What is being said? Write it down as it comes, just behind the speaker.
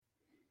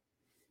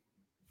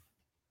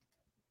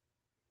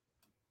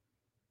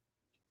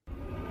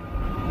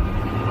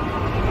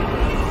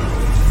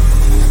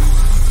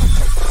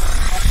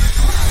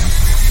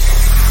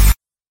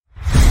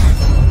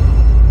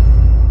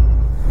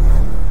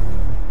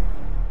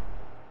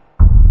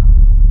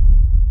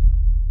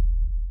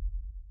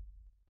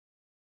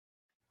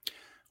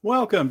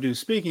Welcome to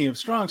Speaking of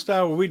Strong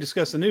Style, where we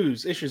discuss the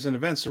news, issues, and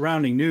events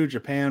surrounding New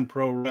Japan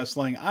Pro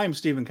Wrestling. I'm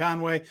Stephen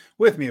Conway.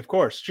 With me, of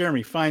course,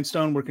 Jeremy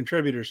Finestone. We're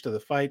contributors to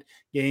the Fight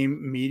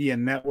Game Media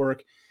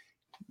Network.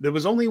 There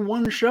was only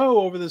one show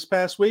over this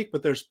past week,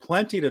 but there's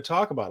plenty to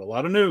talk about. A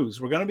lot of news.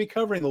 We're going to be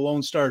covering the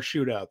Lonestar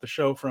Shootout, the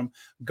show from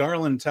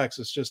Garland,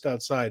 Texas, just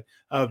outside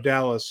of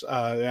Dallas.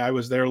 I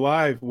was there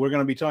live. We're going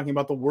to be talking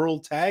about the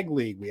World Tag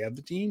League. We have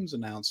the teams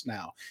announced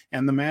now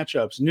and the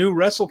matchups. New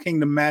Wrestle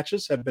Kingdom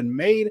matches have been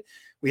made.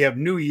 We have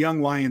new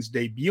Young Lions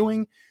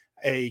debuting,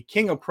 a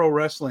King of Pro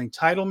Wrestling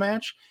title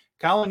match.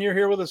 Colin, you're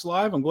here with us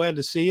live. I'm glad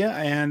to see you.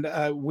 And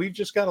we've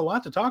just got a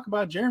lot to talk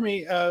about.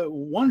 Jeremy,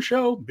 one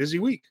show, busy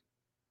week.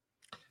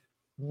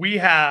 We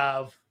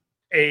have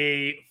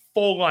a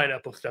full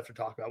lineup of stuff to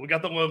talk about. We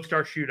got the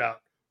Lonestar Shootout.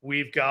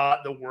 We've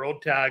got the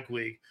World Tag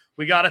League.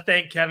 We got to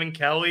thank Kevin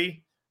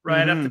Kelly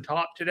right at the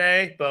top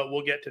today, but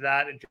we'll get to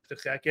that in just a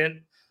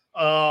second.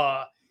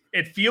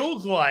 It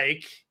feels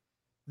like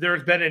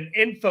there's been an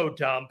info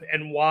dump,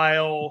 and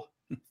while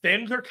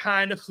things are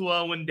kind of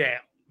slowing down,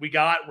 we're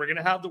going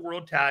to have the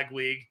World Tag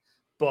League,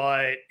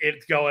 but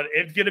it's going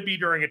to be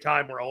during a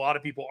time where a lot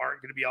of people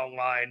aren't going to be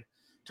online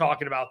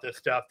talking about this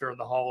stuff during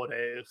the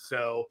holidays.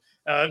 So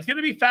it's going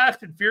to be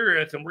fast and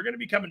furious, and we're going to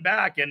be coming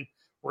back, and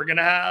we're going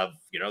to have,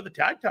 the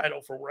tag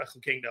title for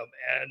Wrestle Kingdom.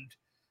 And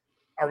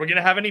are we going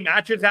to have any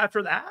matches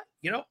after that?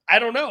 I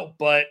don't know,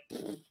 but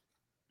a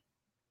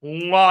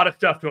lot of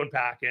stuff to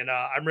unpack, and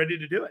I'm ready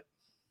to do it.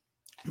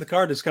 The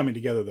card is coming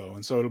together, though,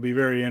 and so it'll be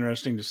very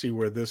interesting to see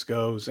where this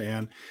goes.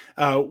 And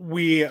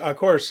we, of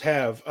course,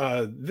 have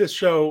this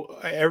show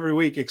every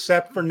week,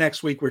 except for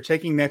next week. We're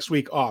taking next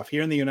week off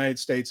here in the United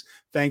States,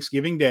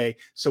 Thanksgiving Day.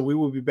 So we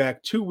will be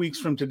back 2 weeks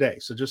from today.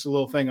 So just a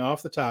little thing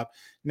off the top.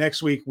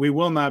 Next week, we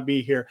will not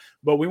be here,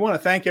 but we want to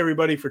thank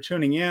everybody for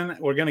tuning in.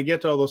 We're going to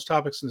get to all those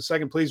topics in a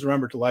second. Please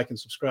remember to like and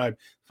subscribe.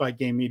 Fight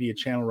Game Media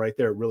channel right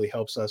there. It really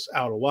helps us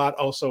out a lot.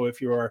 Also,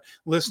 if you are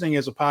listening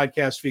as a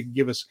podcast, if you can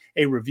give us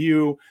a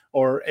review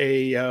or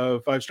a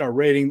 5-star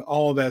rating,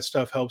 all of that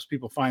stuff helps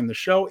people find the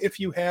show. If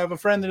you have a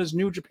friend that is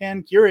New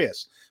Japan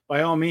curious,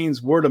 by all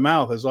means, word of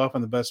mouth is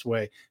often the best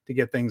way to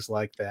get things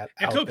like that.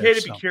 It's okay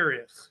to be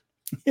curious.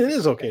 It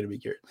is okay to be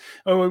curious.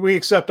 We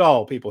accept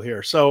all people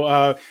here.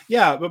 So,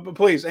 but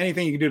please,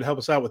 anything you can do to help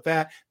us out with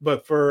that.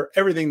 But for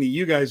everything that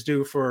you guys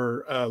do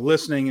for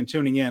listening and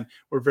tuning in,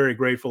 we're very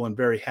grateful and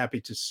very happy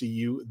to see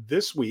you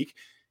this week.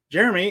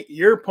 Jeremy,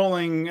 you're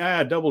pulling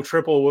double,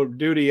 triple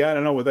duty. I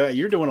don't know with that.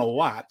 You're doing a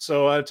lot.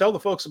 So tell the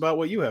folks about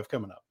what you have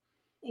coming up.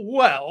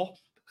 Well,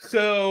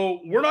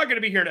 so we're not going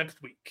to be here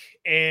next week.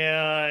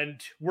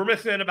 And we're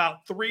missing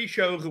about 3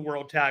 shows of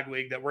World Tag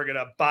League that we're going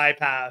to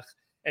bypass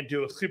and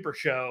do a super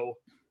show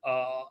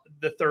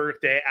the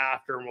Thursday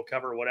after, and we'll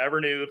cover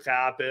whatever news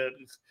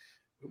happens,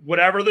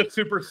 whatever the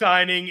super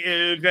signing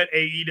is at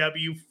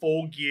AEW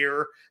Full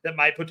Gear that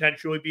might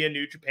potentially be a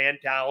New Japan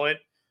talent.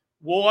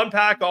 We'll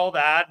unpack all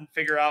that and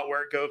figure out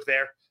where it goes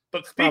there.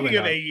 But speaking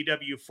of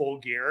AEW Full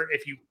Gear,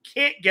 if you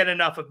can't get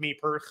enough of me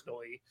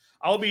personally,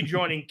 I'll be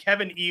joining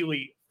Kevin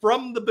Ely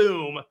from The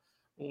Boom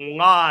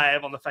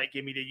live on the Fight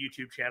Game Media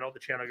YouTube channel, the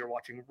channel you're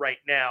watching right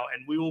now,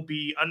 and we will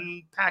be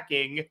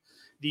unpacking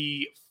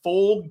the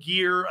Full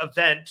Gear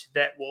event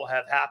that will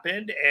have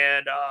happened.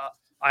 And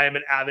I am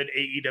an avid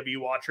AEW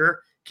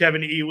watcher.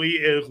 Kevin Ely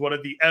is one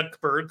of the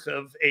experts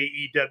of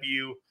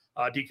AEW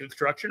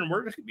deconstruction, and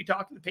we're just going to be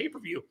talking the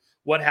pay-per-view,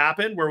 what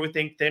happened, where we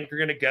think things are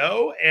going to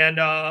go, and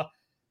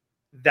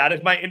that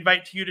is my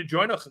invite to you to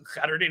join us on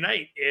Saturday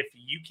night if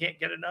you can't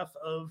get enough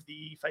of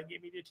the Fight Game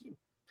Media team.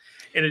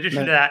 In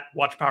addition to that,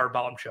 watch Power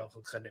Bomb Show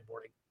on Sunday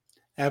morning.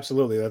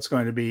 Absolutely. That's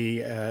going to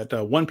be at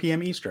 1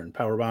 p.m. Eastern.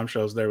 Power Bomb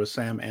Shows there with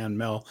Sam and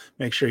Mel.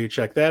 Make sure you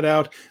check that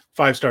out.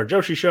 5-Star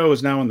Joshi Show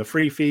is now in the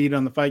free feed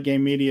on the Fight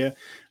Game Media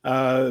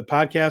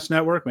podcast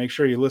network. Make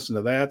sure you listen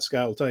to that.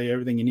 Scott will tell you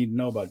everything you need to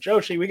know about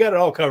Joshi. We got it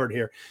all covered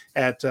here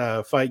at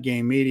Fight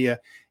Game Media.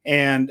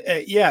 And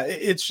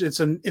it's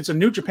a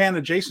New Japan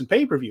adjacent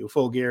pay-per-view,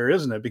 Full Gear,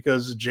 isn't it?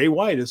 Because Jay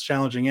White is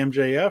challenging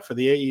MJF for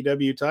the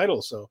AEW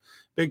title. So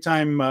big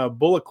time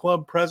Bullet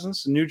Club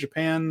presence, New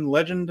Japan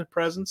legend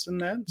presence in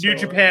that. New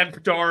Japan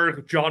star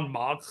Jon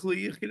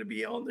Moxley is going to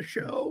be on the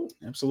show.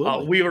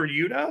 Absolutely. Wheeler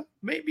Yuta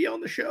may be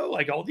on the show.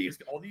 Like all these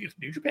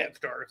New Japan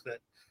stars that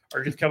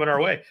are just coming our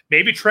way.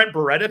 Maybe Trent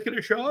Beretta is going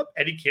to show up.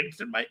 Eddie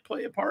Kingston might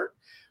play a part.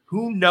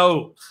 Who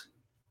knows?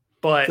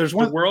 But there's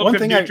the world of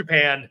New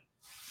Japan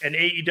and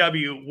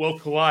AEW will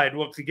collide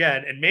once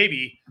again, and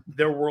maybe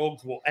their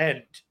worlds will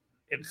end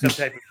in some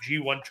type of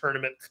G1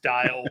 tournament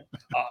style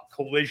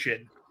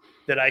collision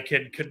that I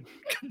can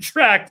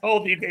contract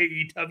all these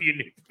AEW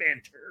New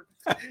Japan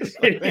terms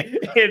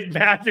and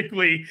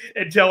magically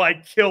until I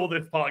kill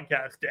this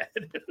podcast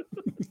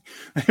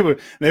dead.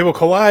 They will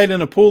collide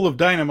in a pool of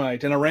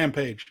dynamite in a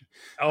rampage.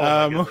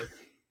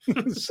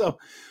 So,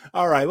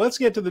 all right, let's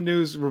get to the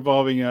news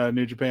revolving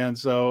New Japan.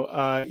 So,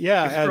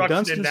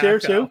 Dunstan's here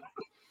too.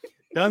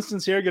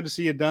 Dunstan's here. Good to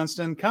see you,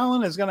 Dunstan.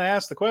 Colin is going to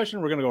ask the question.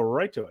 We're going to go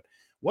right to it.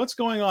 What's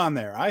going on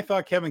there? I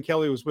thought Kevin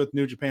Kelly was with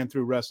New Japan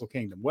through Wrestle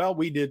Kingdom. Well,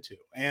 we did too.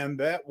 And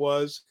that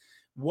was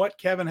what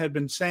Kevin had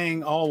been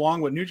saying all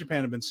along, what New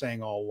Japan had been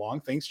saying all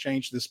along. Things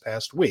changed this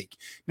past week.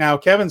 Now,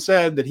 Kevin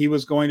said that he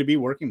was going to be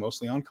working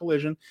mostly on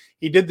Collision.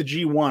 He did the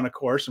G1, of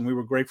course, and we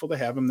were grateful to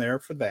have him there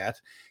for that.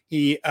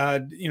 He,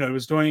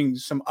 was doing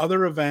some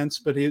other events,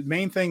 but his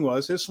main thing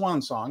was his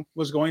swan song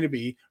was going to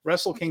be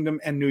Wrestle Kingdom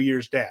and New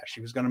Year's Dash.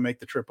 He was going to make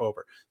the trip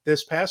over.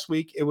 This past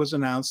week, it was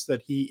announced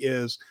that he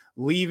is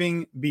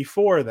leaving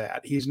before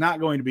that. He's not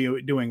going to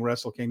be doing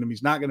Wrestle Kingdom.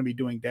 He's not going to be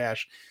doing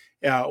Dash.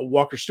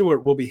 Walker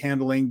Stewart will be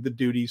handling the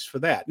duties for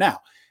that. Now,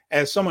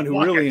 as someone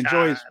who really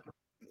enjoys,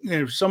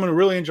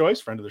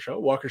 friend of the show,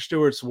 Walker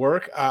Stewart's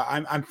work,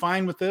 I'm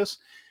fine with this.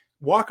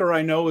 Walker,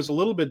 I know, is a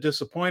little bit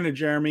disappointed,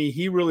 Jeremy.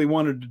 He really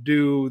wanted to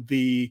do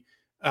the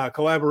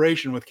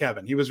collaboration with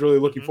Kevin. He was really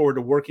looking forward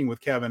to working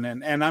with Kevin,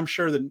 and I'm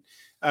sure that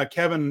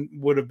Kevin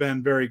would have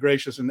been very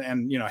gracious and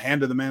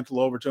handed the mantle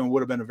over to him.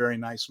 Would have been a very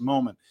nice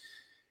moment.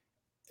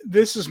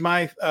 This is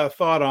my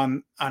thought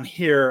on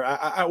here.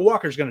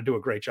 Walker's going to do a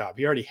great job.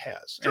 He already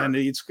has. Sure. And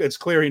it's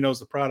clear he knows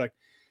the product.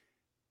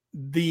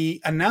 The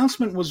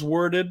announcement was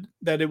worded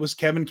that it was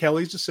Kevin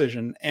Kelly's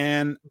decision.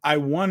 And I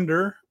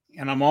wonder,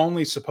 and I'm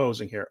only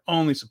supposing here,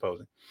 if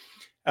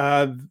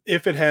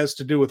it has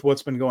to do with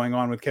what's been going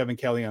on with Kevin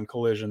Kelly on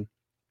Collision.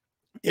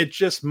 It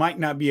just might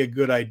not be a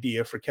good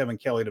idea for Kevin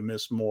Kelly to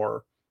miss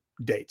more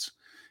dates.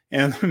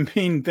 And the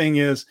main thing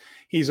is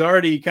he's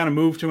already kind of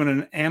moved to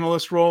an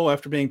analyst role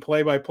after being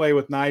play-by-play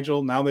with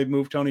Nigel. Now they've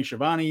moved Tony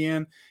Schiavone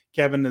in.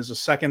 Kevin is a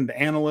second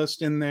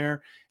analyst in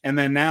there. And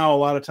then now a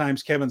lot of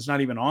times Kevin's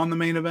not even on the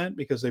main event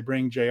because they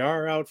bring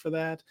JR out for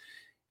that.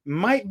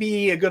 Might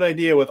be a good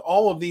idea with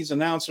all of these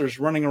announcers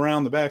running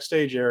around the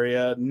backstage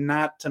area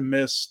not to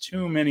miss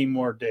too many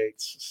more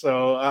dates.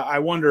 So I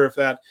wonder if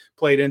that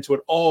played into it.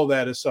 All of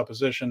that is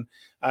supposition.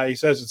 He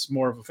says it's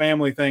more of a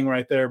family thing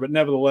right there, but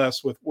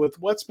nevertheless, with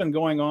what's been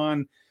going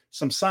on,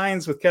 some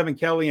signs with Kevin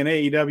Kelly and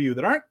AEW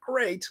that aren't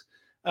great,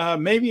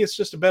 maybe it's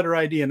just a better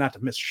idea not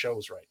to miss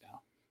shows right now.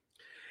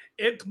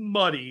 It's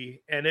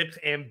muddy and it's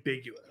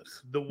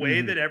ambiguous. The way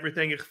that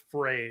everything is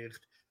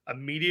phrased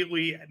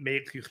immediately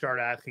makes you start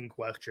asking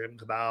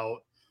questions about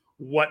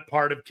what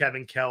part of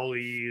Kevin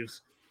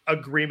Kelly's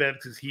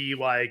agreements is he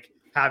like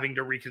having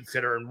to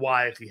reconsider and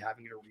why is he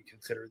having to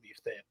reconsider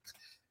these things.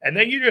 And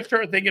then you just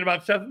start thinking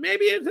about stuff,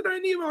 maybe it's in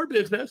any of our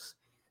business.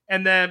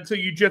 And then, so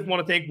you just want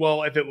to think,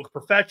 well, if it was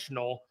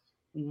professional,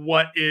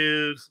 what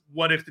is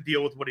the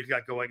deal with what he's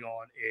got going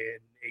on in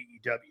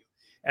AEW?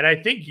 And I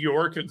think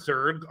your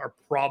concerns are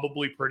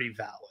probably pretty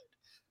valid.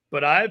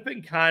 But I've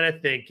been kind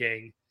of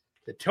thinking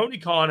that Tony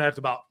Khan has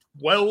about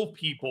 12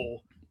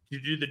 people to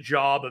do the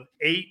job of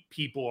 8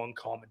 people on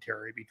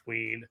commentary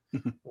between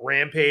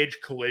Rampage,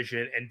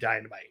 Collision, and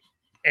Dynamite,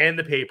 and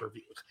the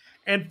pay-per-views.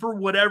 And for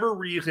whatever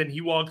reason,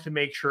 he wants to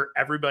make sure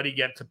everybody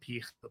gets a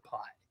piece of the pie.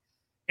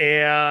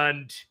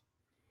 And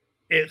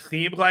it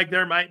seems like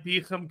there might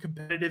be some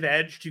competitive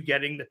edge to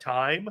getting the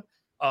time.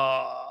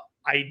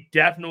 I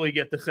definitely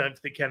get the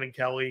sense that Kevin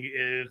Kelly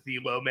is the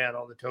low man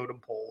on the totem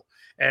pole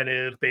and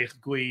is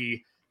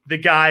basically the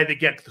guy that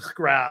gets the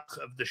scraps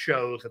of the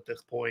shows at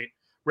this point,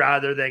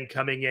 rather than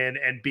coming in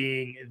and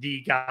being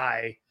the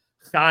guy,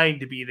 signed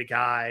to be the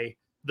guy,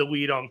 the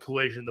lead on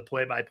Collision, the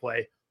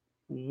play-by-play,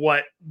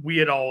 what we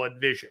had all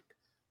envisioned.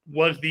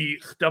 Was the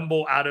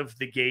stumble out of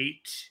the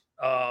gate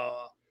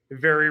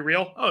very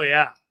real? Oh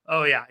yeah.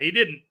 He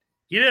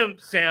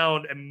didn't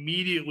sound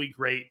immediately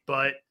great,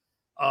 but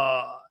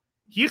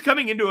he's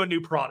coming into a new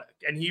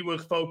product, and he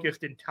was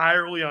focused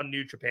entirely on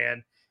New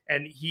Japan.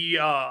 And he,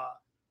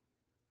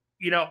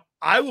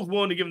 I was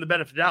willing to give him the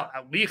benefit of the doubt,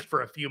 at least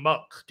for a few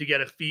months, to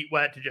get his feet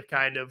wet, to just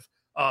kind of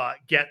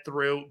get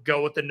through,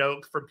 go with the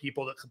notes from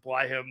people that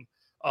supply him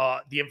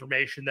the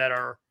information that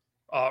are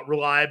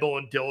reliable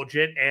and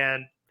diligent,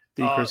 and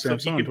so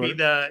he could be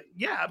the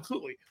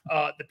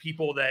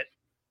people that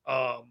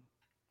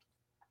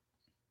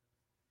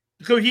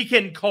so he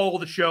can call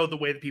the show the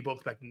way that people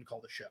expect him to call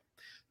the show.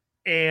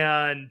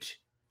 And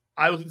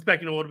I was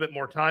expecting a little bit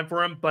more time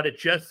for him, but it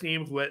just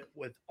seems with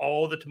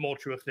all the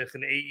tumultuousness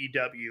in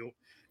AEW,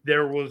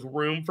 there was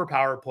room for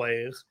power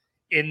plays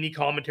in the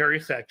commentary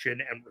section,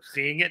 and we're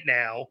seeing it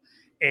now.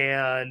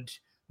 And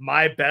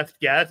my best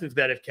guess is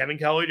that if Kevin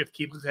Kelly just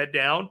keeps his head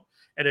down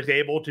and is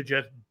able to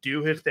just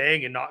do his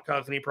thing and not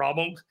cause any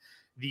problems,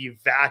 the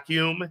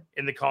vacuum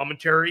in the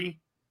commentary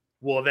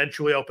will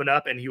eventually open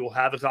up, and he will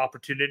have his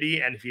opportunity.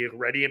 And if he is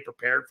ready and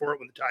prepared for it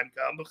when the time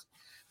comes,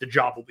 the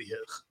job will be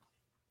his.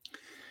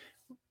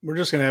 We're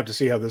just going to have to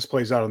see how this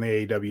plays out on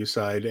the AEW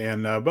side.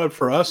 And but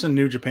for us in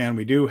New Japan,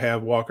 we do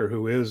have Walker,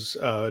 who is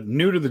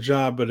new to the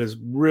job, but has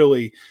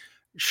really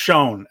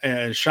shined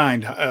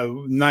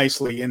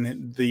nicely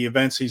in the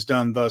events he's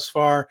done thus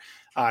far.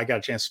 I got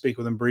a chance to speak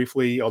with him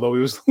briefly, although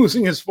he was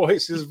losing his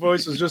voice. His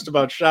voice was just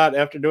about shot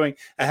after doing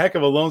a heck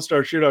of a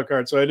Lonestar Shootout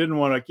card. So I didn't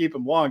want to keep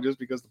him long just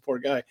because the poor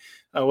guy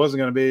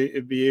wasn't going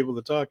to be able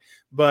to talk.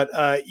 But,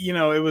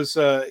 it was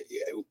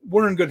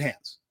we're in good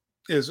hands.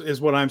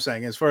 Is what I'm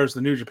saying as far as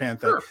the New Japan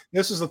thing. Sure.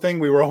 This is the thing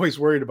we were always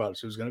worried about.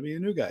 Is who's going to be the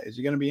new guy? Is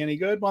he going to be any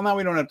good? Well, now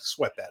we don't have to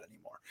sweat that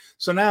anymore.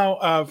 So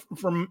now,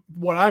 from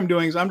what I'm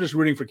doing is I'm just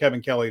rooting for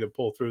Kevin Kelly to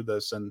pull through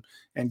this and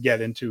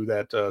get into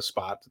that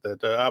spot,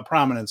 that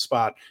prominent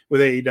spot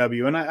with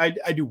AEW. And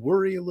I do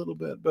worry a little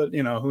bit, but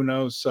who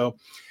knows? So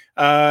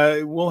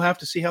we'll have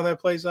to see how that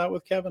plays out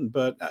with Kevin.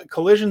 But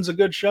Collision's a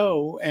good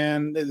show,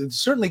 and it's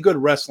certainly good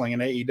wrestling in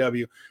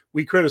AEW.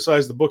 We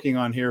criticize the booking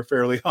on here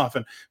fairly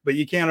often, but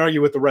you can't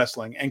argue with the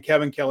wrestling. And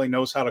Kevin Kelly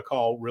knows how to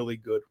call really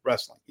good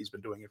wrestling. He's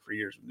been doing it for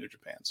years with New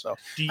Japan. So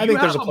I think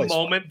there's a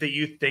moment that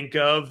you think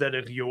of that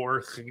is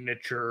your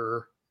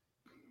signature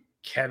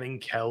Kevin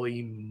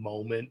Kelly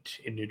moment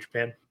in New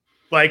Japan,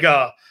 like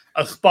a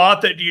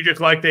spot that you just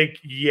think,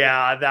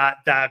 yeah,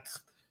 that's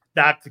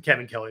the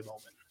Kevin Kelly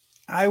moment.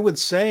 I would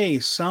say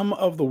some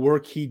of the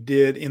work he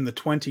did in the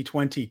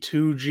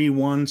 2022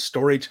 G1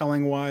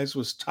 storytelling wise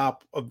was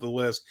top of the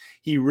list.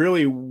 He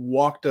really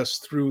walked us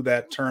through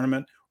that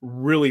tournament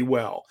really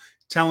well,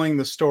 telling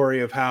the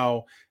story of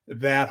how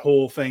that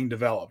whole thing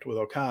developed with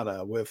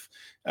Okada, with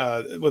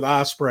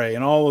Ospreay,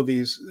 and all of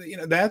these.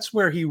 That's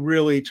where he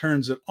really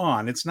turns it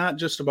on. It's not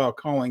just about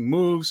calling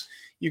moves.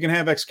 You can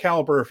have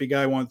Excalibur if a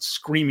guy wants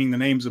screaming the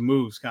names of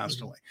moves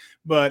constantly.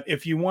 But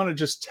if you want to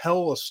just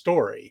tell a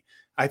story,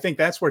 I think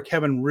that's where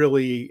Kevin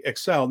really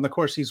excelled. And of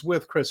course, he's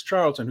with Chris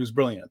Charlton, who's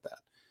brilliant at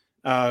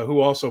that, who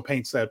also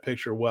paints that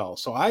picture well.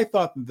 So I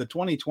thought that the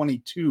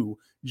 2022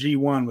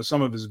 G1 was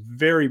some of his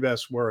very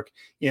best work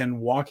in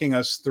walking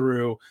us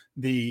through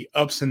the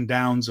ups and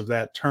downs of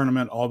that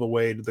tournament all the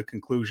way to the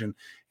conclusion.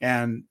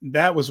 And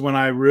that was when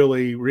I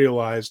really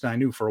realized, and I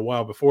knew for a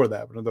while before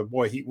that, but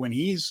boy, when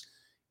he's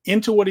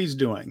into what he's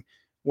doing,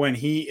 when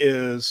he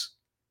is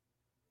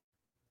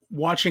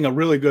watching a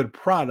really good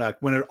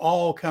product, when it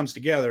all comes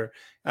together,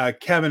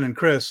 Kevin and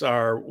Chris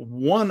are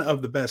one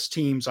of the best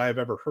teams I've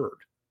ever heard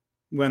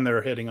when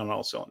they're hitting on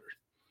all cylinders.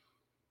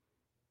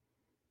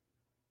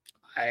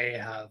 I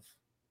have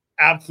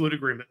absolute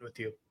agreement with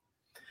you.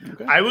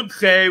 Okay. I would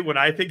say when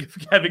I think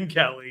of Kevin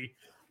Kelly,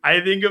 I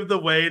think of the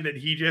way that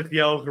he just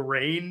yells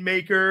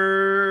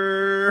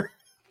Rainmaker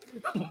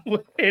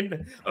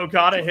when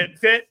Okada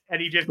hits it,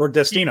 and he just or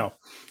Destino.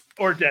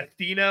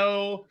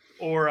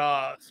 Or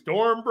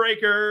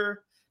Stormbreaker,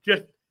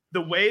 just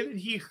the way that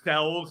he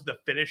sells the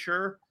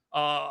finisher,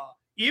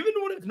 even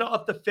when it's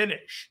not the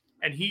finish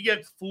and he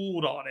gets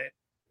fooled on it,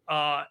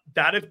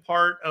 that is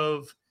part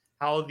of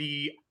how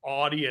the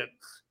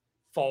audience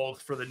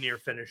falls for the near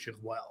finish as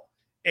well.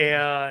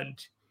 And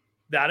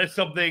that is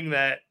something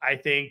that I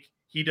think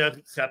he does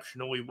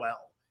exceptionally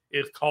well,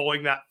 is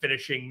calling that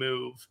finishing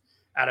move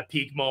at a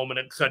peak moment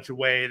in such a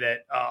way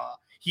that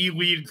he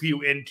leads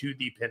you into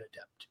the pin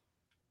attempt.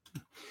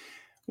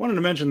 Wanted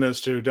to mention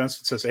this too.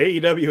 Dunstan says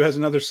AEW has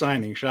another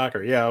signing.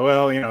 Shocker. Yeah,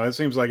 well, it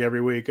seems like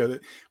every week.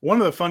 One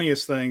of the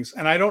funniest things,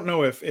 and I don't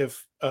know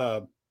if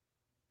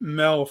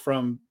Mel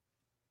from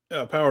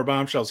Power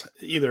Bombshells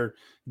either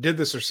did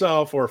this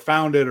herself or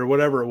found it or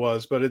whatever it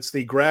was, but it's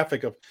the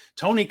graphic of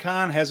Tony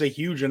Khan has a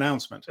huge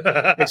announcement,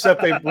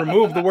 except they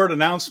removed the word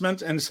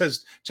announcement and it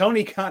says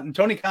Tony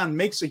Khan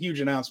makes a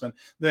huge announcement.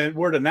 The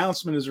word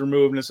announcement is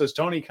removed and it says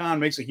Tony Khan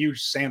makes a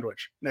huge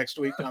sandwich next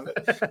week on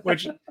it,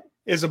 which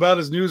is about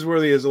as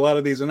newsworthy as a lot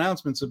of these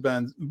announcements have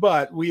been.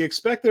 But we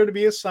expect there to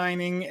be a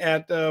signing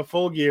at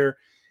Full Gear,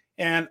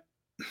 and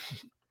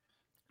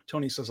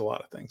Tony says a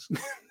lot of things.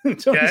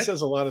 Tony says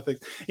a lot of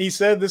things. He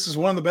said this is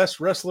one of the best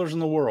wrestlers in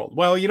the world.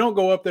 Well, you don't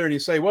go up there and you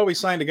say, well, we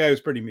signed a guy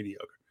who's pretty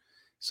mediocre.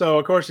 So,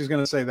 of course, he's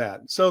going to say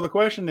that. So the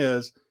question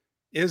is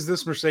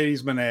this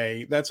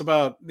Mercedes-Benz? That's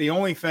about the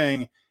only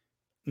thing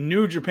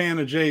New Japan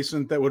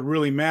adjacent that would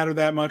really matter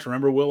that much.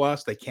 Remember Will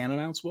Ospreay? They can't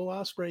announce Will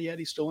Ospreay yet.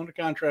 He's still under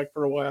contract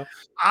for a while.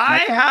 I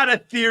had a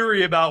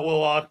theory about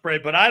Will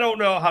Ospreay, but I don't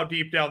know how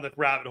deep down this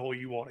rabbit hole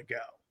you want to go.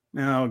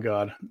 Oh,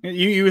 God.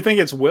 You think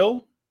it's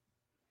Will?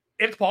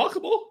 It's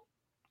possible.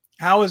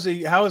 How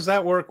does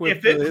that work with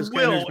if it's his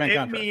Will, New Japan it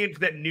contract? means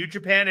that New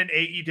Japan and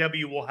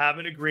AEW will have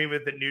an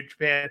agreement that New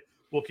Japan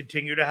will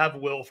continue to have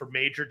Will for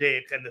major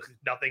dates, and this is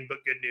nothing but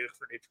good news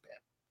for New Japan.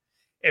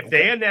 If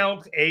they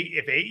announce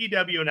if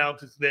AEW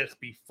announces this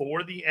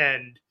before the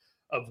end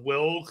of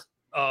Will's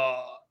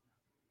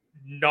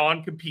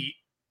non-compete,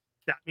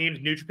 that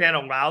means New Japan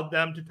allowed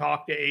them to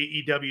talk to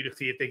AEW to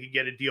see if they could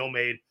get a deal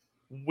made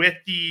with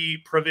the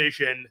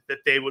provision that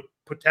they would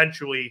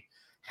potentially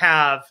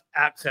have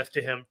access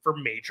to him for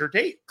major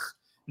dates.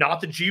 Not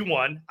the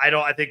G1.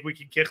 I think we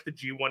can kick the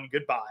G1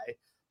 goodbye,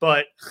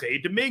 but say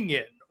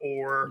Dominion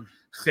or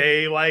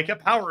say like a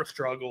Power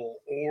Struggle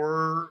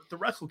or the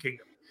Wrestle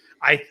Kingdom.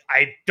 I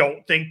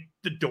don't think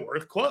the door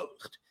is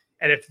closed.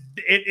 And if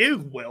it is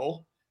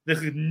Will,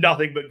 this is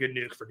nothing but good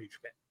news for New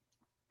Japan.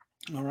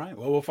 All right.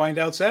 Well, we'll find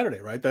out Saturday,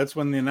 right? That's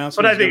when the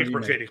announcement. But I think it's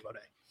Mercedes-Benz.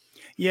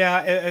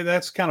 Yeah,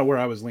 that's kind of where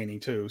I was leaning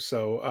too.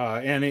 So,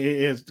 and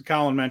as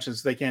Colin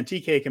mentions,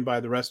 TK can buy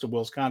the rest of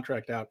Will's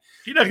contract out.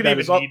 He doesn't even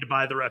need to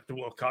buy the rest of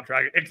Will's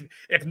contract.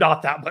 It's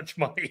not that much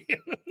money.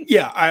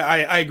 Yeah,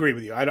 I agree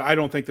with you. I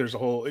don't think there's a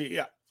whole.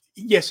 Yeah,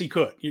 yes, he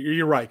could.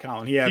 You're right,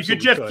 Colin. He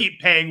could just keep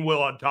paying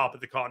Will on top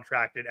of the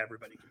contract, and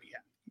everybody can be happy.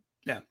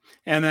 Yeah.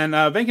 And then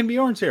Venkin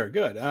Bjorn's here.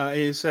 Good.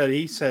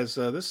 He says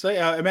this.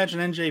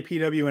 Imagine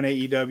NJPW and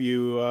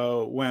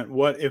AEW went.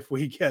 What if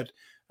we get?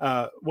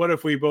 What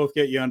if we both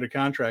get you under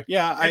contract?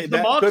 Yeah, It's the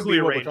that could be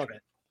Moxley what we're talking.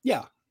 arrangement.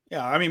 Yeah,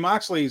 yeah. I mean,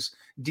 Moxley's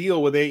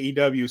deal with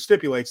AEW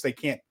stipulates they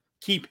can't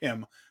keep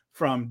him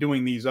from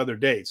doing these other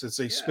dates. It's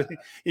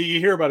you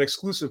hear about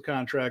exclusive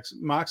contracts.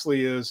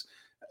 Moxley is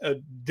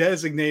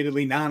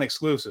designatedly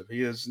non-exclusive.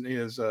 He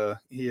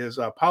is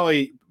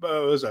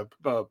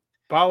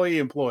poly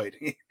employed.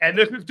 And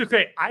this is to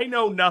say, I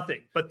know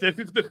nothing, but this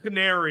is the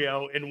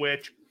scenario in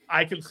which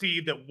I can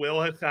see that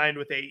Will has signed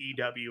with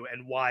AEW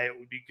and why it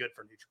would be good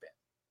for New Japan.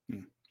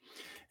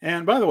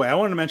 And by the way, I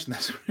wanted to mention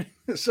this.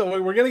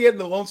 So we're going to get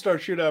into the Lonestar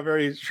Shootout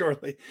very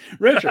shortly.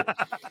 Richard,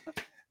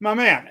 my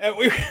man,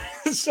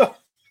 so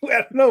I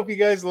don't know if you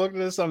guys looked at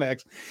this on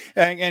X,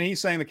 and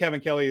he's saying that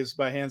Kevin Kelly is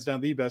by hands down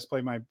the best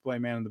play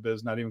man in the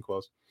biz, not even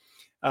close.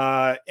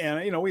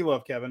 And we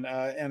love Kevin,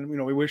 and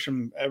we wish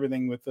him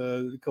everything with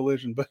the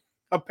Collision, but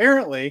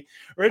apparently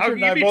Richard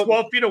and I be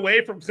 12 feet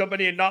away from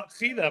somebody and not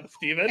see them,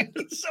 Steven.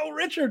 So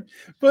Richard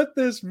put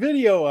this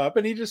video up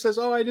and he just says,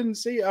 "Oh, I didn't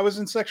see. I was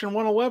in section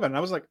 111." I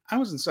was like, "I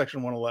was in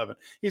section 111."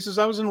 He says,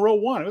 "I was in row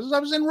 1." I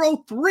was in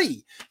row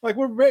 3. Like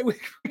we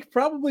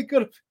probably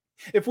could have.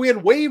 If we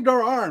had waved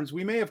our arms,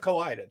 we may have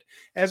collided.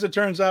 As it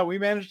turns out, we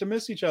managed to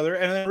miss each other.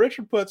 And then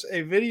Richard puts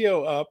a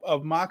video up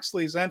of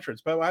Moxley's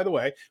entrance. But by the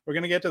way, we're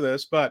going to get to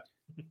this. But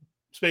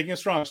speaking of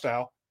strong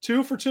style,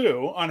 2 for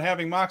 2 on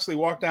having Moxley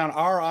walk down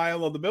our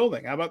aisle of the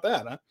building. How about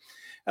that,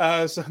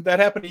 huh? So that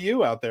happened to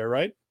you out there,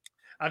 right?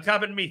 It's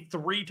happened to me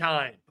 3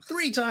 times.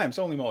 3 times,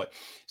 holy moly.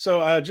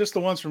 So just the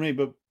ones for me.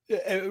 But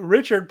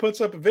Richard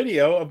puts up a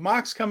video of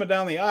Mox coming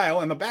down the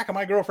aisle, and the back of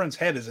my girlfriend's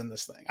head is in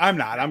this thing. I'm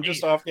not. I'm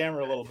just off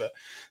camera a little bit.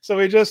 So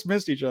we just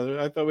missed each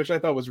other, which I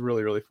thought was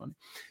really, really funny.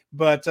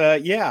 But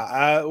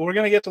we're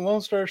going to get to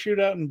Lonestar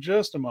Shootout in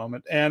just a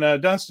moment.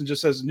 And Dunstan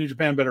just says New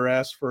Japan better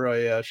ask for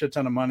a shit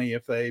ton of money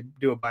if they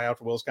do a buyout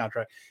for Will's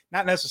contract.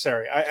 Not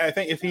necessary. I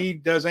think if he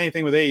does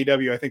anything with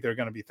AEW, I think there are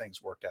going to be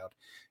things worked out.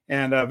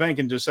 And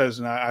Venkin just says,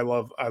 and I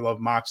love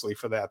Moxley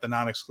for that, the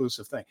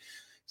non-exclusive thing.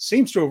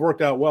 Seems to have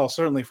worked out well,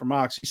 certainly for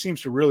Mox. He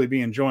seems to really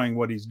be enjoying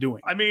what he's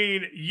doing. I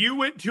mean, you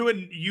went to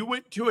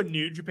a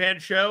New Japan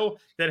show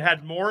that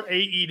had more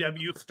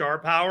AEW star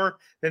power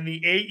than the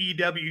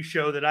AEW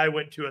show that I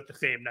went to at the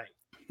same night.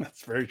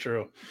 That's very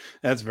true.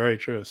 That's very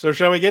true. So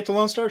shall we get to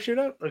Lonestar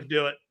Shootout? Let's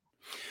do it.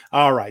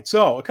 All right.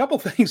 So a couple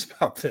things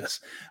about this.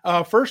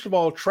 First of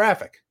all,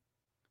 traffic.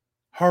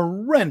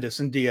 Horrendous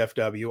in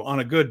DFW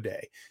on a good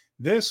day.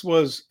 This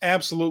was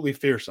absolutely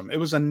fearsome. It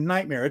was a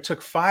nightmare. It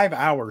took 5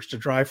 hours to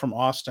drive from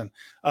Austin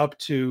up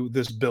to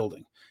this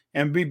building.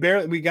 And we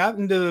got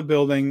into the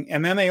building,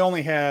 and then they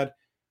only had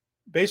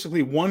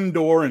basically 1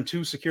 door and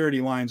 2 security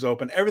lines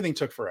open. Everything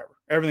took forever.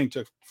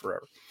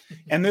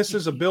 And this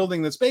is a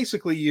building that's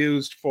basically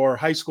used for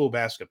high school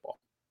basketball,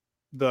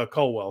 the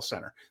Culwell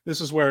Center. This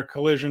is where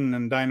Collision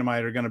and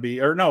Dynamite are going to be,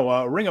 or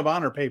no, Ring of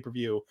Honor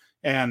pay-per-view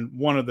and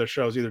one of the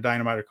shows, either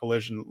Dynamite or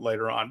Collision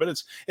later on. But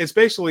it's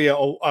basically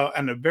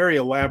a very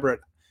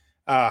elaborate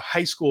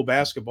high school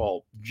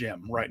basketball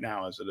gym right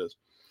now as it is.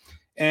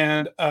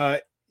 And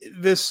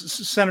this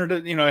center,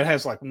 it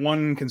has like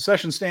 1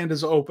 concession stand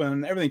is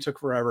open. Everything took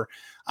forever.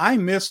 I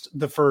missed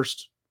the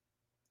first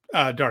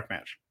dark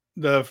match,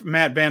 the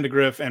Matt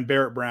Vandegrift and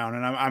Barrett Brown.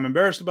 And I'm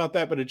embarrassed about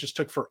that, but it just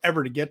took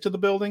forever to get to the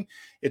building.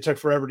 It took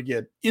forever to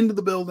get into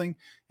the building.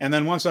 And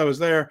then once I was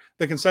there,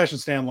 the concession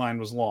stand line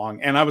was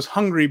long, and I was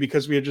hungry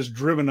because we had just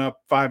driven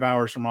up 5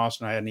 hours from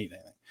Austin. I hadn't eaten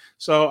anything.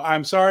 So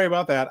I'm sorry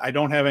about that. I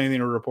don't have anything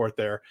to report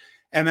there.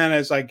 And then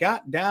as I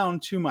got down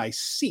to my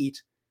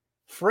seat,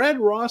 Fred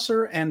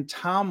Rosser and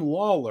Tom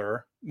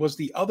Lawler was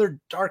the other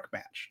dark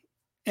match.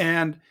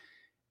 And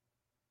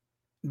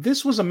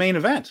this was a main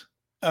event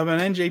of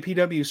an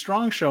NJPW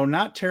Strong show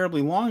not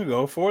terribly long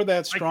ago for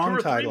that Strong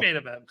title. 3 main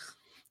events.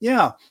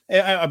 Yeah,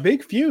 a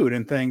big feud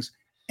and things.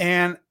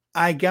 And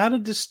I got a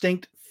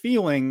distinct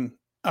feeling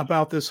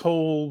about this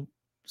whole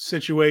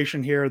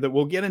situation here that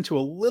we'll get into a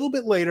little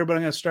bit later, but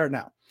I'm going to start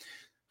now.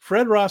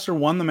 Fred Rosser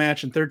won the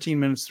match in 13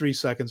 minutes, 3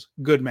 seconds.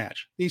 Good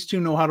match. These two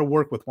know how to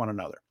work with one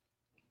another.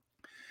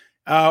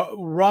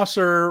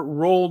 Rosser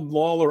rolled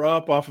Lawler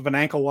up off of an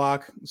ankle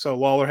lock. So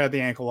Lawler had the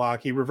ankle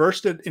lock. He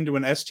reversed it into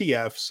an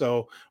STF.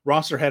 So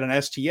Rosser had an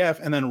STF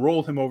and then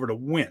rolled him over to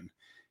win.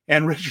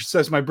 And Richard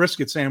says, my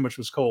brisket sandwich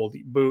was cold.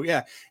 Boo.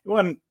 Yeah.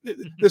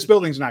 This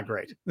building's not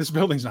great.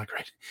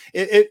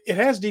 It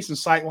has decent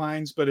sight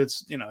lines, but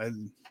it's,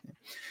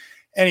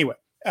 anyway,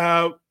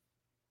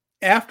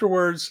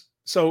 afterwards,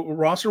 so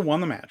Rosser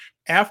won the match.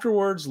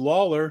 Afterwards,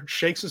 Lawler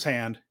shakes his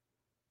hand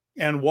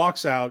and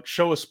walks out,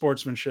 show of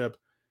sportsmanship.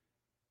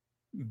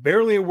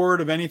 Barely a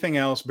word of anything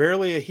else,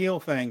 barely a heel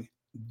thing.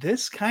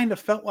 This kind of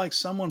felt like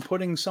someone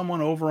putting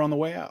someone over on the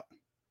way out.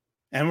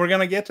 And we're going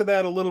to get to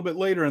that a little bit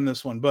later in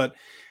this one, but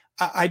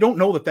I don't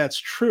know that that's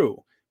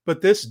true.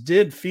 But this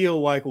did feel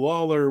like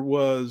Lawler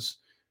was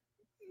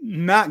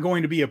not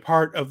going to be a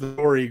part of the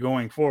story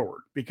going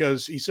forward,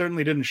 because he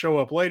certainly didn't show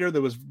up later.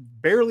 There was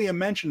barely a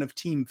mention of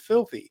Team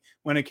Filthy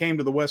when it came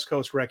to the West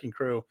Coast Wrecking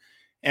Crew.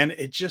 And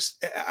it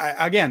just,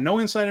 again, no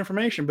inside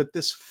information, but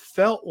this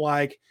felt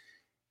like,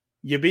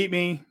 you beat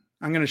me,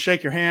 I'm going to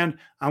shake your hand,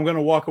 I'm going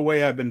to walk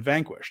away, I've been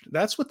vanquished.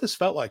 That's what this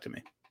felt like to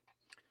me.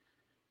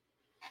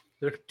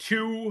 There are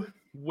two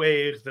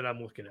ways that I'm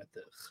looking at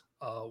this.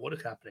 What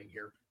is happening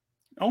here?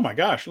 Oh my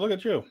gosh, look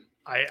at you.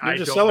 I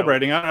just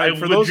celebrating.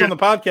 For those on the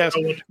podcast,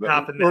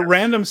 a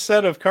random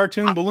set of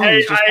cartoon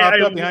balloons just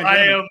popped up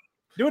behind you.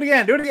 Do it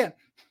again.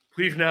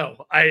 Please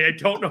no. I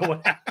don't know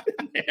what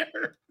happened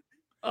there.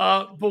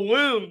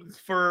 Balloons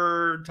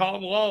for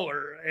Tom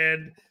Lawler.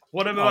 And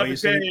what I'm about to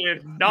say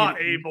is not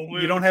a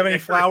balloon. You don't have any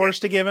flowers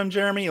to give him,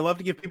 Jeremy? You love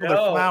to give people their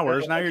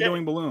flowers. Now you're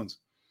doing balloons.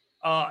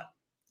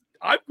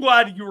 I'm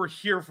glad you were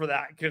here for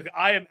that, because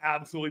I am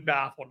absolutely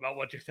baffled about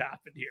what just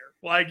happened here.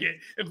 Like,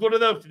 it's one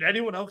of those, did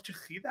anyone else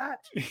just see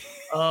that?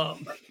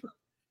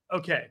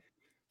 Okay.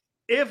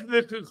 If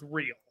this is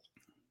real,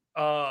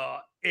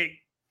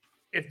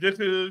 if this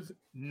is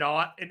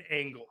not an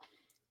angle,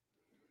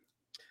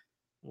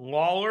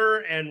 Lawler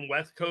and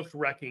West Coast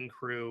Wrecking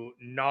Crew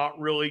not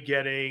really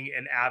getting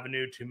an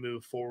avenue to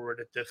move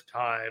forward at this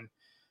time.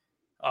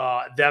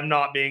 Them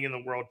not being in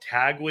the World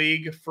Tag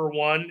League, for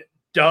one,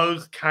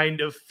 does kind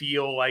of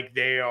feel like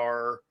there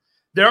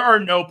are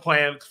no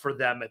plans for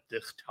them at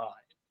this time.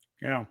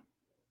 Yeah.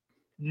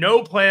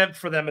 No plans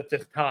for them at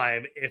this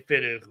time, if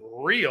it is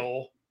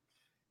real,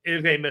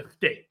 is a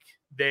mistake.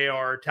 They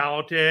are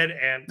talented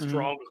and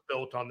strong,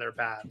 built on their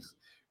backs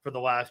for the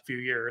last few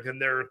years, and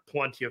there's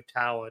plenty of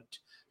talent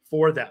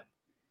for them.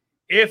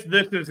 If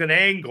this is an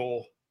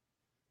angle,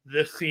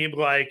 this seems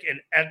like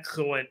an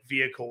excellent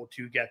vehicle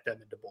to get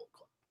them into Bullet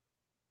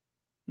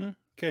Club.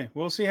 Okay,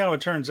 we'll see how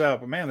it turns out.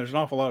 But man, there's an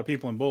awful lot of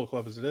people in Bullet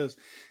Club as it is.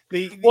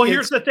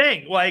 Here's the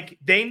thing: like,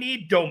 they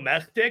need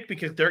domestic,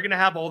 because they're going to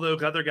have all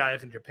those other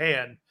guys in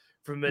Japan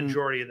for the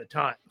majority of the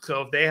time.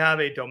 So if they have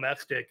a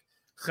domestic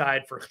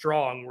side for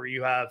Strong, where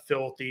you have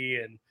Filthy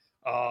and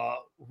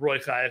Roy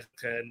Sykes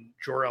and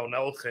Jor-El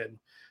Nelson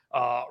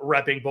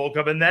repping Bullet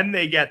Club, and then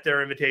they get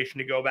their invitation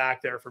to go back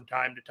there from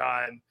time to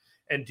time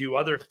and do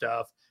other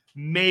stuff,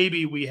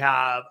 maybe we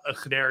have a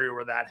scenario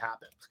where that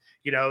happens.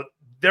 You know,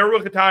 there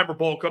was a time where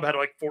Bullet Club had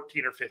like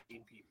 14 or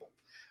 15 people.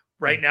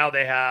 Right now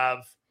they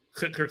have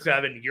 6 or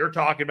 7. You're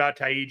talking about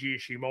Taiji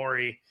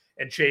Ishimori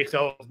and Chase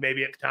Owens.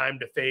 Maybe it's time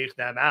to phase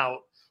them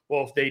out.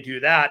 Well, if they do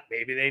that,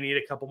 maybe they need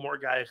a couple more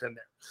guys in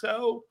there.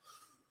 So,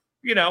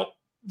 you know,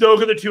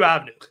 those are the two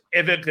avenues.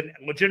 If it's a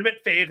legitimate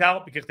phase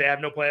out because they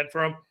have no plan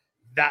for them,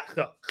 that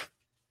sucks.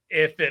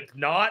 If it's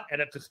not,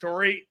 and it's a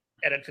story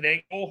and it's an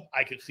angle,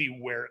 I can see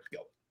where it's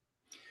going.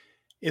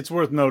 It's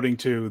worth noting,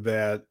 too,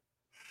 that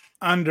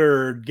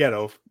under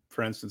Ghetto,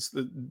 for instance,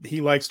 he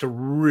likes to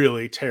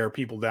really tear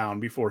people down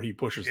before he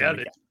pushes them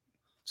again.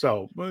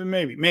 So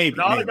maybe.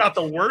 Not about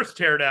the worst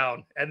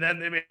teardown, and then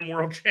they made him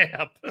world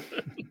champ.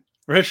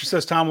 Richard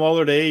says Tom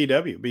Lawler to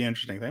AEW. Be an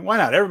interesting thing. Why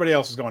not? Everybody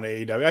else is going to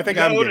AEW. I think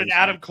I'm going an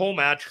Adam Cole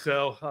match,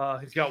 so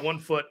he's got one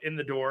foot in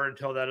the door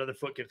until that other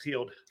foot gets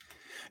healed.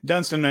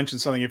 Dunstan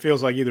mentioned something. It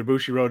feels like either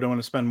Bushiroad don't want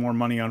to spend more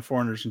money on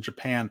foreigners in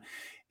Japan.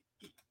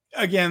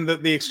 Again,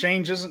 the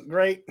exchange isn't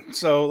great.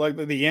 So like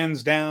the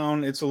yen's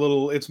down. It's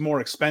more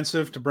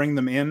expensive to bring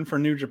them in for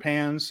New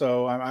Japan.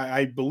 So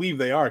I believe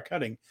they are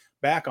cutting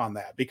back on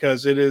that,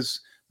 because it is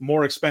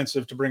more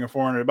expensive to bring a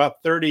foreigner,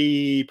 about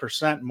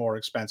 30% more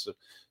expensive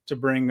to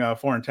bring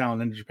foreign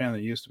talent into Japan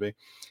than it used to be.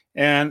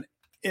 And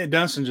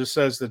Dunstan just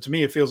says that, to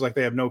me, it feels like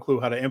they have no clue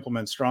how to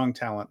implement strong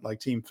talent like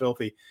Team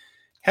Filthy.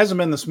 Hasn't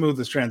been the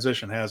smoothest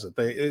transition, has it?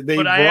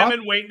 But I am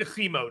in wait to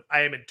see mode.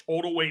 I am in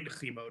total wait to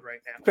see mode right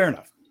now. Fair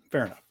enough.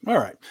 All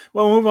right.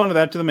 Well, we'll move on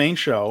to the main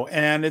show.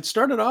 And it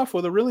started off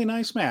with a really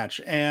nice match.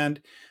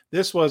 And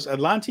this was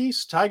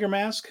Atlantis, Tiger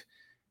Mask,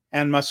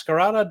 and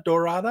Mascarada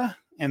Dorada.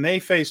 And they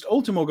faced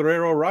Ultimo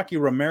Guerrero, Rocky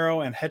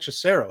Romero, and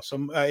Hechicero.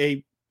 So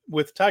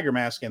with Tiger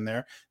Mask in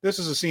there. This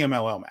is a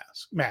CMLL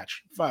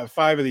match.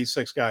 Five of these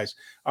 6 guys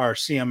are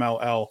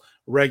CMLL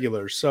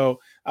regulars.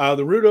 So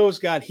the Rudos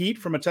got heat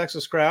from a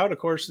Texas crowd. Of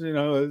course, you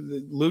know,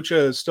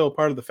 Lucha is still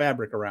part of the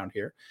fabric around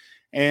here.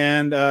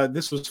 And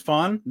this was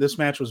fun. This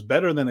match was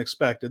better than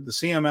expected. The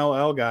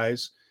CMLL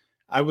guys,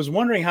 I was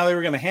wondering how they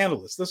were going to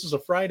handle this. This is a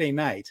Friday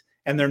night,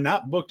 and they're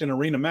not booked in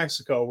Arena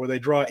Mexico, where they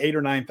draw 8,000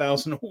 or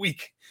 9,000 a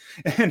week.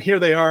 And here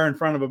they are in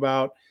front of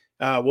about,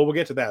 we'll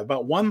get to that,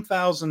 about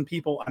 1,000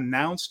 people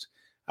announced.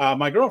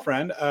 My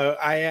girlfriend,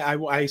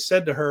 I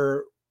said to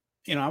her,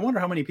 you know, I wonder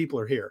how many people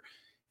are here.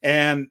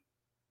 And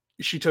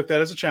she took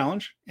that as a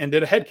challenge and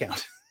did a head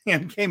count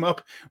and came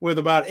up with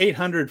about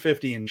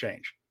 850 and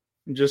change.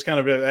 Just kind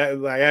of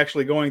like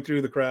actually going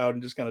through the crowd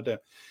and just kind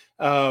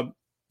of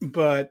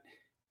but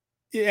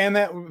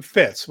that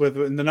fits with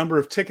the number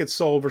of tickets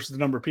sold versus the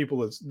number of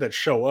people that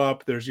show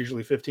up. There's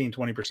usually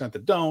 15-20%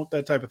 that don't.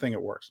 That type of thing,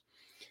 it works.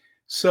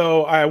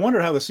 So I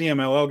wonder how the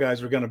CMLL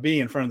guys are going to be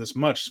in front of this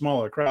much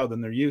smaller crowd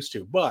than they're used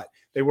to, but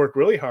they worked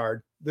really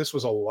hard. This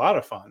was a lot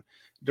of fun.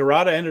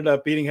 Dorada ended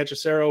up beating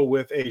Hechicero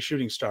with a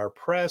shooting star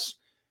press.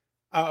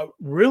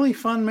 Really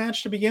fun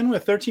match to begin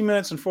with. 13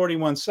 minutes and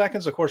 41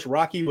 seconds. Of course,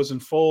 Rocky was in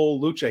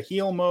full lucha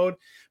heel mode,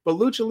 but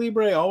Lucha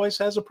Libre always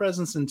has a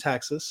presence in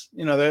Texas.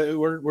 You know,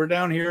 we're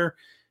down here.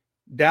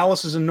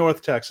 Dallas is in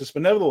North Texas,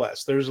 but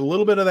nevertheless, there's a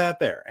little bit of that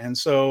there. And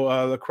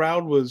so the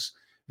crowd was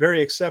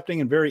very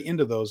accepting and very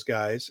into those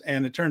guys,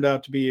 and it turned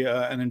out to be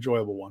an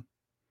enjoyable one.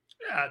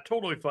 Yeah,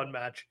 totally fun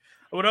match.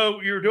 When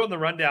you were doing the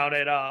rundown,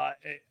 and I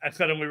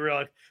suddenly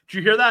realized, did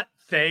you hear that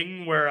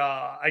thing where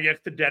I guess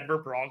the Denver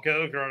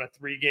Broncos are on a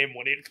 3-game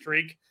winning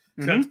streak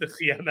since the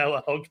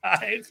CMLL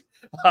guys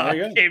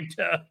came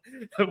to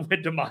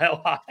win to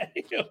Mile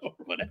High or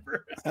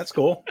whatever? That's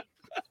cool.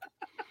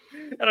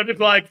 And I'm just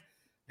like,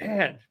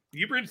 man,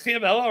 you bring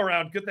CMLL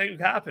around, good things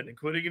happen,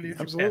 including in New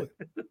Japan. Absolutely.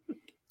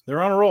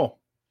 They're on a roll.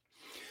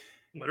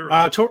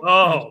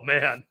 Oh,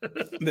 man.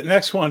 The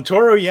next one,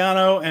 Toru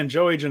Yano and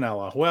Joey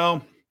Janela.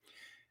 Well,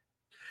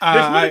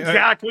 this was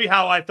exactly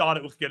how I thought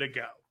it was going to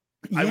go.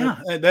 Yeah,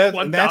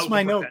 that's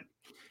my note.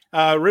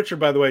 Richard,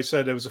 by the way,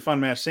 said it was a fun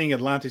match. Seeing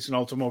Atlantis and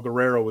Ultimo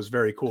Guerrero was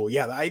very cool.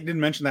 Yeah, I didn't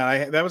mention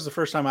that. That was the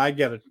first time I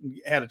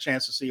had a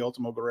chance to see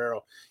Ultimo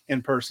Guerrero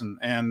in person,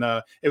 and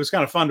it was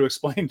kind of fun to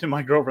explain to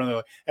my girlfriend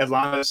that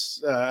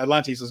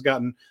Atlantis has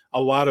gotten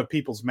a lot of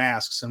people's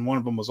masks, and one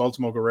of them was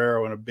Ultimo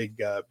Guerrero in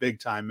a big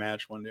time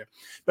match one day.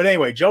 But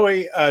anyway,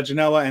 Joey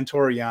Janela and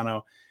Toru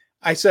Yano.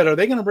 I said, are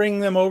they going to bring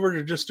them over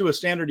to just do a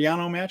standard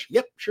Yano match?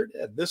 Yep, sure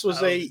did. This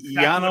was a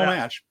Yano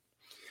match.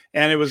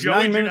 And it was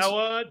Joey 9 minutes.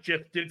 Janela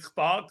just did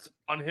spots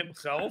on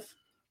himself.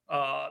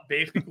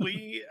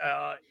 Basically,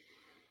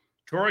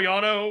 Toru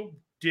Yano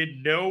did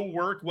no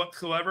work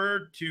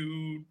whatsoever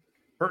to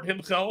hurt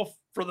himself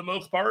for the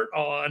most part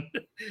on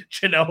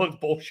Janela's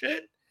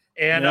bullshit.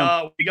 And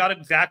we got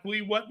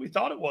exactly what we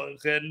thought it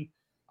was. And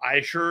I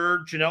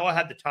assure Janela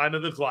had the time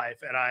of his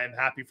life, and I am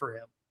happy for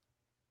him.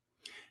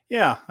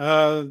 Yeah,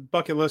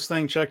 bucket list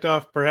thing checked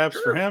off perhaps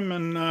for him.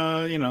 And,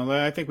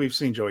 I think we've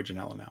seen Joey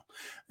Janela now.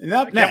 And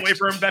I can't wait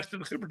for him back to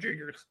the Super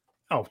Juniors.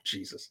 Oh,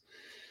 Jesus.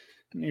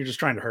 You're just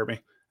trying to hurt me.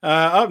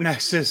 Up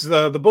next is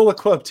the Bullet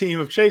Club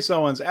team of Chase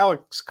Owens,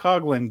 Alex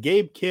Coughlin,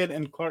 Gabe Kidd,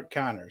 and Clark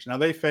Connors. Now,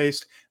 they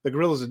faced the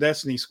Gorillas of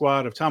Destiny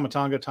squad of Tama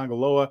Tonga,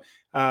 Tongaloa,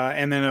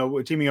 and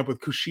then teaming up with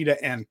Kushida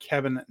and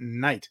Kevin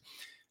Knight.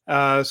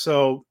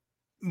 So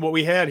what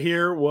we had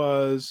here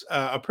was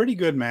a pretty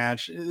good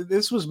match.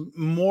 This was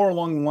more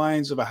along the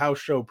lines of a house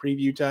show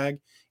preview tag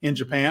in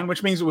Japan,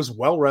 which means it was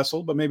well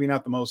wrestled, but maybe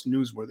not the most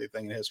newsworthy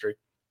thing in history.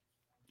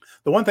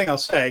 The one thing I'll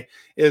say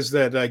is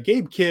that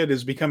Gabe Kidd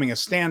is becoming a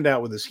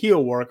standout with his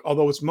heel work,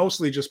 although it's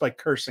mostly just by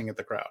cursing at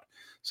the crowd.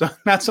 So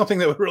not something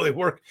that would really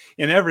work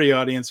in every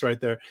audience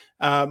right there.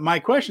 My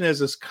question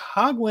is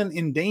Coughlin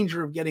in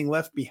danger of getting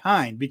left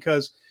behind?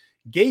 Because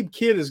Gabe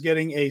Kidd is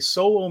getting a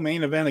solo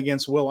main event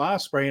against Will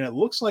Ospreay, and it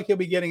looks like he'll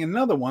be getting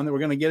another one that we're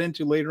going to get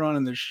into later on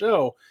in the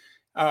show.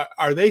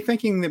 Are they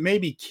thinking that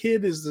maybe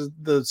Kidd is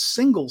the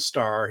single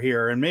star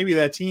here, and maybe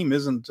that team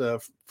isn't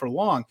for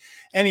long?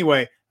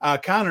 Anyway,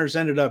 Connors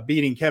ended up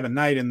beating Kevin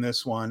Knight in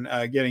this one,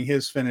 getting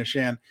his finish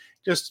in.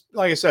 Just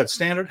like I said,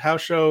 standard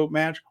house show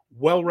match,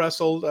 well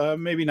wrestled,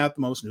 maybe not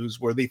the most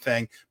newsworthy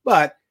thing,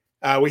 but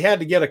we had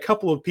to get a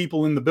couple of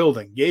people in the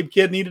building. Gabe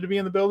Kidd needed to be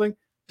in the building.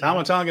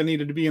 Tama Tonga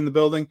needed to be in the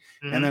building,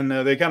 and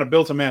then they kind of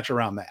built a match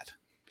around that.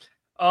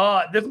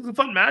 This was a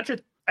fun match.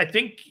 I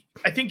think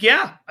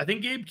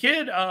Gabe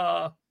Kidd,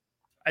 I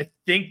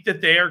think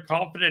that they are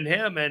confident in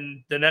him,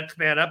 and the next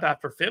man up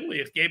after Finley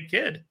is Gabe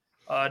Kidd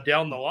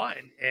down the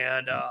line.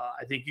 And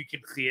I think you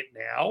can see it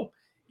now.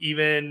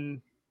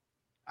 Even,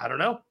 I don't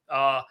know.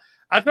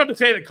 I'm not to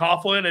say that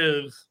Coughlin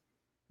is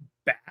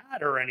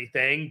bad or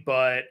anything,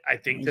 but I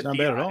think that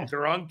the eyes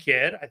are on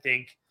Kidd. I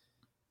think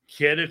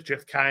Kidd is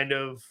just kind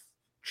of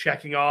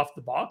checking off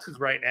the boxes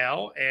right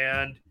now.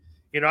 And,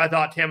 I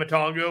thought Tama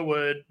Tonga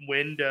would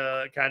win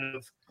to kind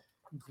of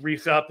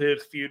grease up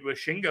his feud with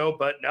Shingo,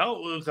 but no,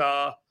 it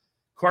was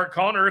Clark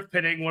Connors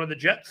pinning one of the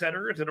jet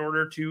setters in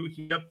order to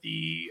heat up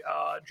the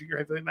junior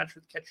heavyweight match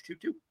with Catch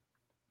 2-2.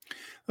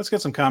 Let's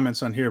get some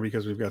comments on here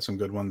because we've got some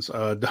good ones.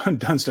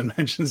 Dunstan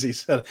mentions, he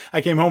said,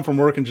 I came home from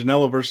work and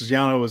Janela versus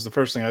Yano was the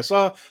first thing I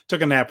saw.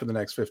 Took a nap for the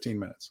next 15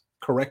 minutes.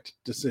 Correct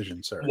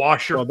decision, sir.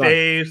 Wash your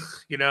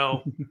face, good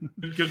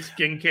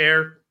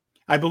skincare.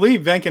 I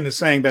believe Venkin is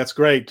saying that's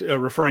great,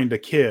 referring to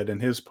Kidd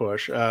and his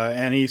push.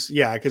 And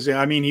because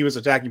he was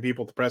attacking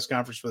people at the press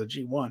conference for the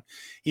G1.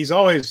 He's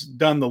always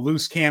done the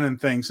loose cannon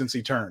thing since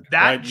he turned.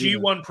 That right?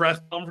 G1 press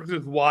conference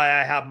is why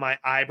I have my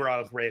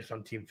eyebrows raised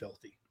on Team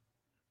Filthy.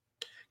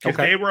 Because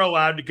they were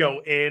allowed to go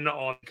in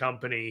on the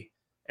company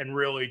and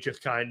really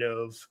just kind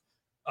of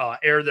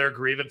air their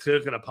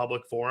grievances in a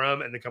public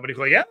forum. And the company's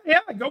like, yeah,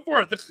 go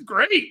for it. This is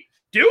great.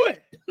 Do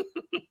it.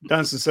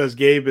 Dunstan says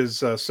Gabe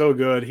is so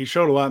good. He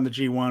showed a lot in the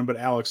G1, but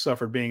Alex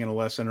suffered being in a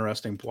less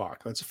interesting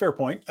block. That's a fair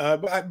point.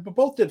 But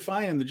both did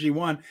fine in the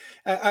G1.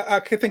 I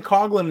think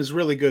Coughlin is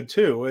really good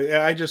too.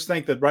 I just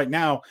think that right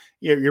now,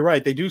 you're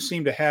right. They do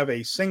seem to have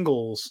a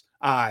singles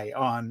eye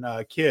on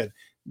Kidd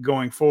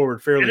going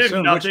forward fairly soon. It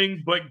is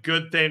nothing but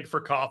good thing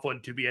for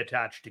Coughlin to be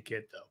attached to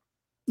Kidd, though.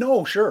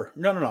 No, sure.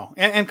 No.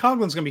 And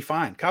Coughlin's going to be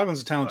fine.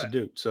 Coughlin's a talented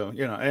dude. So,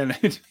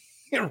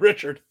 and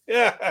Richard.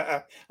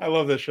 Yeah, I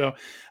love this show.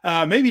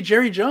 Maybe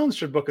Jerry Jones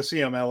should book a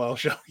CMLL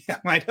show. Yeah,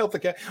 might help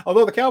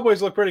although the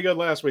Cowboys look pretty good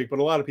last week, but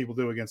a lot of people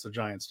do against the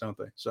Giants, don't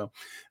they? So,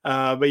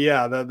 but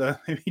yeah,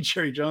 maybe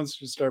Jerry Jones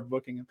should start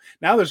booking him.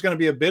 Now there's going to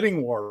be a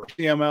bidding war for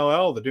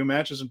CMLL to do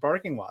matches in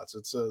parking lots.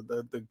 It's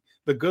the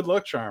good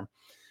luck charm.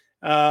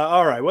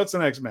 All right, what's the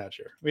next match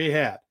here? We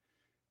had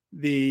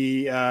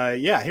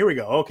here we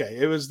go. Okay,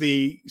 it was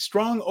the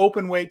strong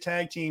open weight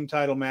tag team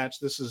title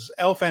match. This is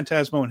El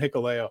Phantasmo and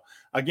Hikuleo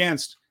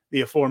against the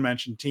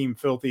aforementioned Team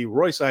Filthy,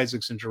 Royce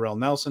Isaacs and Jarrell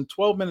Nelson.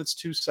 12 minutes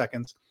 2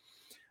 seconds.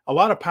 A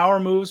lot of power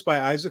moves by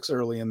Isaacs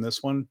early in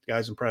this one.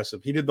 Guy's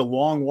impressive. He did the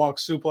long walk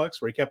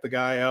suplex where he kept the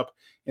guy up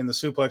in the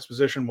suplex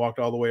position, walked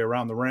all the way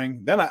around the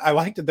ring. Then I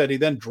liked it that he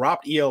then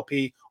dropped ELP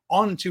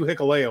onto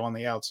Hikuleo on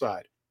the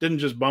outside. Didn't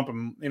just bump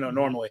him,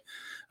 normally,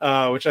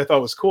 which I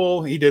thought was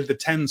cool. He did the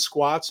 10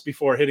 squats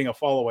before hitting a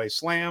fall-away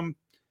slam.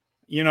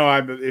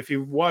 If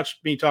you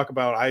watched me talk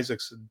about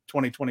Isaacs in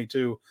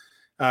 2022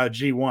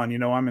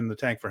 G1, I'm in the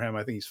tank for him.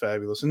 I think he's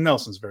fabulous. And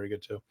Nelson's very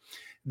good, too.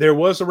 There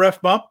was a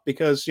ref bump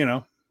because,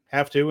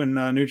 have to in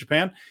New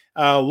Japan.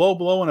 Low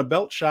blow and a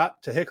belt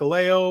shot to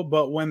Hikuleo,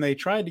 but when they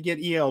tried to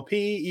get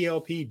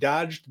ELP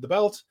dodged the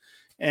belt,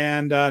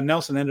 and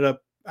Nelson ended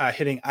up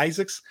hitting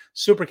Isaacs.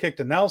 Super kick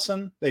to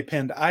Nelson. They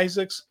pinned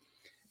Isaacs.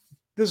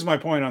 This is my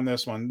point on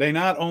this one. They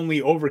not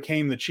only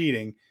overcame the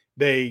cheating,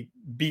 they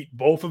beat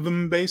both of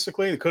them,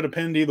 basically. They could have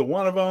pinned either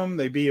one of them.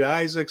 They beat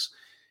Isaacs.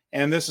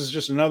 And this is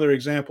just another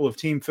example of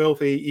Team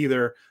Filthy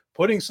either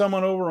putting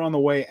someone over on the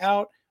way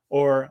out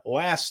or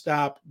last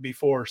stop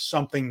before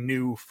something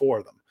new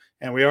for them.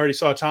 And we already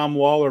saw Tom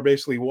Lawler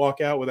basically walk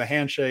out with a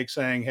handshake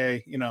saying,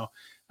 hey,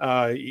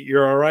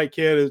 you're all right,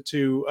 kid,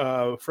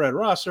 to Fred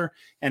Rosser.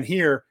 And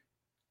here,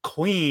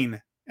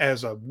 clean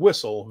as a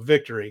whistle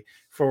victory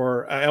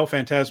for El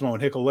Phantasmo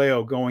and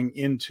Hikuleo going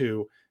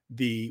into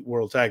the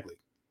World Tag League.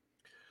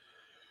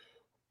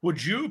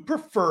 Would you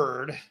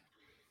preferred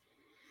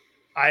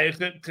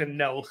Isaac and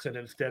Nelson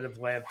instead of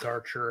Lance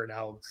Archer and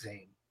Alex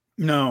Zane?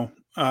 No,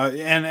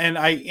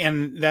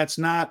 and that's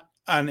not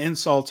an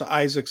insult to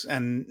Isaacs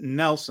and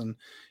Nelson.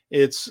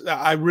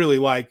 I really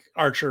like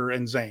Archer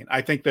and Zane.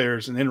 I think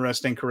there's an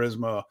interesting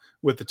charisma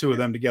with the two of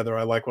them together.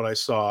 I like what I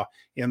saw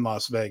in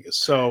Las Vegas.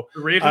 So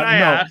the reason I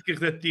ask is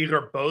that these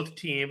are both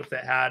teams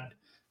that had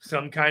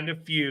some kind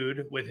of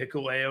feud with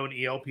Hikuleo and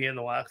ELP in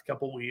the last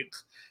couple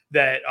weeks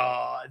that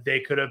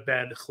they could have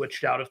been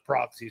switched out as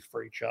proxies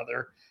for each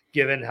other,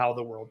 given how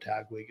the World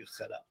Tag League is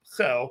set up.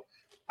 So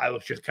I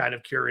was just kind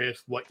of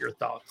curious what your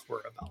thoughts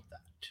were about that.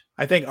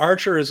 I think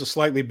Archer is a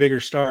slightly bigger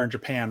star in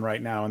Japan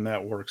right now, and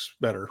that works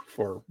better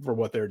for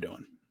what they're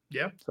doing.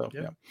 Yeah. So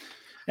yeah.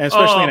 And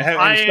especially in a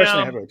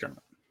heavyweight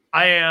tournament.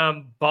 I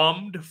am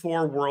bummed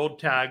for World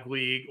Tag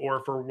League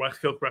or for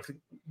West Coast Wrestling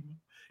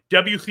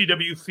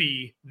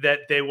WCWC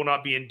that they will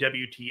not be in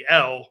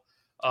WTL.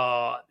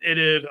 It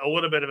is a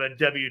little bit of a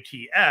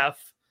WTF,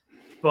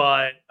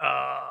 but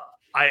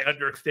I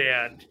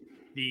understand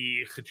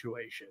the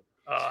situation.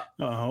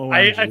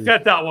 I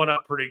set that one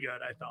up pretty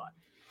good, I thought.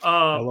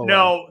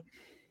 No,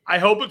 I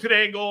hope it's an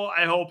angle.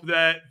 I hope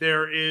that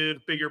there is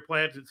bigger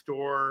plans in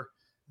store.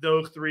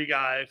 Those three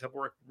guys have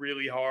worked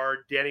really hard.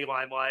 Danny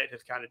Limelight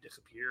has kind of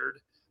disappeared.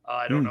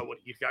 I don't know what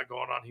he's got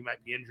going on. He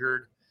might be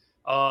injured.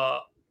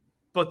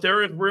 But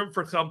there is room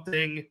for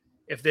something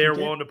if they are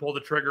willing to pull the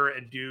trigger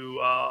and do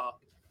a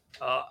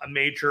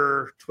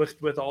major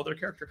twist with all their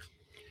characters.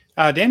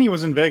 Danny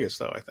was in Vegas,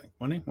 though, I think.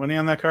 Wasn't he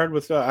on that card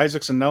with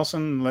Isaacs and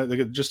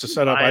Nelson, just to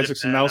set up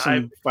Isaacs and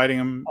Nelson fighting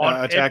him,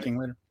 attacking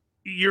later?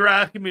 You're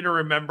asking me to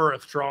remember a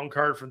strong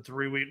card from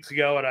 3 weeks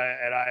ago, and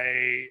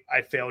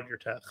I failed your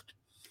test.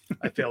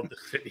 I failed the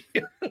city.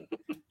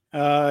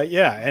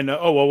 Yeah, and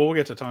we'll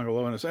get to Tonga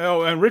Loa in a second.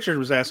 Oh, and Richard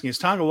was asking, is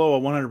Tonga Loa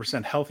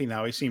 100% healthy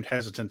now? He seemed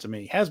hesitant to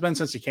me. Has been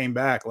since he came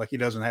back, like he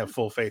doesn't have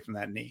full faith in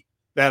that knee.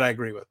 That I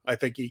agree with. I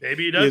think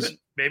maybe he doesn't.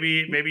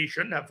 Maybe he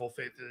shouldn't have full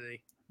faith in the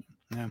knee.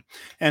 Yeah.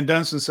 And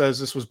Dunstan says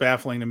this was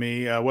baffling to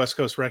me. West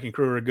Coast Wrecking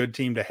Crew are a good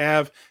team to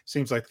have.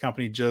 Seems like the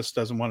company just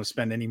doesn't want to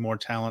spend any more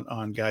talent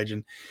on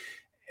Gaijin.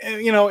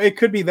 It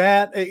could be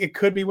that. It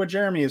could be what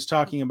Jeremy is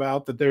talking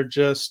about, that they're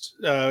just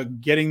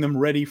getting them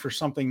ready for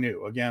something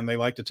new. Again, they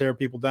like to tear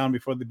people down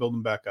before they build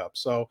them back up.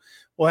 So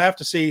we'll have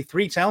to see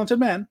three talented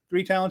men.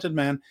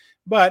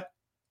 But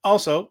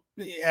also,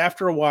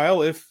 after a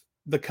while, if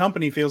the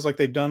company feels like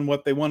they've done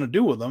what they want to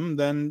do with them,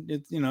 then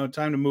it's,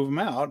 time to move them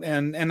out.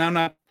 And I'm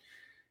not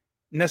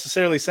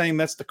necessarily saying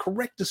that's the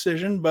correct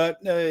decision, but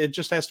it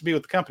just has to be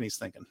what the company's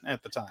thinking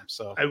at the time.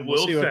 So I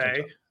will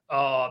say,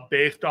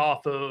 based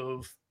off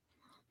of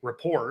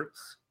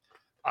reports,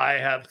 I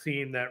have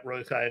seen that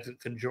Royce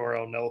Isaacs and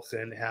Jarrell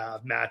Nelson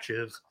have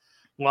matches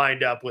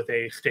lined up with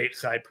a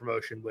stateside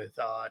promotion with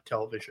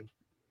television.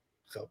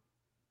 So,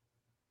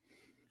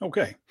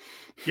 okay,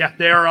 yeah,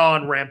 they're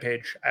on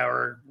Rampage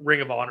or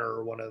Ring of Honor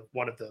or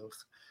one of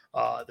those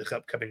this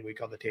upcoming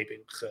week on the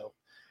taping. So,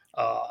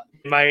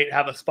 might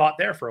have a spot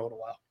there for a little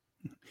while.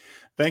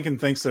 Bankin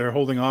thinks they're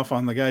holding off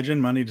on the Gaijin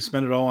money to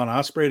spend it all on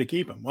Ospreay to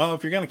keep him. Well,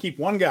 if you're going to keep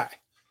one guy,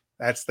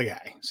 that's the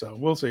guy. So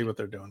we'll see what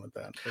they're doing with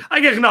that. But I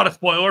guess not a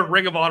spoiler.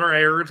 Ring of Honor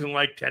airs in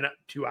like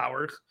 2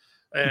 hours,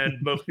 and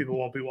most people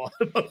won't be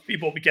most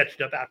people will be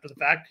catching up after the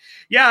fact.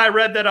 Yeah, I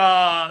read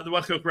that the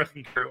West Coast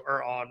Wrestling Crew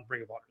are on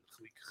Ring of Honor this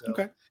week, so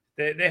okay,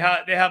 they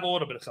have a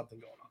little bit of something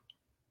going on.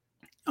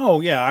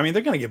 oh yeah, I mean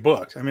they're going to get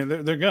booked. I mean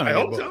they're going to. I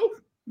hope so.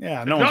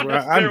 Yeah, It's no not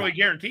one's necessarily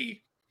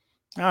guaranteed.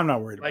 I'm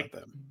not worried Like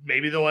about that.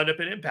 maybe they'll end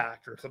up in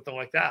Impact or something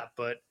like that.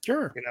 But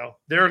Sure, you know,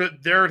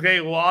 there's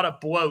a lot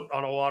of bloat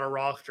on a lot of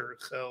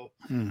rosters, so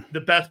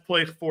the best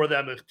place for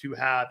them is to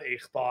have a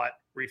spot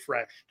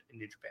refreshed in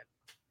New Japan.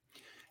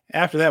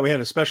 After that, we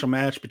had a special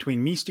match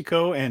between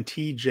Místico and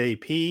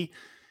TJP.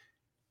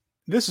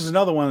 This is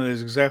another one that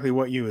is exactly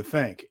what you would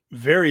think.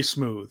 Very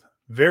smooth,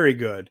 very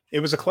good.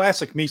 It was a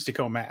classic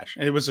Místico match.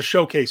 It was a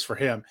showcase for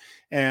him,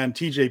 and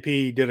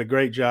TJP did a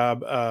great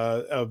job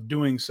of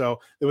doing so.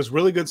 There was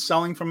really good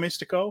selling from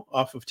Místico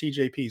off of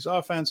TJP's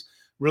offense,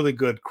 really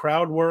good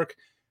crowd work.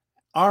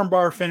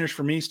 Armbar finish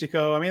for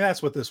Místico. I mean,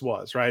 that's what this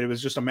was, right? It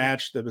was just a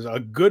match that was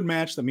a good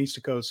match that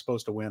Místico is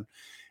supposed to win.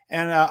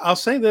 And I'll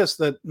say this,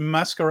 that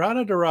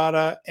Mascarada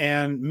Dorada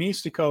and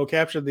Místico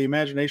captured the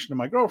imagination of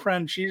my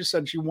girlfriend. She just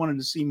said she wanted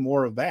to see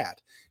more of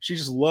that. She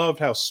just loved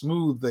how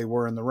smooth they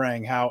were in the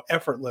ring, how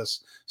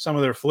effortless some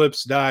of their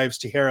flips, dives,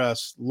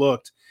 tijeras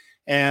looked.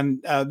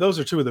 And those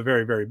are two of the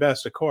very, very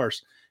best, of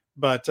course.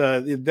 But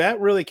that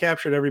really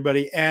captured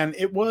everybody. And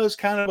it was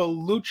kind of a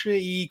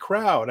lucha-y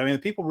crowd. I mean,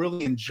 people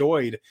really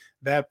enjoyed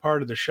that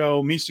part of the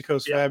show.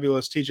 Místico's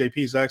fabulous.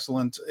 TJP's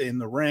excellent in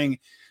the ring.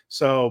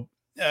 So,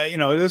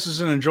 this is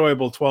an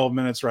enjoyable 12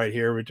 minutes right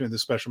here between the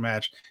special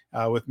match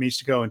with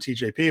Místico and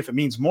TJP. If it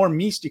means more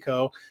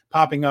Místico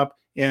popping up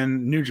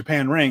in New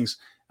Japan rings,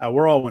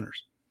 we're all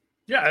winners.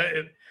 Yeah,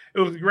 it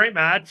was a great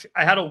match.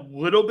 I had a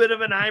little bit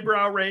of an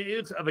eyebrow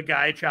raise of a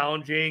guy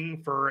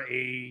challenging for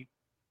a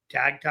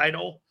tag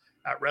title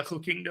at Wrestle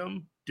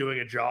Kingdom,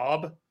 doing a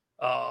job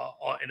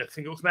in a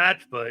singles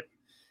match. But,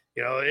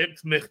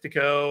 it's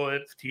Místico,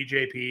 it's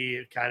TJP.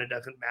 It kind of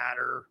doesn't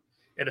matter.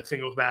 In a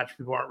singles match,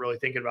 people aren't really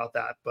thinking about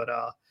that, but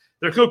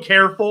they're so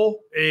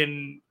careful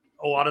in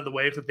a lot of the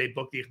ways that they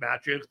book these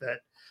matches that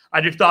I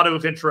just thought it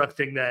was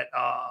interesting that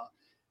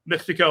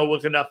Místico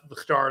was enough of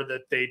a star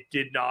that they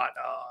did not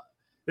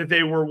that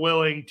they were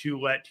willing to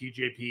let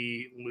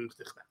TJP lose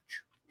this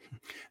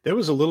match. There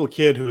was a little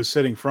kid who was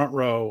sitting front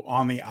row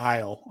on the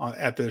aisle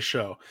at this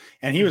show,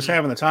 and he was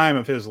having the time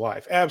of his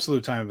life,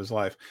 absolute time of his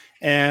life,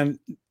 and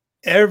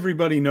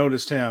everybody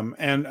noticed him,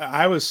 and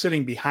I was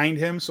sitting behind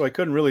him, so I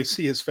couldn't really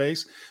see his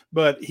face,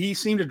 but he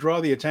seemed to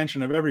draw the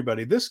attention of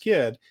everybody. This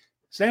kid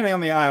standing on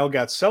the aisle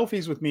got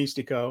selfies with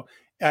Místico.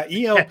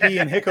 ELP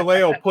and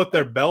Hikuleo put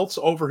their belts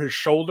over his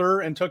shoulder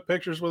and took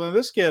pictures with him.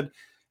 This kid,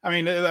 I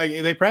mean,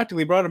 they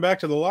practically brought him back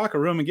to the locker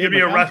room and gave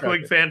him a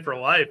wrestling fan for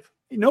life.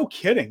 No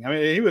kidding. I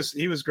mean, he was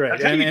great.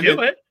 That's how you do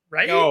it,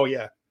 right? Oh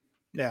yeah.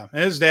 Yeah,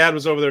 and his dad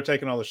was over there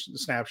taking all the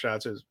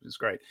snapshots. It was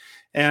great.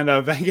 And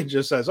Vengan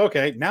just says,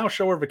 okay, now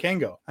show her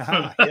Vikingo.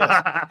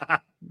 Yes.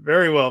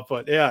 Very well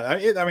put. Yeah,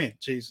 I mean,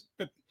 geez.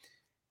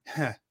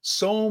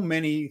 So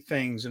many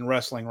things in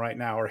wrestling right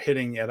now are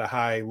hitting at a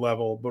high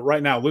level. But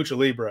right now, Lucha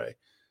Libre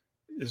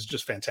is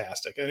just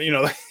fantastic. And,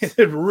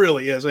 it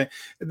really is. I mean,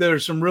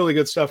 there's some really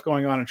good stuff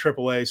going on in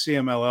AAA.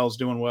 CMLL is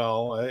doing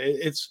well.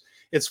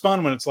 It's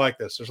fun when it's like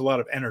this. There's a lot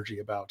of energy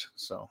about,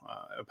 so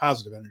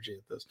positive energy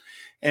at this.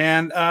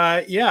 And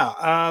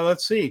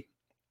let's see.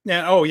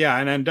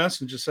 And then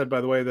Dunstan just said, by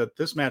the way, that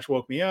this match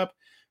woke me up.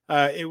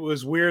 It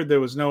was weird.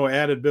 There was no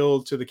added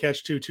build to the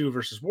Catch 2-2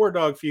 versus War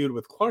Dog feud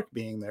with Clark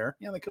being there.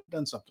 Yeah, they could have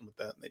done something with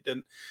that, and they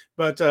didn't.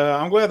 But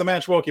I'm glad the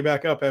match woke you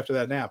back up after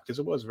that nap because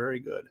it was very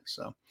good.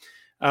 So,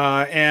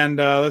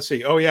 let's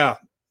see. Oh, yeah.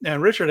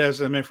 And Richard has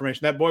some information.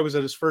 That boy was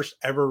at his first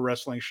ever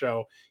wrestling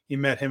show. He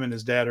met him and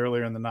his dad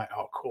earlier in the night.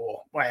 Oh,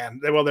 cool. Man.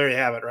 Well, there you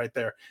have it right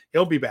there.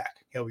 He'll be back.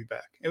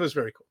 It was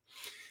very cool.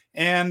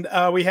 And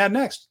we had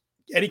next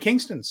Eddie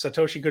Kingston,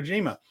 Satoshi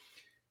Kojima.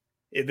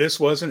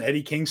 This was an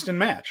Eddie Kingston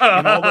match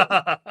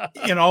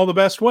in all the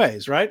best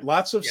ways, right?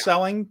 Lots of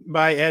selling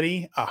by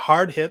Eddie,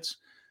 hard hits.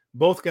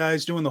 Both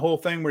guys doing the whole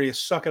thing where you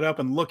suck it up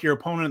and look your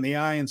opponent in the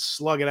eye and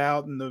slug it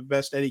out in the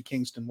best Eddie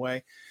Kingston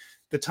way.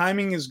 The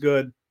timing is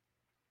good.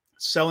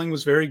 Selling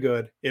was very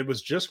good. It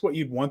was just what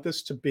you'd want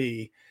this to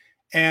be.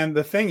 And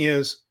the thing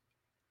is,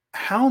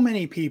 how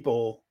many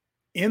people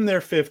in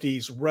their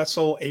 50s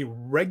wrestle a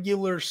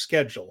regular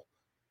schedule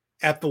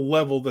at the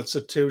level that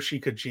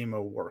Satoshi Kojima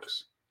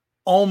works?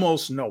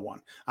 Almost no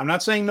one. I'm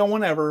not saying no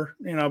one ever,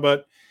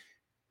 but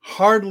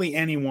hardly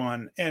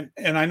anyone. And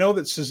I know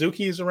that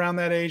Suzuki is around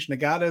that age.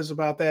 Nagata is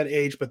about that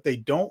age, but they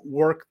don't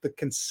work the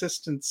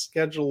consistent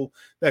schedule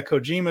that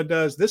Kojima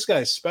does. This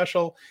guy's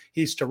special.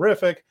 He's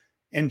terrific.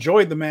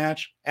 Enjoyed the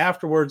match.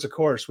 Afterwards, of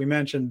course, we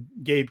mentioned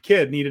Gabe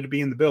Kidd needed to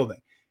be in the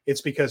building. It's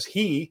because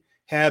he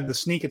had the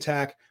sneak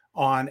attack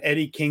on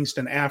Eddie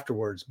Kingston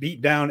afterwards,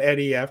 beat down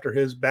Eddie after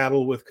his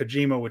battle with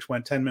Kojima, which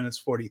went 10 minutes,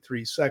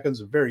 43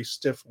 seconds of very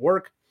stiff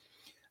work.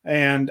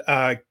 And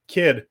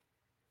Kidd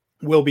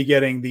will be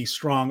getting the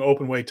strong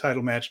openweight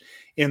title match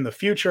in the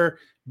future.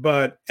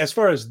 But as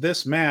far as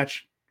this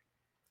match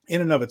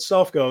in and of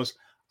itself goes,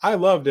 I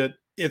loved it.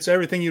 It's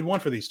everything you'd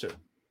want for these two.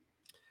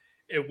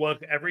 It was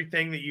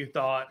everything that you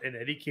thought an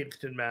Eddie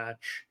Kingston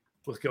match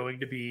was going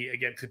to be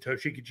against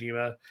Satoshi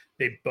Kojima.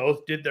 They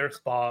both did their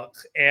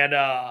spots. And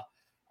I'm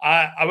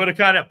going to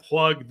kind of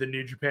plug the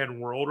New Japan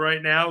World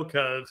right now,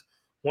 because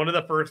one of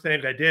the first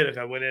things I did is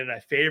I went in and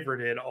I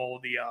favorited all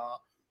the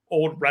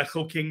old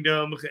Wrestle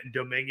Kingdoms and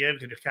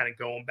Dominions and just kind of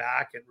going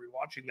back and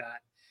rewatching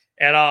that.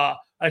 And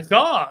I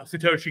saw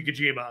Satoshi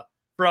Kojima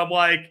from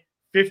like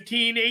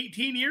 15,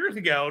 18 years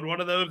ago in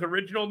one of those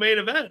original main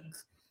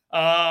events.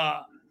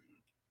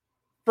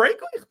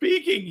 Frankly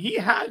speaking, he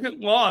hasn't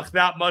lost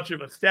that much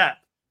of a step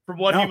from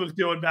what he was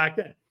doing back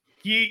then.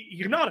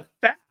 He's not as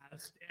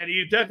fast, and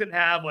he doesn't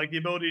have like the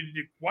ability to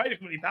do quite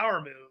as many power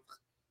moves,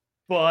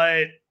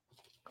 but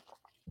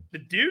the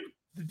dude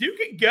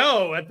can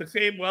go at the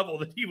same level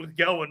that he was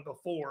going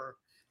before.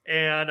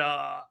 And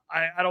I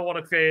don't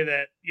want to say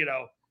that,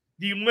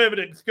 the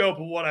limited scope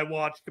of what I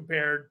watched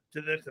compared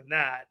to this and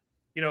that,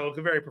 it was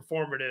a very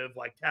performative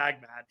like tag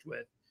match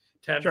with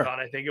Tenzan. Sure.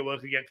 I think it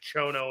was against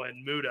Chono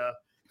and Muda.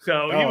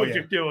 So he was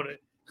just doing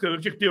it. So he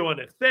was just doing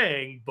his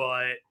thing,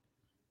 but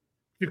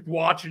just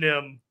watching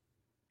him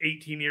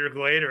 18 years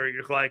later,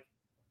 you're like,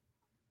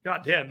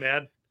 God damn,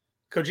 man.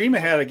 Kojima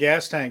had a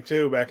gas tank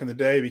too back in the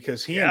day,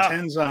 because he and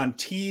Tenzan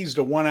teased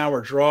a 1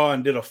 hour draw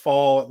and did a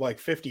fall at like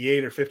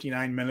 58 or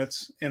 59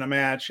 minutes in a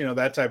match,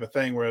 that type of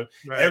thing, where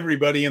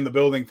everybody in the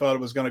building thought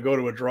it was going to go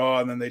to a draw,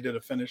 and then they did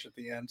a finish at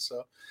the end.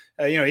 So,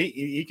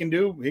 he can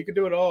do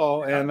it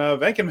all. Yeah. And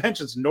Venkin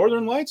mentions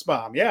Northern Lights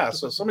bomb. Yeah.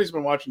 So somebody's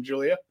been watching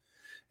Julia,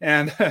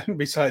 and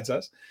besides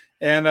us.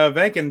 And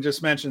Venkin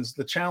just mentions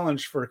the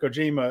challenge for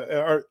Kojima,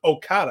 or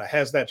Okada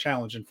has that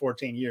challenge in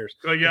 14 years.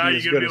 Oh yeah,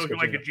 you're going to be looking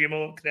like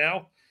Kojima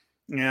now.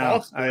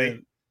 Yeah,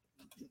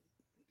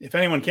 if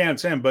anyone can,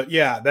 it's him. But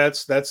yeah,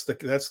 that's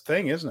the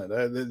thing, isn't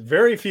it?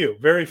 Very few.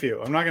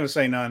 I'm not going to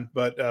say none,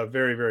 but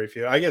very, very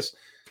few. I guess.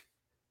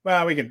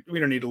 Well, we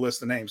don't need to list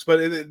the names, but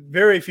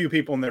very few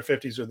people in their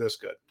 50s are this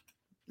good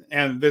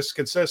and this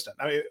consistent.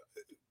 I mean,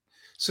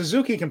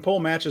 Suzuki can pull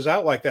matches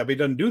out like that, but he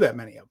doesn't do that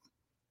many of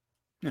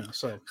them.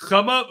 So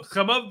some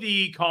of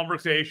the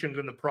conversations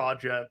and the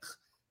projects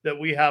that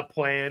we have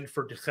planned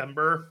for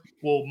December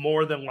will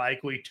more than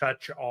likely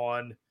touch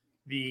on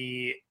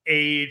the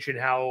age and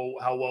how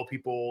well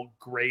people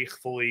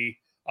gracefully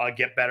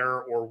get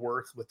better or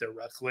worse with their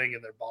wrestling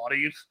and their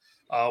bodies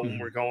when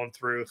we're going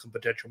through some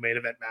potential main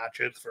event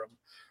matches from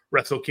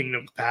Wrestle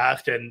Kingdom's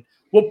past. And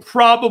we'll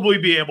probably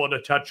be able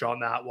to touch on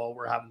that while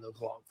we're having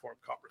those long form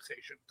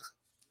conversations.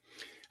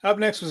 Up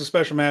next was a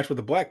special match with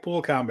the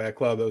Blackpool Combat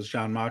Club. That was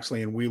Jon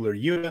Moxley and Wheeler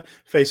Yuta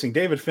facing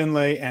David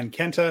Finlay and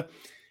Kenta.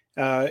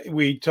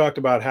 We talked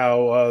about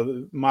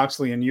how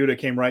Moxley and Yuta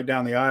came right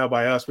down the aisle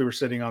by us. We were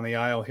sitting on the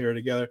aisle here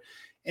together.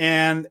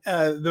 And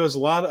there was a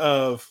lot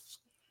of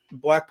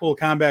Blackpool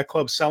Combat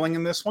Club selling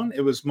in this one. It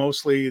was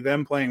mostly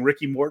them playing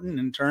Ricky Morton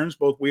in turns.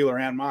 Both Wheeler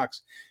and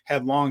Mox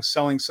had long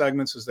selling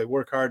segments as they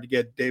work hard to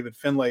get David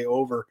Finlay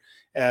over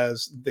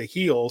as the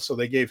heel. So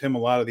they gave him a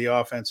lot of the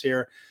offense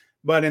here.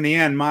 But in the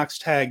end, Mox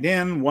tagged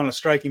in, won a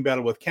striking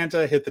battle with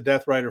Kenta, hit the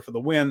Death Rider for the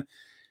win.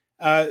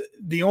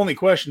 The only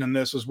question in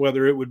this was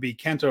whether it would be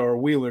Kenta or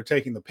Wheeler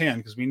taking the pin,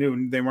 because we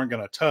knew they weren't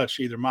going to touch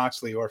either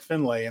Moxley or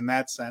Finlay in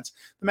that sense.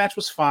 The match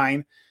was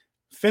fine.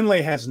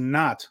 Finlay has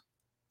not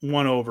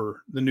won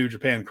over the New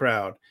Japan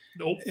crowd.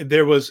 Nope.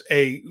 There was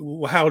a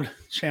loud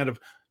chant of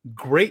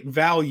great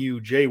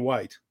value Jay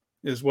White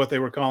is what they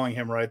were calling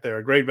him right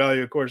there. Great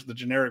value, of course, the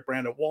generic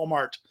brand at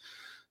Walmart.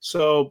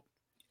 So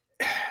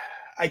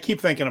I keep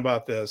thinking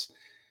about this.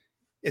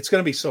 It's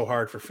going to be so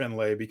hard for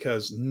Finlay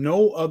because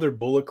no other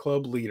Bullet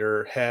Club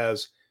leader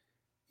has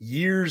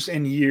years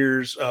and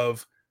years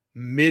of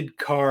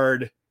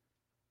mid-card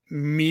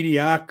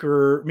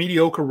mediocre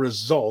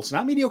results.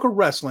 Not mediocre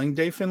wrestling.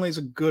 Dave Finlay's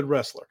a good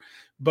wrestler.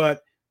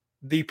 But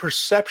the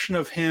perception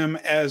of him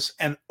as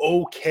an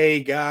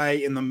okay guy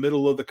in the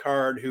middle of the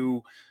card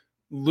who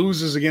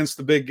loses against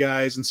the big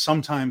guys and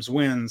sometimes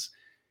wins,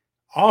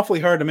 awfully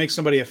hard to make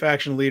somebody a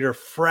faction leader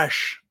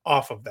fresh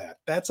off of that.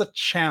 That's a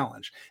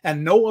challenge.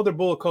 And no other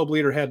Bullet Club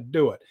leader had to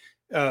do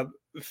it.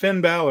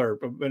 Finn Balor,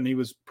 when he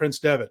was Prince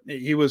Devitt,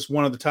 he was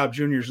one of the top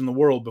juniors in the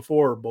world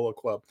before Bullet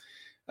Club.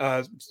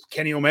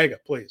 Kenny Omega,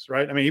 please,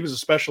 right? I mean, he was a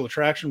special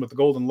attraction with the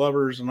Golden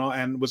Lovers and all,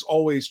 and was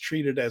always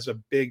treated as a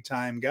big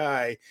time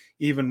guy,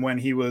 even when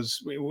he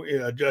was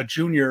a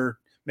junior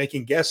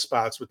making guest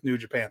spots with New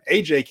Japan.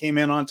 AJ came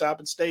in on top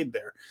and stayed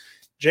there.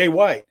 Jay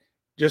White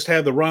just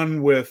had the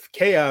run with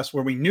Chaos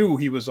where we knew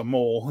he was a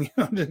mole,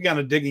 just kind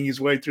of digging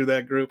his way through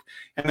that group,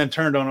 and then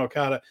turned on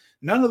Okada.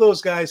 None of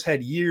those guys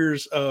had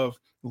years of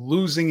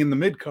losing in the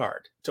mid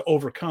card to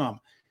overcome.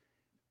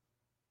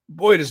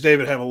 Boy, does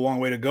David have a long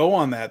way to go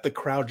on that. The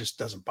crowd just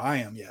doesn't buy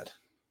him yet.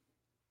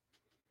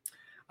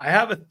 I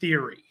have a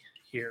theory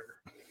here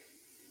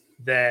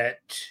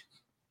that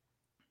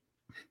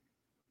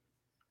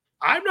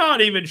I'm not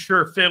even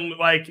sure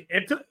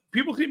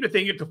people seem to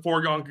think it's a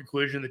foregone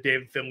conclusion that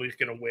David Finlay is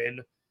going to win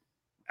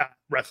at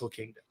Wrestle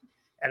Kingdom.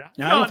 And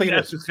I don't think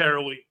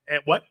necessarily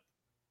at what?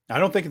 I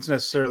don't think it's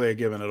necessarily a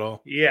given at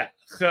all. Yeah.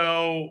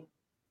 So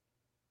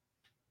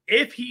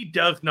if he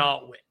does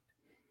not win,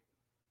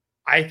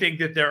 I think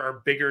that there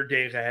are bigger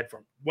days ahead for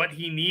him. What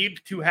he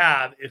needs to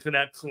have is an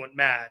excellent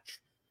match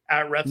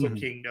at Wrestle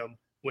Kingdom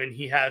when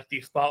he has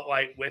the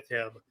spotlight with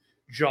him,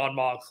 Jon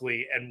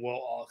Moxley and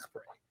Will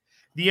Ospreay.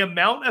 The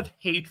amount of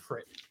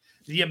hatred,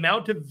 the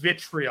amount of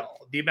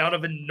vitriol, the amount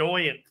of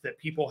annoyance that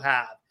people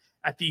have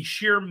at the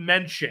sheer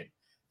mention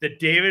that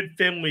David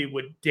Finlay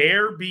would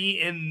dare be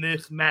in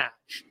this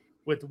match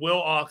with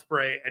Will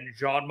Ospreay and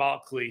Jon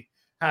Moxley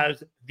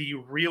has the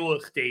real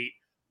estate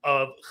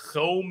of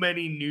so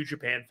many New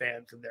Japan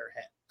fans in their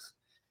heads.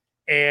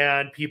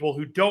 And people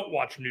who don't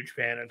watch New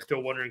Japan and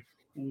still wondering,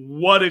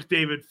 what is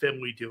David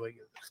Finlay doing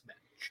in this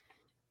match?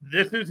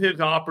 This is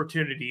his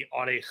opportunity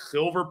on a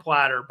silver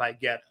platter by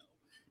Ghetto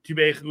to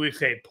basically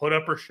say, put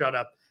up or shut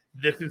up.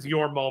 This is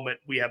your moment.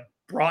 We have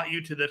brought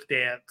you to this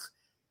dance.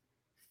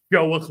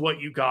 Show us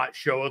what you got.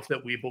 Show us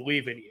that we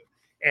believe in you.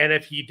 And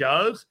if he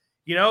does,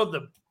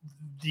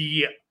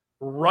 the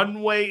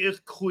runway is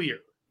clear,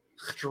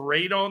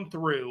 straight on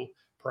through,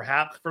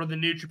 perhaps for the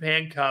New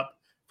Japan Cup,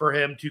 for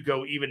him to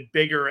go even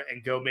bigger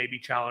and go maybe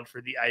challenge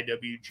for the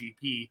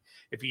IWGP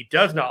if he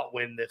does not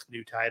win this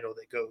new title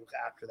that goes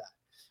after that,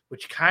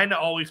 which kind of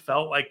always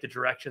felt like the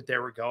direction they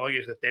were going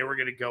is that they were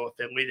going to go with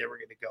Finlay. They were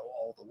going to go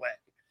all the way.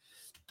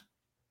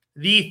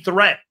 The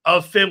threat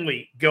of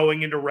Finlay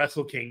going into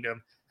Wrestle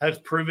Kingdom has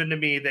proven to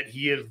me that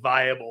he is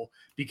viable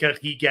because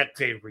he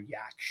gets a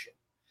reaction.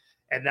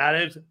 And that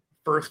is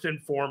first and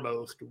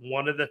foremost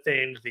one of the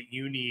things that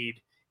you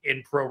need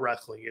in pro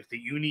wrestling is that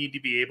you need to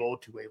be able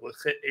to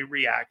elicit a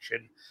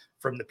reaction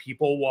from the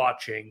people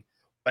watching,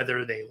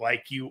 whether they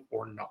like you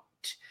or not.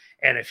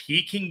 And if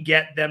he can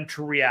get them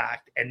to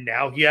react, and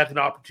now he has an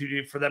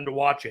opportunity for them to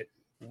watch it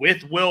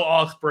with Will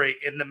Ospreay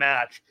in the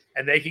match,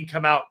 and they can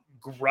come out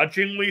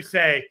grudgingly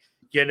say,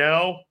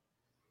 I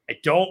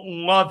don't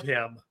love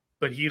him,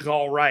 but he's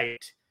all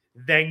right,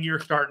 then you're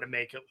starting to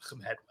make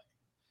some headway.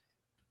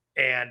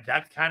 And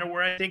that's kind of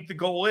where I think the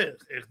goal is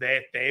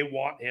that they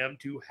want him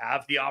to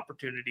have the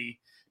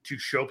opportunity to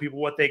show people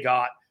what they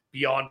got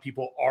beyond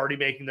people already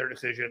making their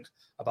decisions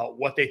about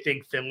what they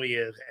think Finlay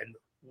is and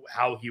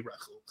how he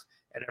wrestles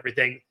and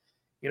everything.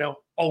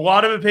 A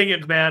lot of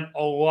opinions, man,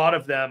 a lot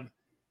of them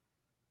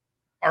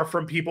are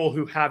from people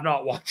who have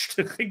not watched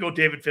a single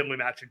David Finlay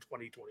match in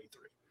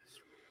 2023.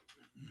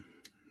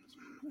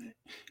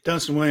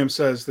 Dunstan Williams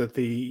says that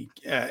the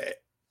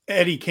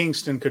Eddie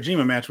Kingston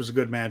Kojima match was a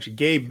good match.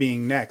 Gabe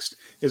being next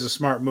is a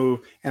smart move,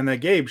 and that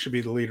Gabe should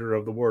be the leader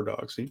of the War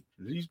Dogs.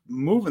 He's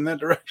moving that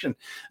direction,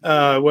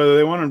 whether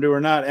they want him to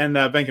or not. And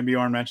Venkin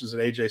Bjorn mentions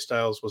that AJ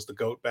Styles was the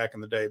GOAT back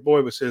in the day.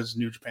 Boy, was his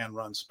New Japan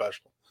run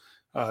special.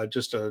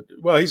 He's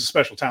a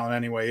special talent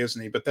anyway,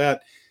 isn't he? But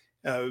that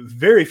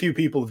very few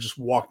people have just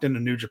walked into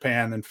New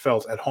Japan and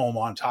felt at home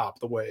on top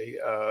the way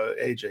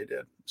AJ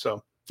did.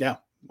 So, yeah,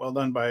 well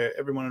done by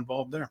everyone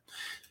involved there.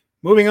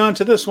 Moving on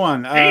to this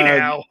one.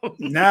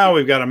 Now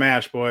we've got a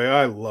match, boy.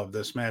 I love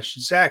this match.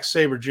 Zack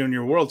Sabre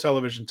Jr. World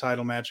Television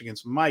title match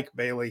against Mike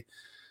Bailey.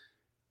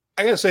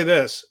 I got to say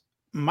this.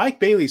 Mike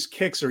Bailey's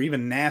kicks are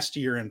even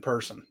nastier in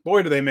person.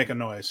 Boy, do they make a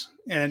noise.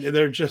 And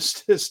they're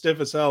just as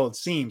stiff as hell, it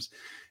seems.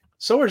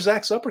 So are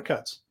Zack's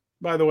uppercuts,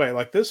 by the way.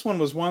 Like this one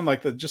was one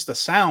like just the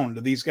sound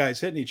of these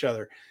guys hitting each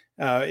other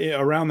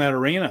around that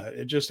arena.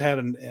 It just had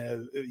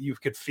you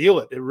could feel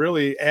it. It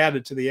really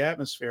added to the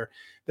atmosphere.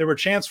 There were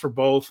chants for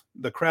both.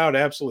 The crowd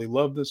absolutely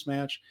loved this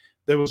match.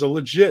 There was a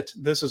legit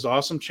 "This is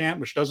awesome" chant,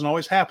 which doesn't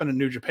always happen in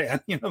New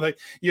Japan.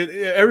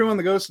 Everyone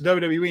that goes to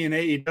WWE and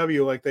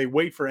AEW, like they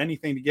wait for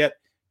anything to get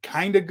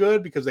kind of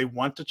good because they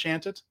want to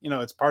chant it.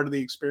 It's part of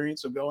the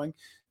experience of going.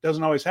 It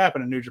doesn't always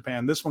happen in New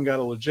Japan. This one got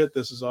a legit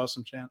 "This is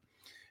awesome" chant.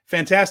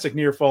 Fantastic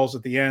near falls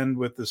at the end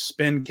with the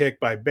spin kick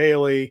by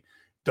Bailey,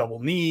 double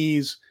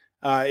knees.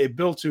 It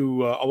built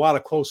to a lot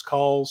of close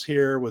calls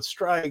here with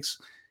strikes.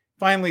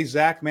 Finally,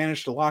 Zack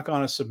managed to lock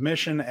on a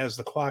submission as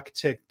the clock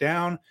ticked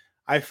down.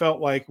 I felt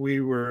like we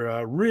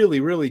were really,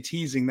 really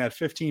teasing that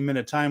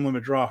 15-minute time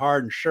limit draw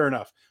hard, and sure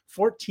enough,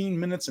 14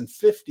 minutes and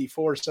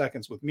 54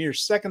 seconds with mere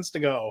seconds to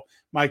go,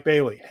 Mike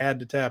Bailey had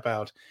to tap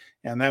out,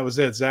 and that was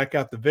it. Zack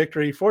got the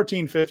victory,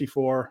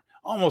 14:54,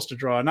 almost a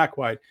draw, not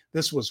quite.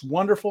 This was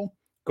wonderful.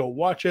 Go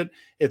watch it.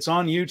 It's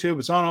on YouTube.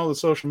 It's on all the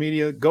social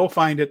media. Go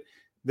find it.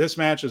 This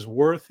match is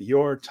worth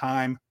your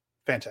time.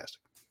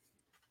 Fantastic.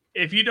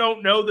 If you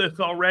don't know this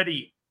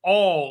already,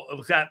 all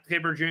of Zack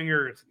Sabre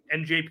Jr.'s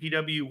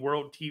NJPW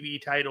World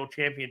TV Title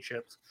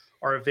Championships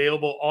are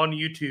available on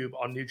YouTube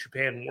on New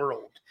Japan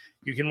World.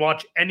 You can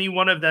watch any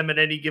one of them at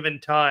any given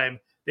time.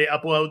 They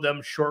upload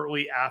them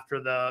shortly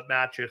after the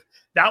matches.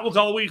 That was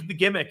always the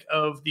gimmick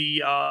of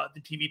the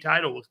TV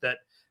title, was that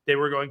they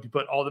were going to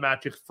put all the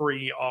matches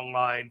free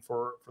online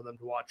for them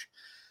to watch.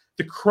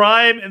 The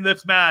crime in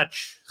this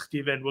match,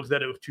 Steven, was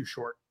that it was too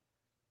short.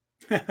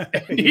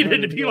 It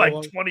needed to be like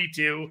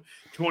 22,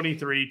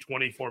 23,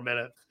 24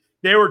 minutes.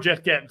 they were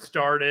just getting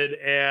started,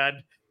 and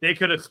they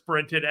could have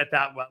sprinted at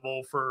that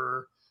level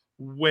for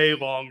way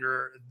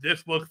longer.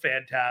 This looked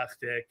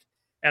fantastic.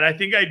 And I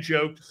think I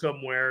joked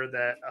somewhere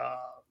that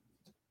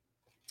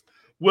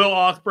Will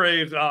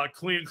Ospreay's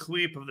clean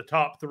sweep of the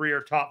top 3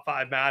 or top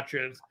 5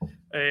 matches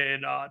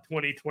in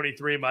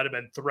 2023 might have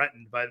been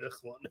threatened by this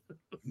one.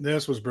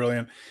 This was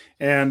brilliant.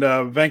 And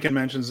Venkin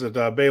mentions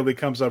that Bailey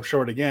comes up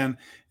short again.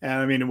 And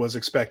I mean, it was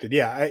expected.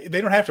 Yeah,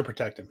 they don't have to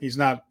protect him. He's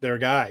not their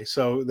guy.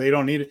 So they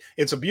don't need it.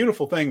 It's a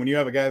beautiful thing when you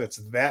have a guy that's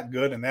that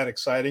good and that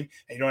exciting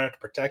and you don't have to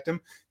protect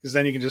him, because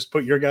then you can just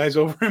put your guys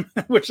over him,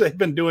 which they've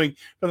been doing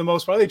for the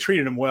most part. They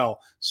treated him well,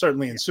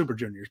 certainly in Super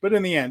Juniors. But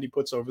in the end, he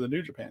puts over the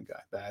New Japan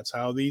guy. That's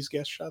how these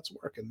guest shots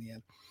work in the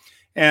end.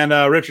 And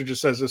Richard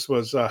just says this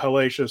was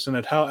hellacious,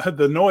 and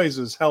the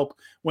noises help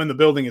when the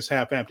building is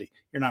half empty.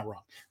 You're not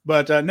wrong.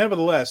 But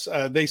nevertheless,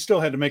 they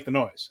still had to make the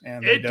noise.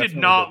 And it did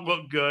not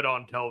look good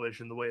on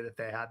television the way that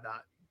they had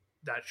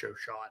that show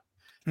shot.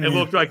 It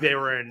looked like they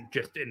were in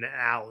an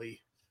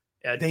alley,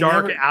 a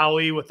dark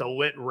alley with a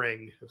lit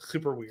ring.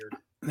 Super weird.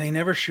 They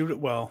never shoot it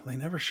well.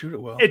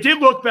 It did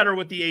look better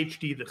with the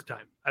HD this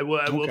time. I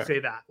will say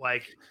that.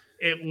 Like,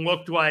 it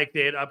looked like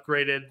they had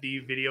upgraded the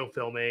video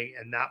filming,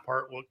 and that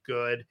part looked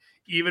good.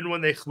 Even when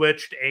they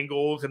switched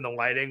angles and the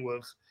lighting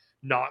was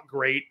not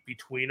great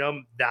between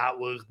them, that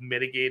was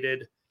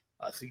mitigated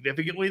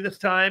significantly this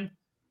time.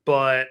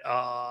 But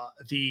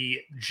the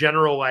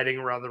general lighting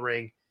around the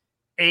ring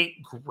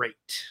ain't great.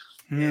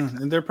 Yeah,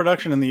 and their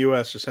production in the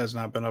U.S. just has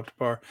not been up to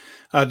par.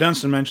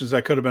 Dunstan mentions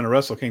that could have been a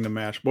Wrestle Kingdom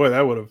match. Boy,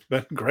 that would have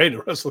been great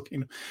at Wrestle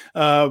Kingdom.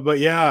 But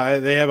yeah,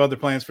 they have other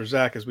plans for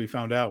Zack, as we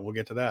found out. We'll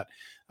get to that.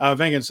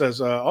 Vengan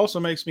says, also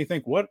makes me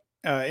think, what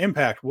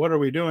Impact, what are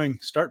we doing?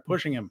 Start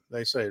pushing him,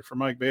 they say, for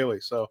Mike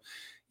Bailey. So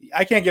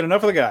I can't get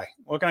enough of the guy.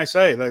 What can I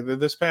say? Like,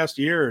 this past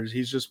year,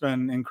 he's just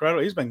been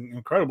incredible. He's been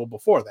incredible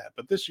before that.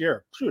 But this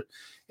year,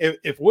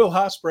 if Will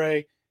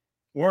Ospreay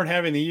weren't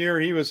having the year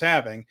he was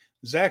having,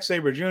 Zack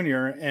Sabre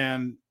Jr.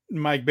 and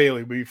Mike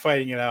Bailey will be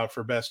fighting it out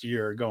for best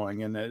year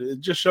going. And it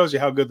just shows you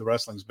how good the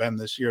wrestling's been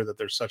this year, that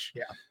there's such,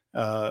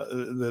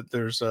 that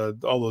there's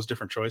all those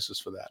different choices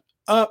for that.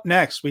 Up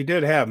next, we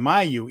did have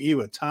Mayu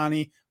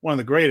Iwantani, one of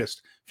the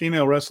greatest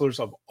female wrestlers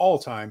of all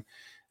time,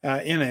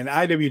 in an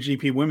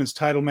IWGP women's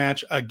title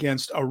match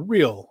against a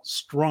real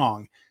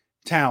strong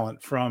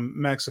talent from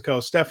Mexico,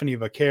 Stephanie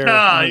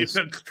Vaquer. You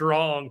said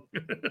strong.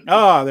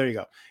 There you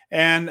go.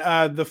 And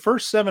the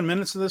first 7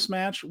 minutes of this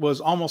match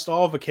was almost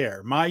all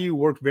Vaquer. Mayu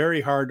worked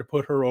very hard to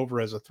put her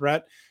over as a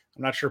threat.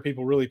 I'm not sure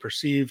people really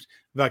perceived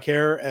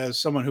Vaquer as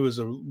someone who was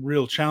a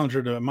real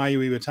challenger to Mayu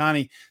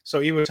Iwatani.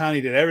 So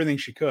Iwatani did everything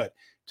she could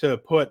to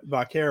put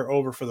Vaquer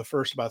over for the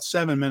first about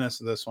 7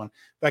 minutes of this one.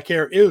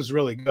 Vaquer is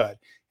really good.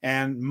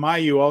 And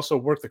Mayu also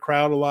worked the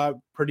crowd a lot,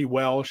 pretty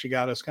well. She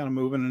got us kind of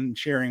moving and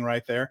cheering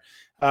right there.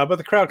 But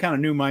the crowd kind of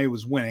knew Mayu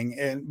was winning.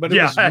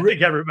 I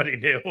think everybody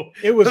knew.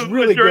 It was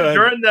really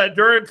good.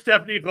 During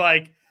Stephanie's,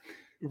 like,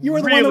 you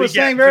were the one that was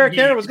saying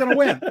Vaquer was going to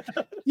win.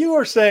 You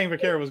were saying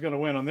Vaquer was going to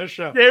win on this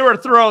show. They were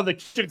throwing the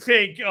kitchen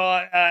sink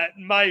at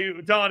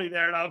Mayu Donnie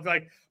there, and I was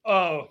like,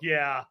 oh,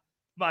 yeah,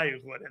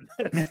 Mayu's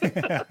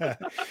winning.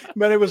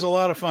 But it was a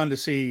lot of fun to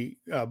see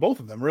both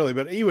of them, really.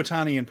 But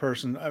Iwatani in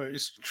person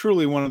is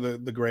truly one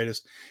of the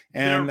greatest.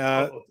 And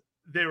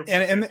they were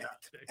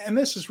and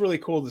this is really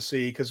cool to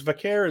see, because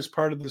Vaquer is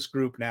part of this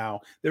group now.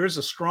 There is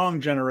a strong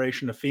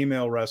generation of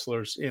female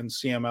wrestlers in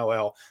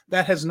CMLL.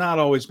 That has not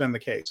always been the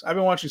case. I've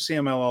been watching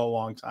CMLL a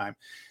long time.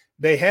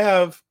 They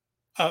have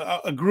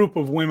a group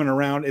of women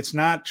around. It's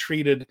not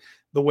treated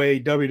the way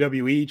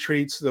WWE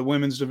treats the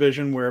women's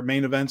division, where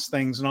main events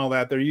things and all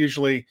that. They're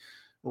usually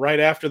right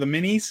after the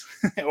minis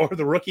or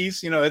the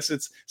rookies. You know,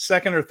 it's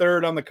second or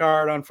third on the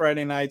card on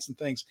Friday nights and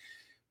things.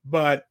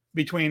 But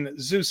between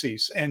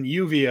Zeusis and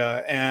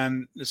Uvia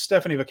and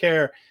Stephanie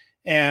Vaquer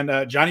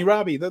and Johnny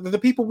Robbie, the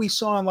people we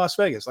saw in Las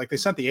Vegas, like they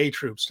sent the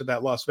A-Troops to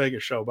that Las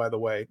Vegas show, by the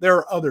way. There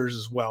are others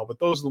as well, but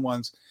those are the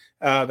ones.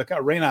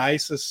 Reina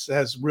Isis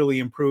has really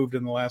improved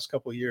in the last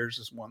couple of years,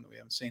 is one that we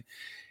haven't seen.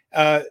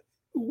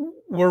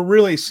 We're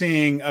really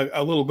seeing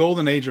a little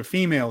golden age of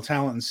female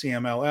talent in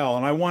CMLL.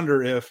 And I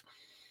wonder if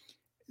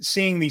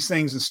seeing these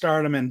things in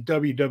Stardom and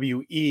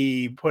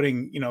WWE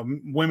putting,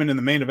 women in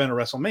the main event of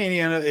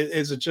WrestleMania,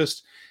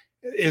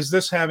 is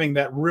this having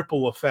that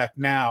ripple effect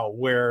now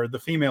where the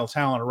female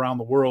talent around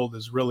the world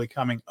is really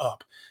coming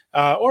up?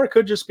 Or it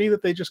could just be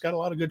that they just got a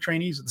lot of good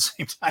trainees at the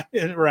same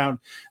time around.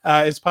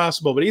 It's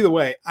possible. But either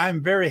way,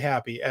 I'm very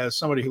happy as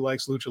somebody who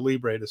likes Lucha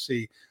Libre to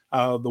see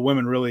the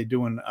women really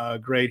doing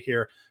great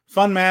here.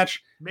 Fun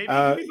match. Maybe it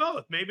could be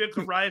both. Maybe it's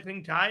a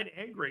rising tide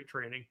and great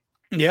training.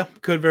 Yeah,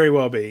 could very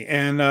well be.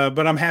 And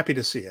but I'm happy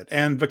to see it.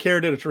 And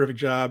Vaquer did a terrific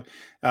job.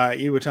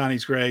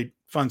 Iwatani's great.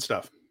 Fun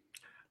stuff.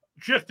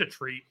 Just a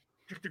treat.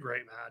 Just a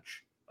great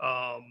match.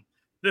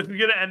 This is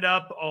going to end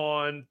up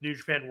on New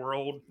Japan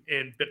World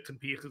in bits and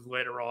pieces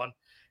later on.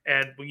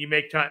 And when you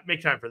make time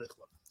for this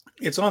one.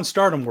 It's on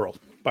Stardom World,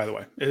 by the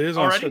way. It is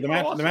on Awesome.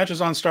 The match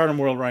is on Stardom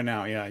World right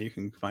now. Yeah, you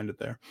can find it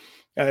there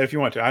if you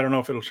want to. I don't know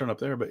if it'll turn up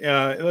there, but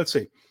let's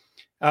see.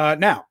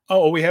 Now,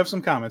 we have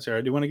some comments here.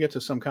 I do want to get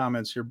to some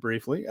comments here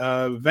briefly.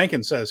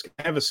 Venkin says, "Can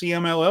I have a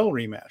CMLL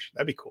rematch?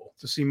 That'd be cool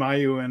to see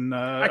Mayu and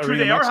actually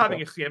Arena they are Mexico.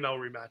 having a CML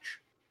rematch.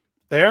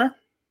 They are?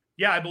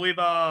 Yeah, I believe.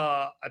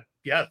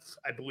 Yes,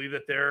 I believe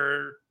that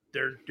they're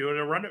doing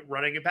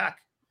running it back.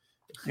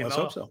 CMLL. Let's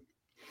hope so.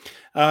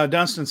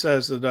 Dunstan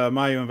says that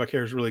Mayu and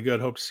Vaquer is really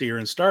good. Hope to see her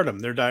in Stardom.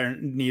 They're dire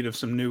need of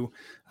some new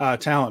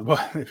talent.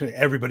 Well,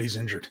 everybody's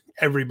injured.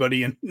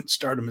 Everybody in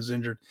Stardom is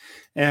injured.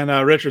 And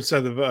Richard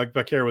said that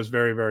Vaquer was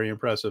very, very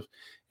impressive.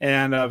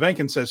 And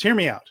Venkin says, hear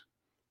me out.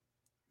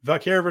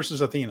 Vaquer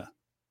versus Athena.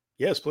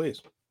 Yes,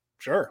 please.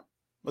 Sure.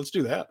 Let's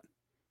do that.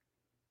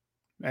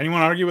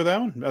 Anyone argue with that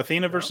one?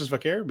 Athena versus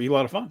Vaquer? Be a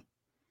lot of fun.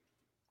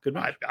 Good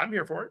match. I'm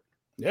here for it.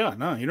 Yeah,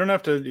 no, you don't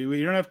have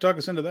to talk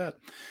us into that.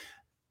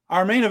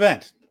 Our main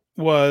event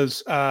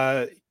was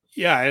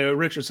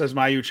Richard says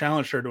Mayu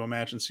challenged her to a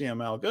match in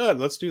CML. Good,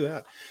 let's do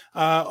that.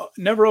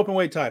 Never open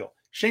weight title.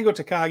 Shingo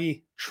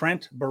Takagi,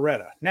 Trent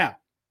Beretta. Now,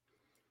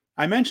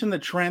 I mentioned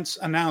that Trent's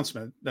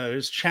announcement,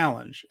 his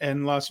challenge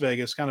in Las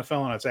Vegas, kind of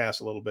fell on its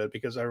ass a little bit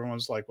because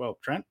everyone's like, well,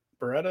 Trent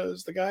Beretta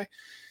is the guy.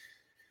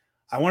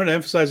 I wanted to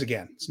emphasize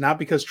again, it's not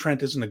because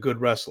Trent isn't a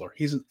good wrestler.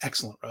 He's an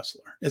excellent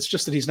wrestler. It's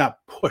just that he's not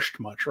pushed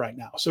much right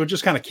now. So it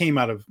just kind of came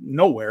out of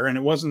nowhere, and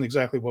it wasn't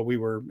exactly what we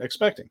were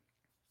expecting.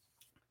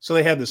 So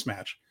they had this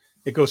match.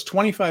 It goes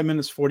 25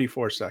 minutes,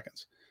 44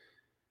 seconds.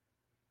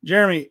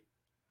 Jeremy,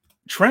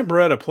 Trent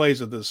Beretta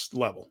plays at this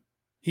level.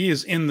 He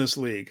is in this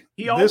league.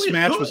 This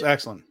match was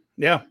excellent.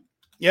 Yeah.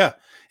 Yeah.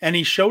 And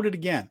he showed it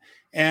again.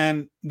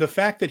 And the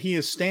fact that he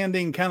is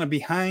standing kind of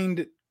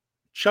behind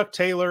Chuck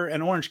Taylor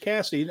and Orange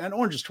Cassidy, and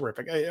Orange is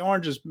terrific.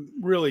 Orange has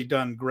really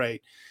done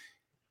great.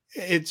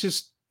 It's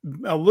just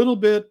a little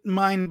bit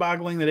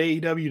mind-boggling that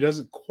AEW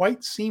doesn't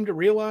quite seem to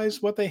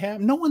realize what they have.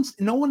 No one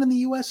in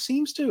the US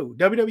seems to.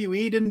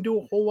 WWE didn't do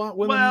a whole lot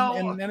with him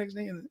in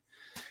NXT.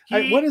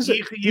 What is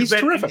it? He's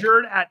been terrific.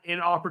 Injured at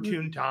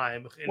inopportune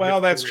times.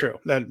 Well, that's career.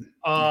 True.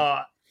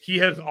 He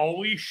has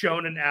always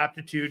shown an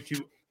aptitude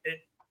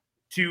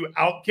to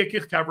outkick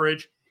his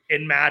coverage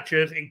in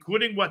matches,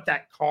 including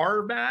that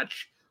car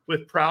match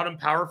with Proud and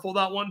Powerful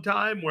that one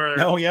time, where it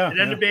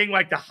ended up being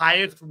like the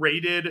highest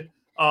rated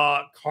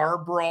car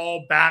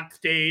brawl,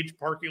 backstage,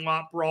 parking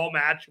lot brawl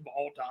match of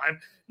all time.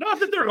 Not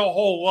that there's a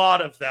whole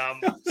lot of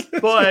them,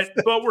 but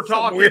we're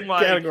talking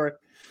like category.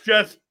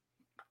 Just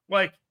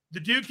like the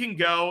dude can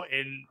go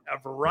in a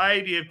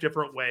variety of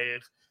different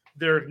ways.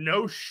 There's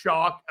no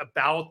shock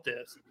about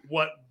this.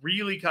 What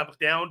really comes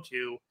down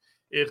to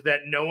is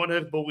that no one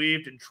has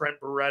believed in Trent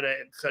Beretta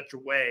in such a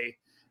way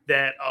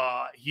that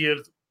he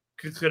is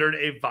considered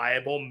a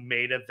viable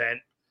main event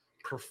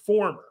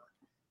performer.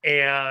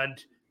 And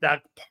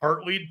that's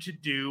partly to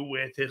do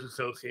with his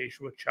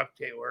association with Chuck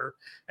Taylor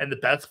and the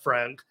Best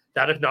Friend.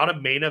 That is not a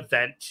main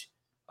event.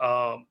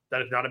 That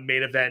is not a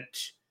main event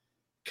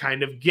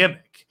kind of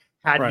gimmick.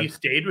 Had he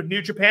stayed with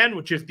New Japan,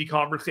 which is the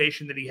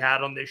conversation that he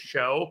had on this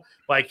show,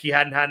 like he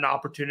hadn't had an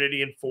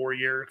opportunity in 4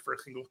 years for a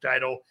singles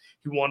title.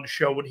 He wanted to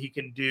show what he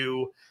can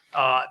do.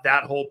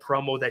 That whole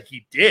promo that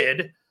he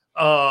did,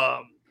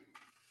 I'd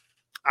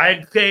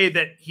say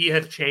that he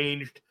has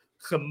changed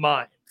some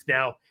minds.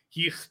 Now,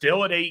 he's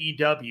still at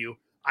AEW.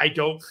 I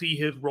don't see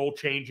his role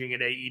changing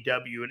in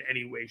AEW in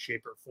any way,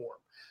 shape, or form.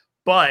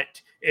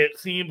 But it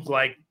seems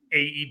like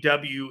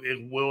AEW is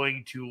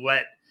willing to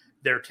let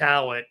their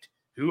talent,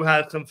 who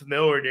has some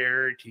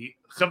familiarity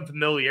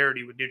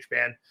with New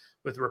Japan,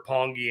 with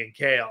Roppongi and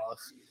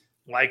Chaos,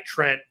 like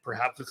Trent,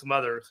 perhaps with some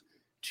others,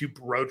 to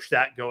broach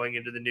that going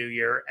into the new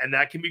year. And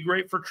that can be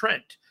great for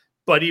Trent.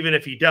 But even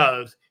if he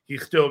does,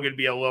 he's still going to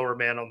be a lower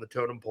man on the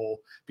totem pole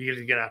because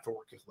he's going to have to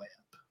work his way up.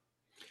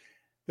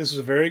 This is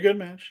a very good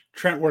match.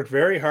 Trent worked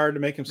very hard to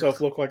make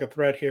himself look like a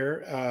threat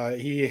here.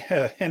 He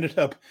ended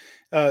up,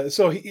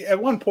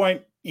 at one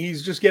point,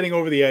 he's just getting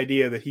over the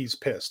idea that he's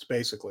pissed,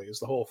 basically, is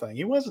the whole thing.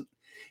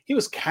 He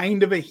was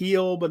kind of a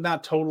heel, but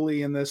not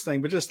totally in this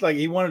thing, but just like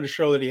he wanted to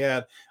show that he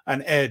had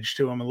an edge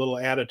to him, a little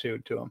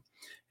attitude to him.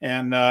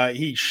 And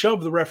he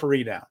shoved the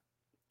referee down.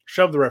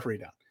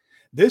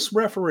 This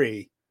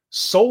referee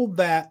sold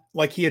that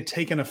like he had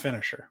taken a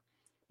finisher.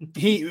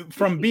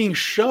 From being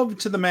shoved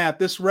to the mat,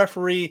 this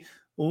referee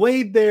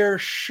laid there,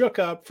 shook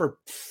up for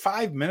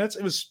 5 minutes.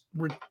 It was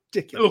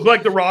ridiculous. It was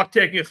like The Rock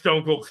taking a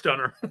Stone Cold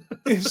Stunner.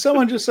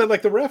 Someone just said,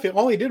 like, the ref,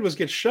 all he did was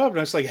get shoved.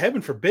 And it's like,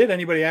 heaven forbid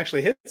anybody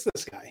actually hits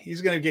this guy.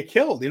 He's going to get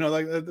killed,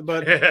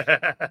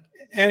 but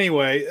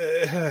anyway,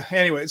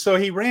 so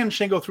he ran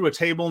Shingo through a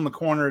table in the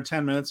corner at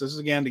 10 minutes. This is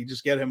again to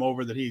just get him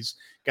over that he's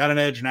got an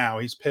edge now.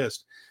 He's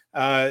pissed.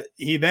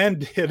 He then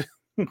did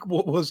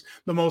what was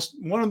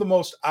one of the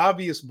most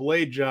obvious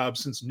blade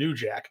jobs since New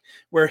Jack,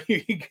 where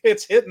he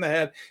gets hit in the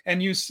head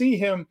and you see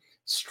him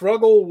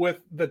struggle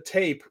with the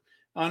tape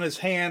on his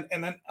hand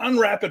and then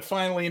unwrap it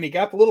finally, and he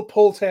got the little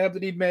pull tab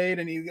that he'd made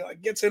and he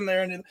gets in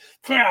there and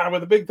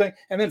with a big thing,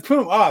 and then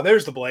boom,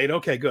 there's the blade.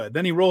 Okay, good.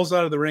 Then he rolls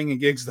out of the ring and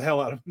gigs the hell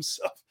out of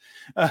himself.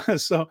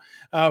 So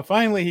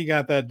finally he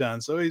got that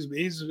done. So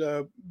he's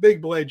a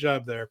big blade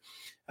job there.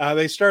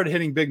 They started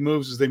hitting big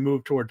moves as they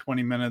moved toward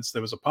 20 minutes.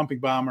 There was a pumping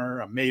bomber,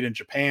 a made in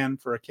Japan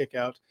for a kick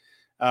out.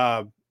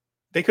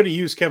 They could have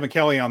used Kevin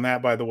Kelly on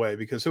that, by the way,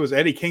 because it was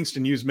Eddie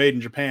Kingston used made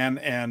in Japan,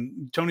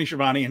 and Tony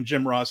Schiavone and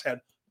Jim Ross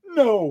had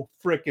no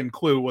freaking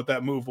clue what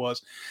that move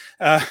was.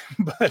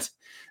 But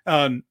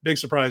big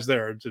surprise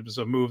there. It was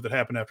a move that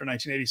happened after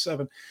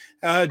 1987.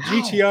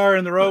 GTR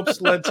in the ropes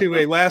led to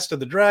a Last of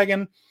the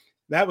Dragon.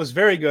 That was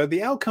very good.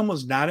 The outcome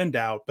was not in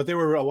doubt, but there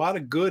were a lot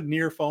of good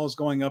near falls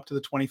going up to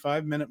the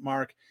 25-minute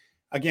mark.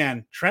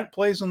 Again, Trent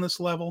plays on this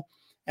level.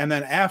 And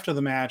then after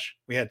the match,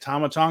 we had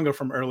Tama Tonga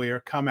from earlier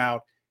come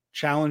out,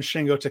 challenge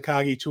Shingo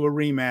Takagi to a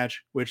rematch,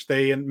 which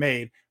they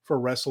made for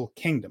Wrestle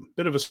Kingdom.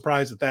 Bit of a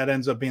surprise that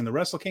ends up being the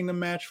Wrestle Kingdom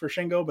match for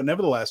Shingo, but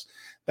nevertheless,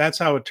 that's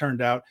how it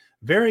turned out.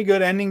 Very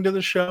good ending to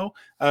the show.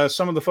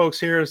 Some of the folks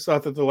here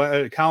thought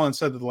that Colin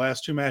said that the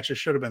last two matches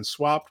should have been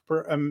swapped,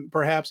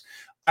 perhaps.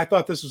 I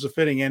thought this was a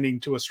fitting ending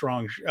to a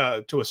strong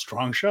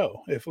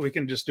show. If we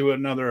can just do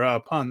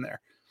another pun there.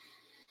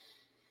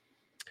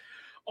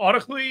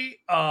 Honestly,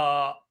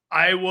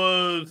 I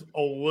was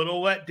a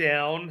little let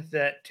down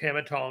that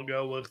Tama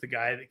Tonga was the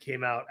guy that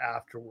came out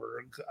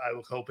afterwards. I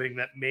was hoping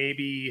that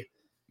maybe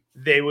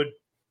they would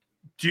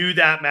do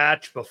that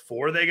match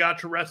before they got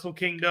to Wrestle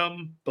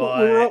Kingdom,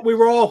 but we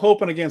were all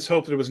hoping against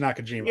hope that it was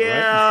Nakajima,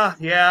 right?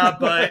 Yeah,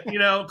 but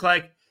it's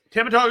like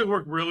Tama Tonga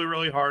worked really,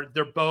 really hard.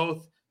 They're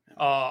both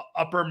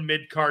upper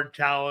mid-card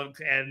talent,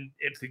 and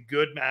it's a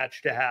good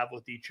match to have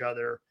with each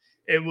other.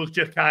 It was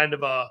just kind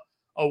of a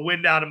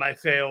wind out of my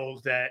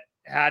sails that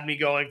had me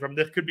going from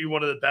this could be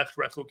one of the best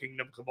Wrestle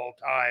Kingdoms of all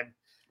time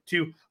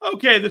to,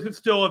 okay, this is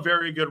still a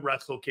very good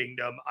Wrestle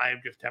Kingdom. I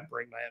am just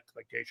tempering my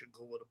expectations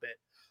a little bit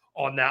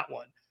on that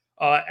one.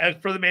 As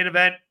for the main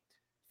event,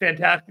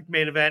 fantastic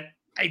main event.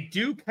 I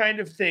do kind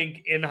of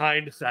think, in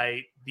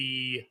hindsight,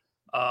 the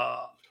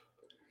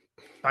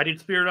Fighting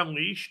Spirit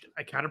Unleashed,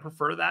 I kind of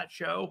prefer that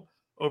show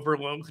over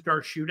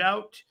Lonestar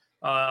Shootout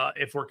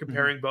if we're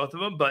comparing both of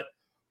them. But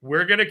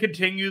we're going to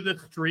continue the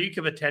streak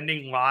of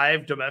attending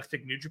live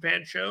domestic New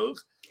Japan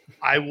shows.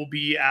 I will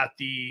be at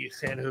the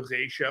San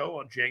Jose show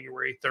on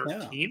January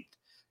 13th,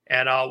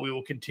 and we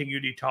will continue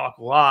to talk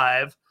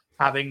live,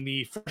 having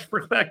the fresh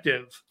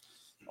perspective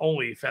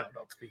only found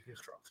on Speaking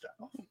Strong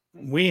Style.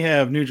 We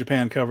have New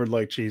Japan covered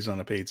like cheese on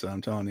a pizza.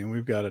 I'm telling you,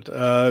 we've got it.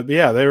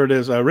 Yeah, there it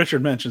is.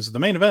 Richard mentions the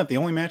main event, the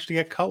only match to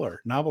get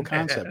color, novel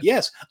concept.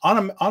 Yes,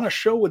 on a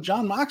show with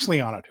Jon Moxley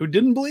on it, who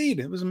didn't bleed.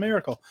 It was a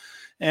miracle.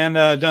 And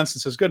Dunstan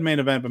says, good main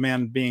event, but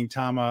man, being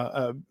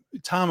Tama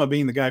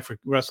being the guy for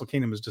Wrestle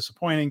Kingdom is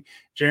disappointing.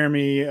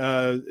 Jeremy,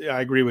 I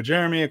agree with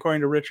Jeremy.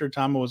 According to Richard,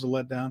 Tama was a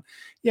letdown.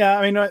 Yeah,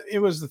 I mean, it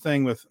was the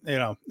thing with,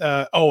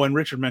 and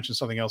Richard mentioned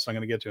something else I'm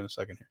going to get to in a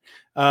second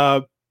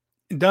here.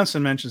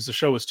 Dunstan mentions the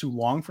show was too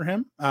long for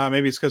him.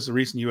 Maybe it's because the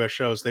recent U.S.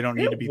 shows, they don't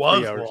need to be 3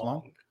 hours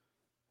long.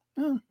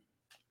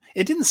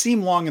 It didn't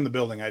seem long in the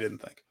building, I didn't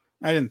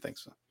think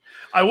so.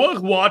 I was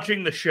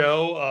watching the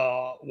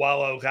show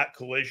while I was at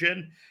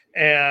Collision,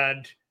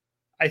 and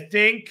I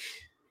think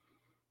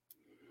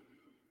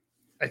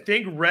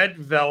Red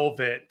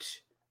Velvet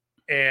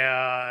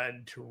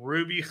and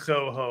Ruby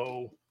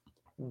Soho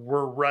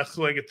were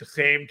wrestling at the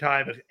same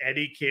time as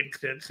Eddie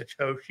Kingston,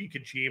 Satoshi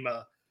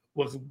Kojima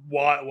was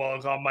while I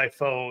was on my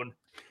phone.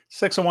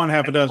 6 of one,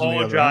 half a dozen.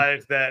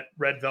 Apologize that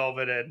Red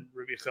Velvet and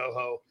Ruby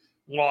Soho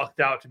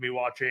lost out to me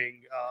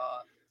watching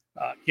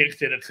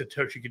Kingston and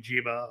Satoshi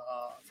Kojima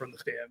from the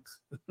stands.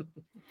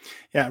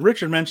 Yeah,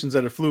 Richard mentions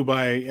that it flew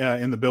by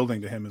in the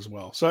building to him as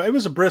well. So it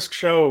was a brisk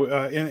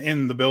show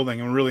in the building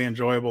and really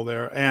enjoyable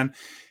there. And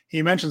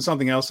he mentioned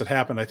something else that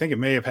happened. I think it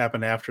may have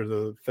happened after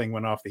the thing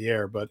went off the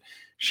air, but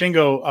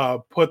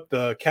Shingo put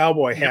the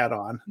cowboy hat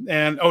on.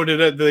 And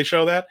did they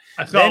show that?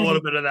 I saw a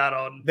little bit of that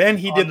on. Then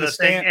he did the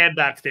Stan and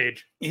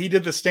backstage. He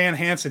did the Stan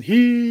Hansen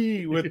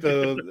with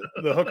the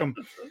hook'em.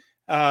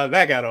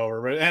 That got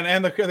over,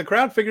 and the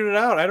crowd figured it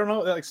out. I don't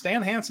know, like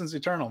Stan Hansen's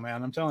eternal,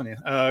 man. I'm telling you.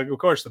 Of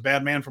course, the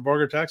bad man from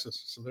Borger,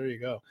 Texas. So there you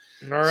go.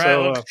 All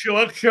right, so,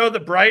 let's show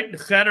the bright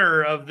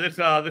center of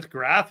this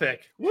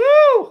graphic.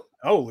 Woo!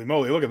 Holy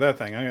moly! Look at that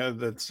thing.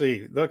 Let's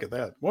see. Look at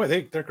that. Boy,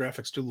 their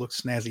graphics do look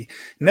snazzy.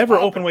 Never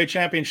openweight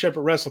championship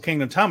at Wrestle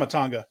Kingdom. Tama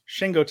Tonga,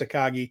 Shingo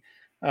Takagi.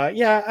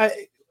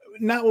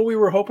 Not what we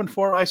were hoping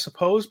for, I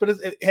suppose. But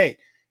hey.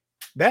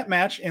 That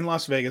match in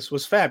Las Vegas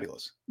was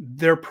fabulous.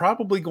 They're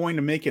probably going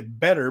to make it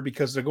better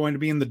because they're going to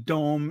be in the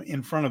dome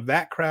in front of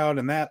that crowd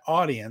and that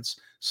audience.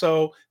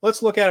 So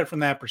let's look at it from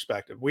that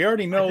perspective. We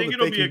already know. I think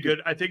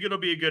it'll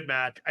be a good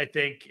match. I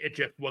think it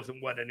just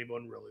wasn't what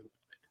anyone really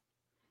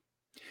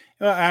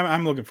wanted.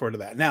 I'm looking forward to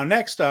that. Now,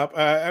 next up,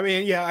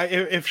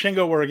 if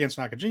Shingo were against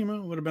Nakajima,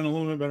 it would have been a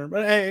little bit better.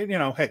 But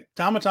hey,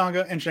 Tama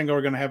Tonga and Shingo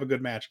are going to have a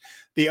good match.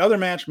 The other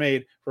match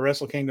made for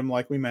Wrestle Kingdom,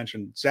 like we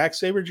mentioned, Zack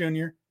Sabre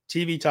Jr.,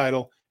 TV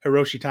title,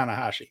 Hiroshi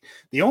Tanahashi.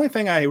 The only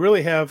thing I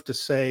really have to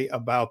say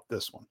about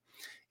this one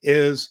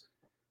is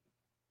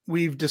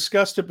we've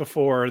discussed it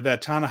before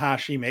that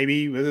Tanahashi,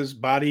 maybe with his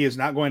body, is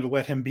not going to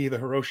let him be the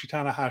Hiroshi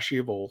Tanahashi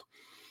of old.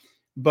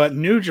 But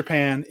New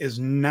Japan is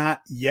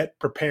not yet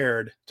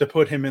prepared to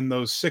put him in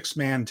those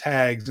 6-man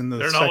tags in the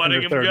They're not second letting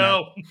or him third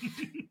go.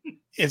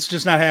 It's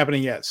just not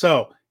happening yet.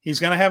 So he's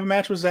going to have a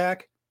match with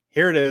Zack.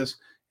 Here it is.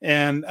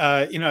 And,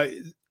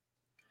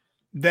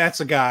 that's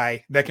a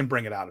guy that can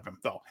bring it out of him,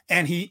 though.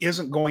 And he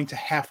isn't going to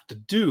have to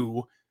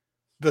do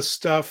the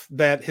stuff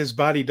that his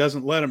body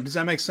doesn't let him. Does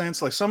that make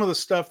sense? Like some of the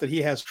stuff that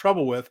he has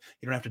trouble with,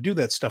 you don't have to do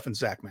that stuff in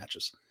Zack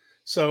matches.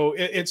 So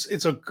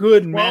it's a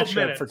good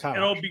matchup for Tanahashi.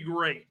 It'll be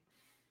great.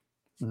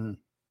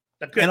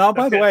 Mm-hmm.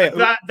 By the way,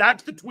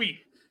 that's the tweet.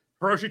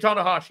 Hiroshi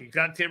Tanahashi,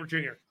 Zack Sabre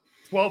Jr.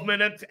 12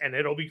 minutes, and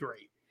it'll be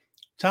great.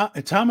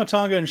 Tama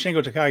Tonga and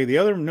Shingo Takagi. The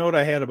other note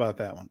I had about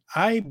that one,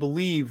 I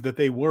believe that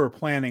they were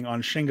planning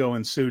on Shingo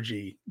and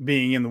Tsuji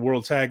being in the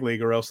World Tag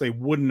League, or else they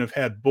wouldn't have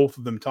had both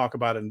of them talk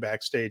about it in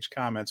backstage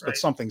comments. Right. But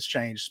something's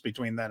changed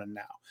between then and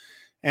now.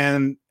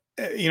 And,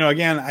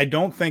 again, I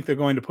don't think they're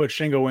going to put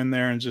Shingo in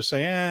there and just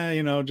say,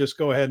 just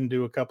go ahead and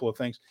do a couple of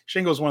things.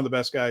 Shingo's one of the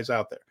best guys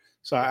out there.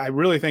 So I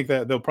really think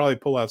that they'll probably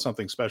pull out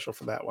something special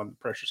for that one. The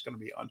pressure's going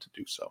to be on to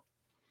do so.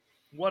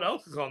 What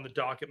else is on the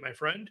docket, my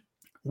friend?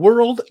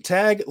 World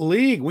Tag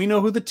League. We know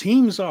who the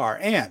teams are.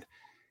 And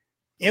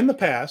in the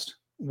past,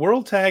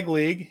 World Tag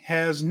League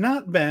has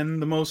not been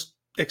the most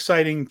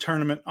exciting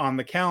tournament on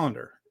the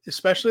calendar.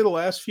 Especially the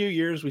last few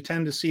years, we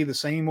tend to see the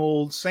same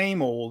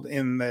old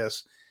in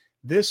this.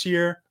 This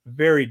year,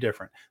 very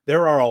different.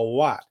 There are a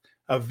lot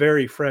of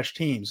very fresh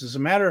teams. As a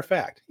matter of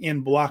fact,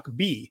 in Block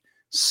B,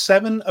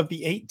 7 of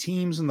the 8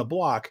 teams in the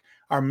block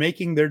are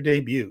making their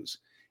debuts.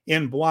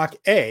 In Block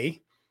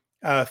A,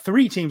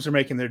 3 teams are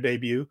making their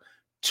debut.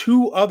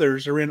 2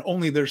 others are in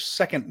only their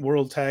second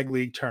World Tag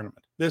League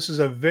tournament. This is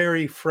a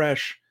very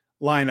fresh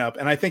lineup,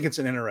 and I think it's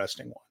an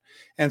interesting one.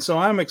 And so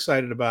I'm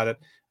excited about it.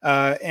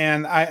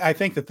 And I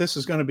think that this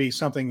is going to be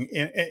something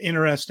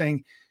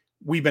interesting.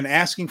 We've been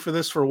asking for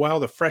this for a while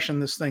to freshen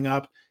this thing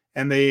up,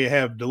 and they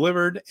have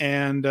delivered.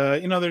 And,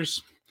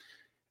 there's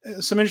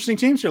some interesting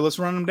teams here. Let's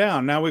run them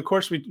down. Now, of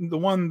course, the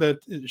one that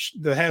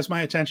has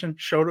my attention,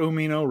 Shota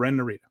Umino, Ren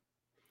Narita.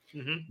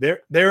 Mm-hmm.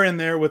 They're in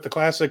there with the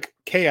classic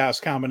chaos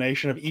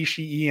combination of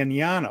Ishii and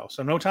Yano.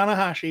 So no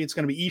Tanahashi. It's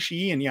going to be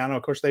Ishii and Yano.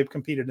 Of course, they've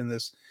competed in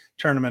this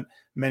tournament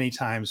many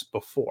times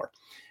before.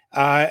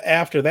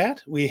 After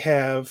that, we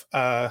have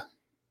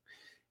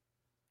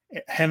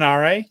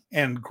Henare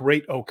and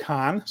Great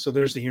Okan. So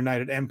there's the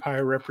United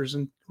Empire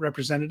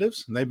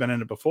representatives, and they've been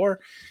in it before.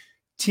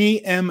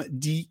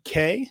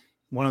 TMDK,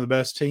 one of the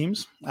best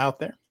teams out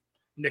there.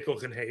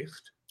 Nichols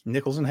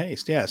and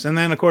Haste, yes. And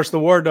then, of course, the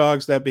War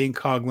Dogs, that being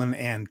Coughlin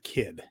and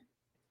Kid.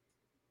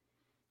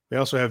 We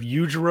also have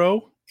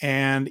Yujiro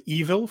and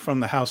Evil from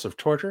the House of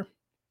Torture.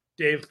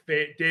 Dave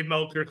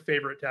Meltzer's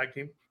favorite tag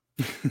team.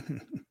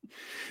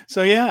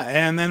 So, yeah,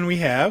 and then we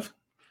have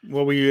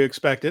what we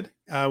expected.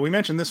 We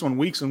mentioned this one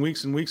weeks and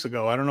weeks and weeks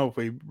ago. I don't know if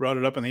we brought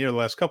it up in the air the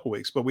last couple of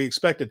weeks, but we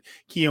expected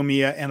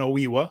Kiyomiya and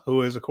Oiwa,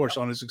 who is, of course,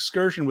 on his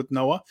excursion with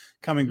Noah,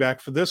 coming back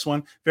for this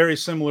one. Very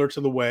similar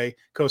to the way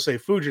Kosei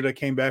Fujita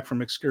came back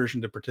from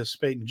excursion to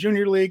participate in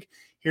Junior League.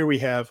 Here we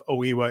have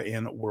Oiwa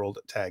in World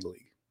Tag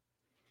League.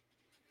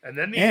 And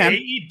then the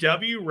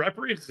AEW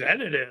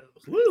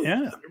representatives. Woo,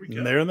 yeah,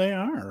 there they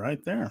are,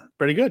 right there.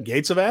 Pretty good.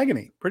 Gates of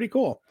Agony. Pretty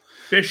cool.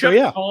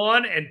 Bishop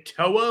Khan and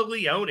Toa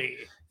Leone.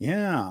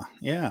 Yeah.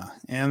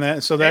 And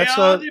that's they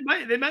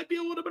might be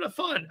a little bit of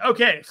fun.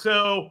 Okay,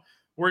 so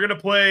we're gonna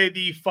play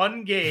the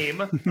fun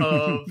game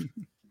of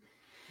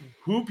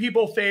who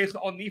people face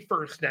on the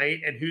first night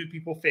and who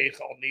people face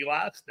on the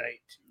last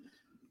night.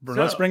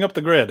 Let's bring up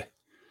the grid.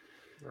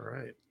 All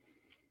right.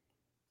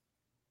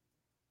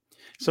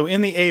 So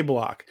in the A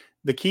block,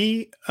 the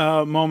key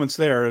moments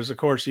there is, of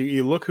course,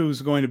 you look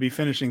who's going to be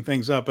finishing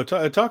things up. But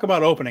talk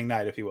about opening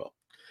night, if you will.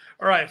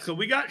 All right, so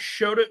we got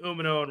Shota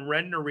Umino and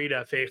Ren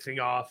Narita facing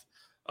off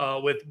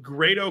with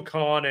Great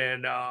Okan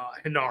and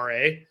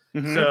Henare.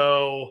 Mm-hmm.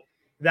 So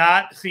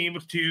that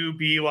seems to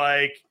be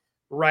like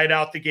right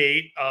out the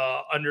gate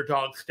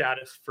underdog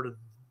status for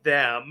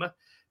them.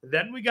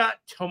 Then we got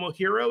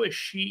Tomohiro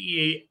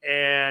Ishii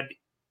and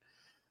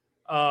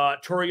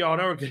Toriano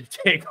are going to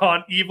take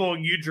on Evil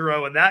and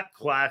Yujiro in that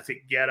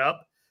classic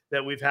getup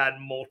that we've had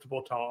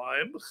multiple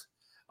times.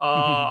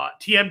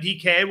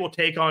 TMDK will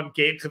take on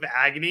Gates of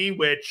Agony,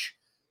 which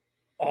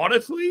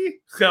honestly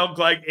sounds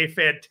like a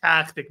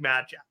fantastic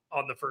match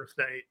on the first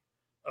night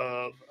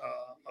of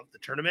the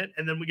tournament.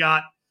 And then we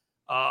got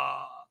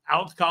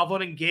Alex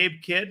Coughlin and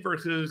Gabe Kidd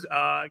versus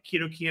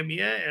Kito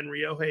Kiyomiya and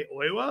Ryohei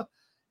Oiwa.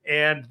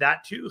 And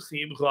that too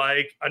seems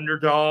like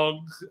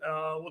underdogs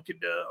looking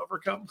to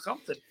overcome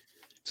something.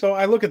 So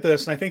I look at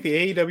this, and I think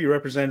the AEW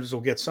representatives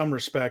will get some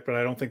respect, but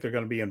I don't think they're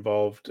going to be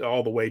involved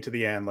all the way to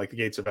the end, like the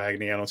Gates of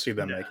Agony. I don't see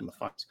them making the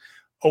finals.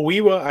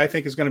 Oiwa, I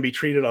think, is going to be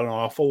treated an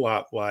awful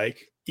lot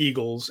like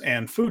Eagles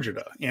and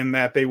Fujita, in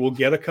that they will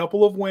get a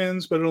couple of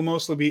wins, but it'll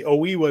mostly be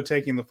Oiwa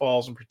taking the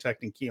falls and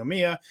protecting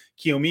Kiyomiya.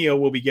 Kiyomiya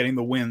will be getting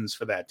the wins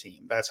for that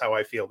team. That's how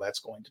I feel that's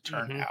going to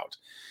turn out.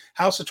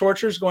 House of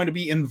Torture is going to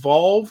be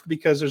involved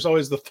because there's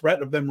always the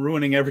threat of them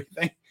ruining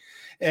everything.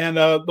 And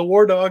the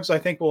War Dogs, I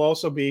think, will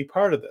also be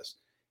part of this.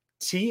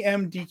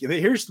 TMDK.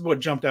 Here's what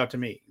jumped out to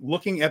me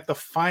looking at the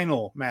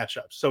final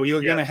matchup. So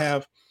you're going to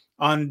have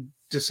on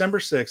December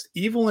 6th,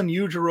 Evil and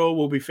Yujiro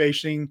will be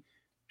facing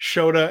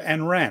Shota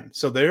and Ren.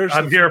 So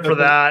I'm here for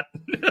that.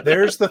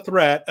 There's the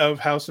threat of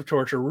House of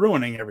Torture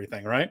ruining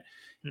everything, right?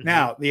 Mm-hmm.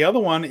 Now, the other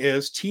one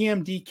is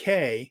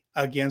TMDK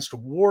against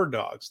War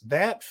Dogs.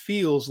 That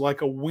feels like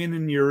a win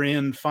and you're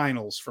in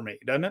finals for me,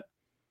 doesn't it?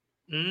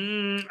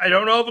 I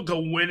don't know if it's a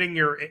winning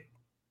you're in.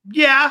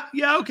 Yeah,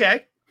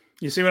 okay.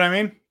 You see what I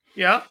mean?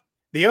 Yeah.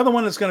 The other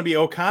one is going to be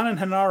Okada and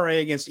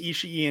Hanare against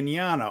Ishii and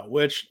Yano,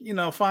 which,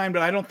 fine,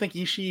 but I don't think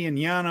Ishii and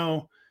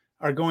Yano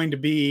are going to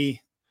be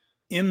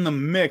in the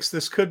mix.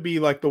 This could be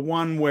like the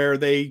one where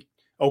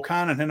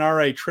Okada and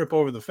Hanare trip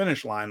over the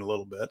finish line a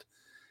little bit.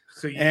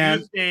 So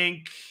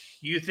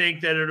you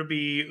think that it'll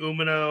be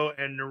Umino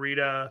and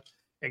Narita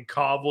and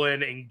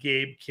Coughlin and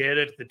Gabe Kidd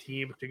as the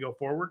team to go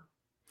forward?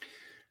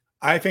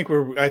 I think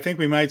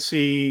we might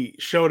see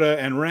Shota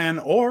and Ren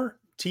or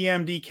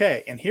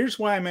TMDK. And here's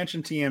why I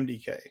mentioned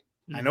TMDK.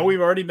 Mm-hmm. I know we've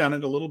already done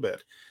it a little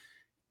bit.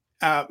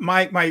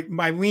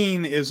 My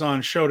lean is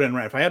on Shota and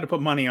Ren. If I had to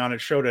put money on it,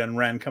 Shota and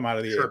Ren come out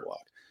of the A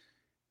block.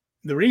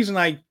 The reason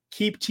I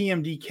keep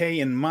TMDK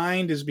in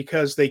mind is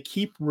because they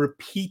keep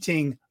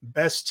repeating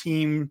best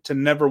team to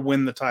never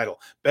win the title.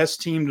 Best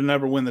team to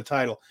never win the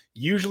title.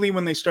 Usually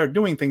when they start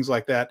doing things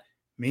like that,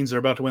 means they're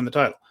about to win the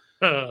title.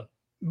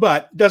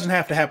 But doesn't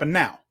have to happen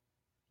now.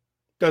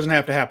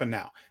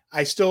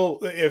 I still,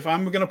 if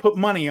I'm going to put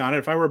money on it,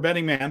 if I were a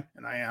betting man,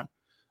 and I am,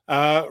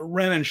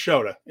 Ren and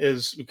Shota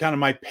is kind of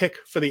my pick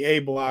for the A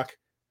block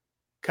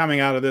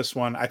coming out of this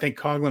one. I think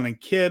Coughlin and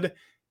Kidd,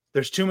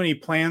 there's too many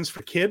plans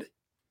for Kidd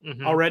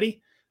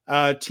already.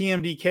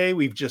 TMDK,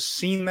 we've just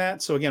seen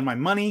that. So again, my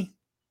money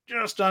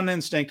just on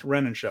instinct,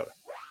 Ren and Shota.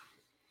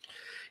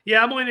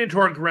 Yeah, I'm leaning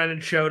towards Ren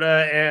and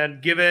Shota,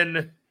 and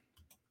given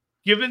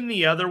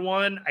the other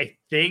one, I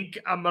think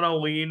I'm going to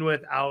lean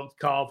with Alex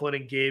Coughlin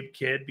and Gabe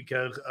Kidd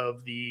because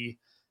of the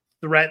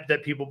threat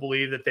that people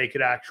believe that they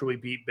could actually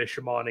beat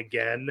Bishamon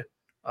again.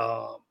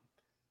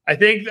 I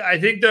think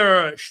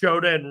the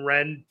Shota and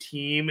Ren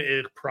team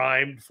is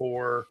primed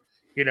for,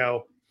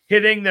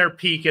 hitting their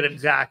peak at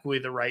exactly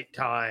the right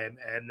time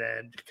and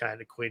then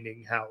kind of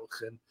cleaning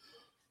house. And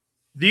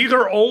these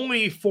are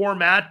only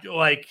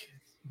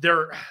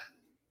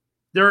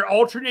they're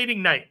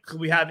alternating nights.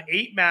 We have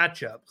 8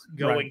 matchups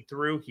going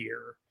through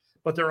here,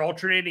 but they're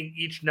alternating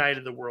each night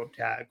of the World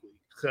Tag League.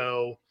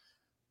 So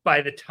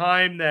by the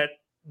time that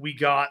we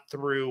got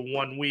through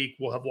 1 week,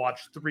 we'll have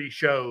watched 3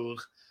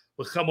 shows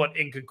with somewhat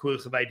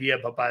inconclusive idea.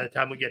 But by the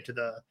time we get to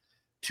the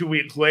 2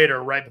 weeks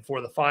later, right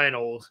before the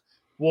finals,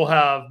 we'll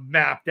have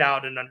mapped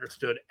out and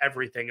understood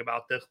everything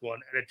about this one.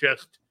 And it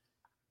just,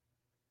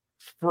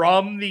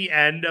 from the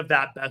end of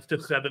that best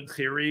of 7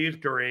 series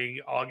during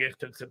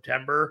August and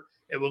September,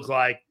 it was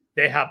like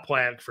they have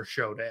plans for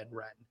Shota and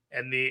Ren.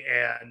 And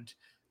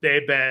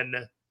they've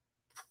been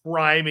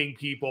priming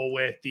people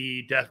with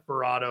the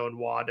Desperado and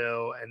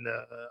Wado and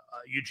the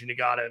Yuji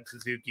Nagata and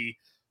Suzuki.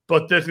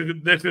 But this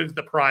is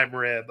the prime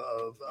rib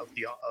of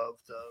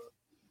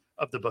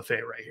the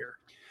buffet right here.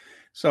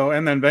 So,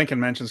 and then Benkin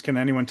mentions, can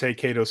anyone take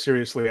Kato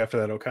seriously after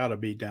that Okada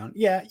beatdown?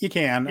 Yeah, you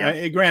can.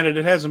 Yeah. Granted,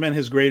 it hasn't been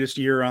his greatest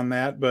year on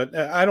that, but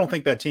I don't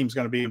think that team's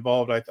going to be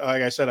involved. Like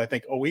I said, I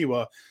think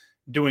Oiwa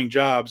doing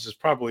jobs is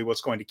probably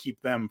what's going to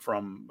keep them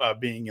from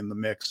being in the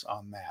mix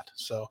on that.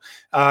 So,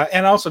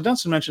 and also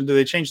Dunstan mentioned, do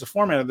they change the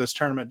format of this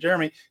tournament?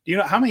 Jeremy, do you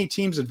know how many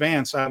teams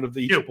advance out of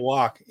each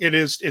block?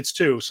 It's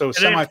 2. So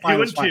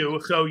semifinals, 2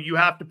 and 2. So you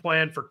have to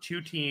plan for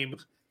 2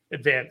 teams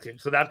advancing.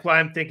 So that's why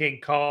I'm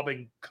thinking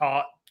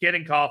Kidd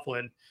and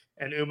Coughlin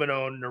and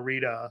Umino and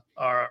Narita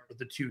are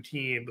the 2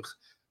 teams,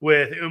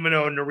 with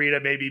Umino and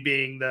Narita maybe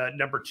being the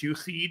number 2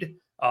 seed,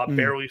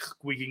 barely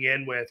squeaking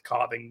in, with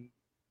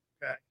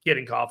Kidd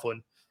and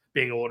Coughlin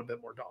being a little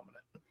bit more dominant.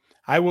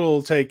 I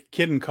will take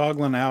Kidd and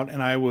Coughlin out,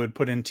 and I would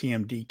put in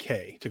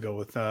TMDK to go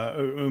with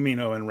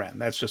Umino and Ren.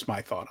 That's just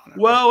my thought on it.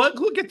 Well, let's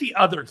look at the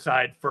other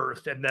side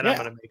first, and then I'm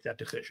going to make that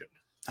decision.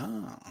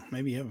 Oh,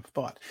 maybe you haven't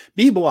thought.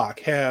 B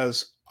block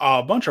has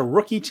a bunch of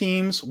rookie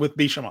teams with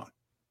Bishamon.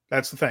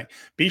 That's the thing.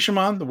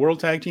 Bishamon, the World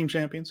Tag Team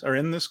Champions, are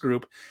in this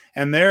group,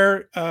 and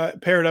they're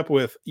paired up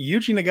with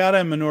Yuji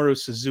Nagata and Minoru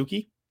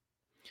Suzuki,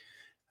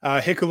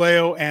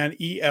 Hikuleo and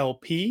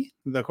ELP.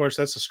 Of course,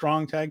 that's the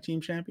strong tag team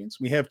champions.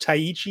 We have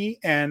Taichi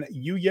and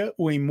Yuya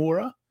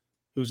Uemura,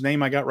 whose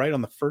name I got right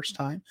on the first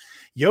time.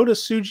 Yota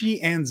Tsuji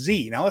and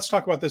Z. Now, let's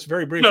talk about this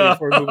very briefly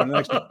before we move on to the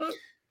next one.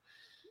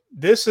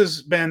 This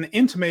has been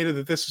intimated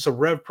that this is a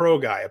Rev Pro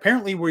guy.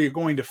 Apparently, we're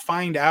going to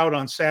find out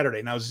on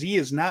Saturday. Now, Z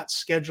is not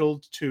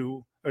scheduled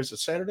to, or is it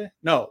Saturday?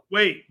 No.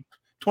 Wait.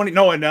 20.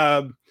 No, and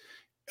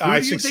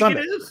I think Sunday.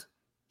 It is?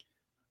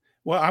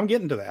 Well, I'm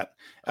getting to that.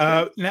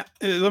 Okay. Now,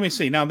 let me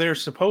see. Now, they're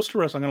supposed to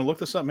wrestle. I'm going to look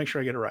this up, make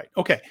sure I get it right.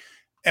 Okay.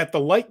 At the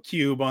Light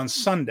Cube on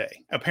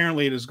Sunday,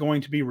 apparently it is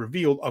going to be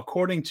revealed,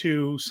 according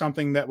to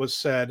something that was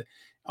said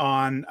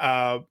on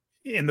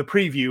in the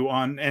preview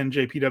on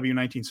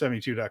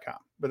NJPW1972.com.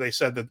 But they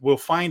said that we'll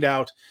find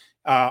out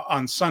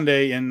on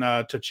Sunday in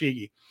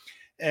Tochigi.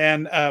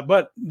 And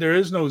but there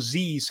is no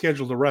Z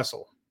scheduled to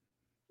wrestle.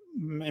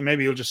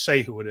 Maybe you'll just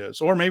say who it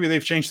is, or maybe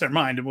they've changed their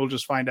mind and we'll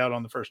just find out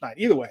on the first night.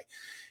 Either way,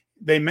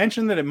 they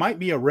mentioned that it might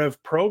be a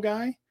Rev Pro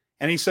guy,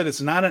 and he said it's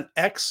not an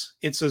X,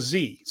 it's a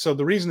Z. So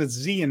the reason it's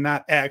Z and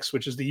not X,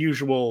 which is the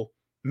usual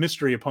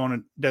mystery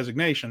opponent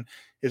designation,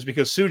 is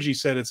because Tsuji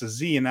said it's a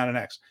Z and not an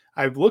X.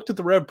 I've looked at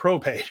the Rev Pro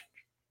page.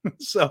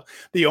 So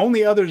the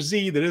only other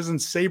Z that isn't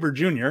Sabre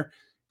Jr.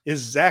 is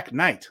Zack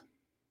Knight.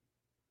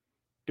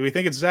 Do we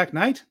think it's Zack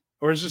Knight,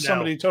 or is this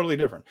somebody totally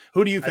different?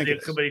 Who do you think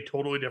it's somebody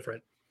totally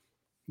different.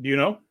 Do you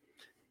know?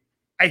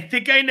 I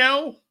think I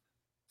know.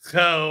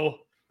 So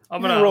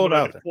I'm gonna roll it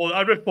out there.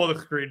 I'm gonna pull the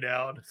screen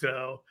down.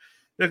 So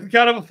this is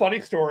kind of a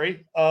funny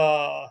story.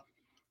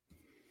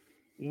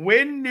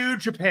 When New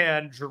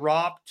Japan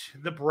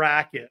dropped the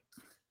bracket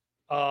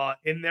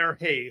in their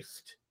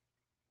haste,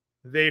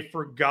 they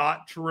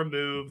forgot to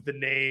remove the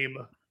name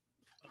of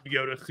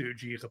Yota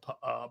Tsuji's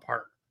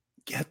partner.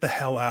 Get the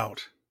hell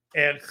out!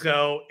 And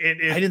so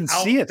it is. I didn't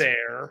see it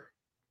there.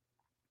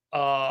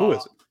 Who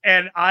is it?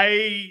 And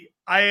I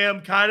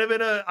am kind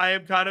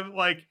of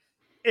like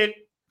it.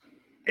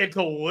 It's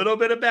a little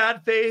bit of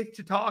bad faith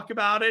to talk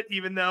about it,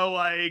 even though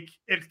like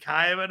it's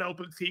kind of an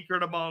open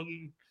secret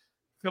among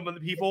some of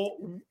the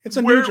people. It's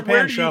a New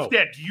Japan show.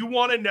 Do you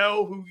want to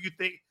know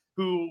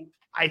who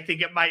I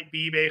think it might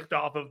be based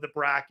off of the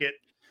bracket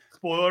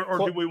spoiler,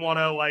 or do we want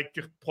to like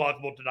just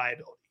plausible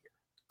deniability?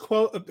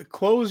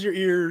 Close your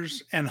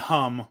ears and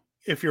hum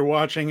if you're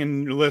watching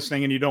and you're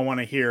listening and you don't want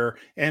to hear.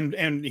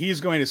 And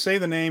he's going to say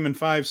the name in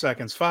 5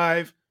 seconds.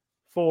 5,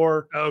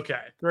 4,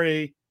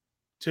 3,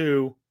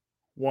 2,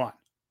 1.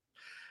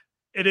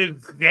 It is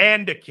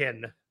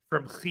Zandikin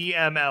from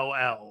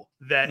CMLL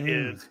that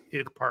is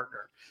his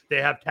partner.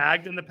 They have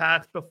tagged in the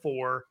past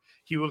before.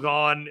 He was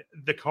on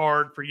the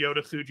card for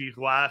Yota Tsuji's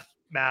last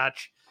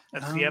match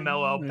at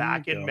CMLL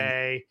back in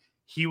May.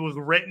 He was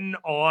written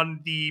on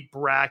the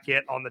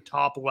bracket on the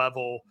top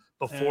level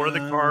before the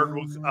card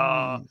was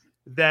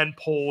then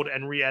pulled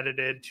and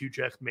re-edited to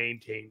just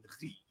maintain the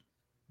Z.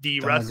 The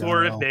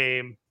wrestler's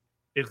name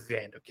is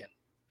Zandikin.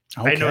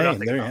 Okay, I know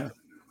nothing about it.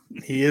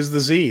 He is the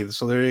Z,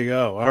 so there you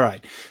go. All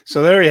right,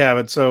 so there you have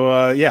it.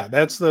 So yeah,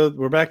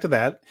 we're back to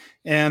that.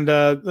 And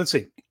let's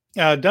see.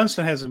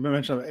 Dunstan has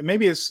mentioned,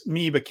 maybe it's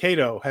me, but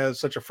Kato has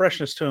such a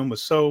freshness to him with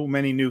so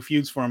many new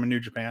feuds for him in New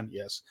Japan.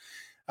 Yes.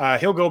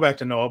 He'll go back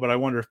to Noah, but I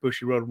wonder if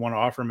Bushiroad would want to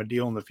offer him a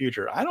deal in the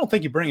future. I don't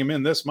think you bring him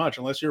in this much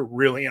unless you're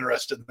really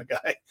interested in the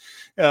guy.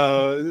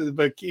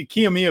 But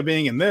Kiyomiya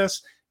being in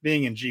this,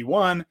 being in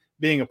G1,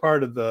 being a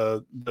part of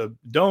the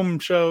Dome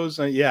shows,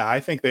 yeah, I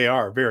think they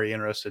are very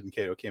interested in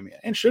Kato Kiyomiya,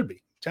 and should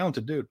be.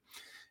 Talented dude.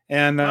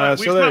 And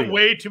we spent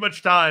way too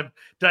much time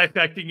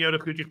dissecting Yota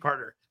Tsuji's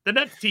partner. The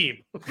next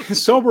team.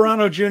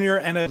 Soberano Jr.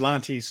 and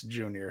Atlantis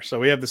Jr. So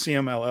we have the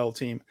CMLL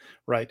team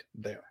right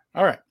there.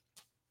 All right.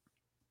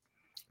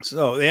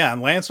 So, yeah,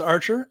 and Lance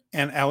Archer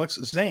and Alex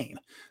Zane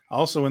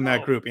also in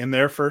that group in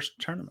their first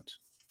tournament.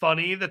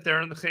 Funny that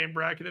they're in the same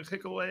bracket as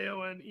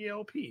Hikuleo and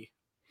ELP.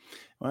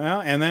 Well,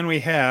 and then we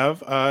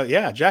have,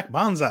 Jack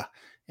Bonza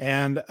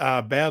and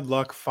Bad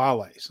Luck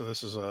Fale. So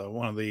this is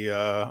one of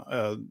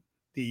the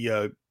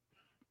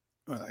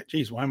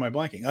geez, why am I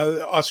blanking?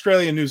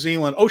 Australia, New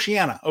Zealand,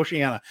 Oceania.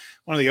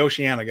 One of the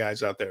Oceania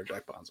guys out there,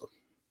 Jack Bonza.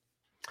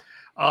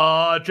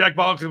 Jack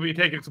Boggs will be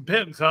taking some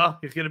pins, huh?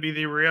 He's going to be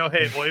the real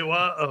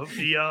Heiwa of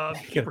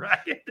the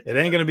bracket. It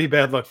ain't going to be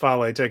Bad Luck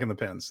Fale taking the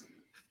pins.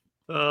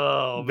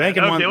 Oh, man.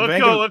 Okay,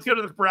 let's go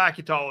to the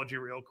bracketology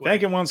real quick.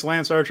 Banking wants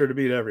Lance Archer to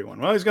beat everyone.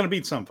 Well, he's going to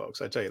beat some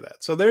folks, I tell you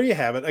that. So there you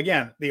have it.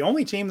 Again, the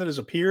only team that has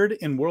appeared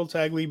in World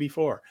Tag League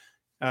before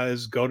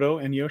is Goto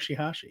and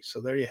Yoshihashi. So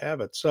there you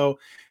have it. So,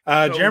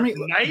 Jeremy.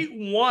 Night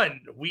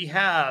one, we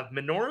have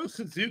Minoru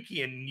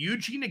Suzuki and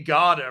Yuji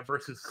Nagata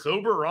versus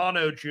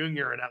Soberano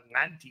Jr. and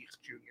Atlantis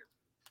Jr.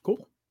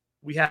 Cool.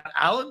 We have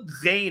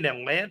Alex Zane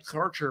and Lance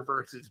Archer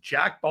versus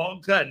Jack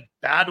Bonza and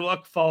Bad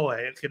Luck Fale.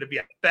 It's going to be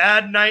a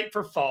bad night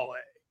for Fale.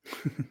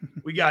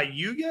 We got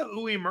Yuya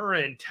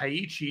Uemura and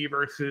Taichi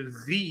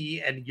versus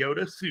Z and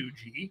Yota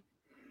Tsuji.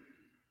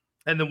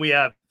 And then we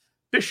have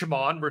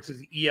Bishamon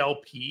versus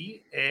ELP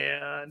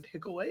and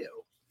Hikuleo.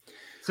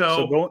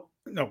 Go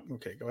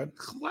ahead.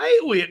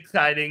 Slightly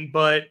exciting,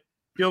 but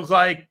feels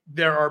like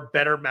there are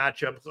better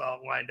matchups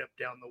lined up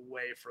down the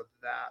way for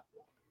that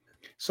one.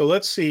 So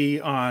let's see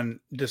on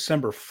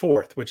December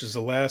 4th, which is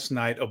the last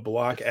night of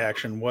block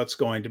action, what's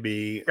going to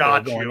be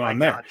going on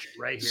there.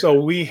 Right here.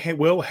 So we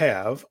will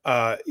have,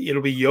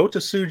 it'll be Yota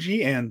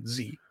Tsuji and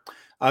Z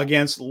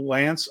against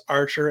Lance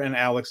Archer and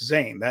Alex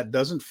Zane. That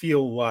doesn't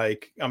feel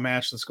like a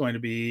match that's going to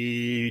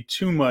be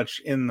too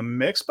much in the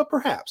mix, but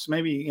perhaps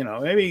maybe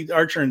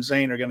Archer and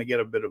Zane are going to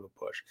get a bit of a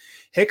push.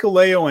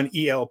 Hikuleo and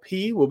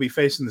ELP will be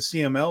facing the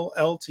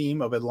CMLL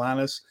team of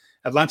Atlantis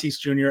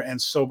Jr. and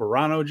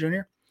Soberano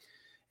Jr.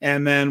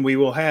 And then we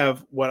will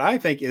have what I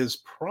think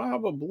is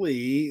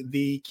probably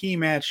the key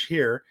match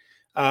here.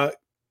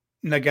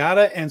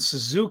 Nagata and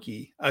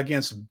Suzuki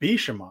against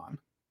Bishamon.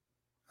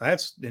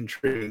 That's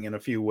intriguing in a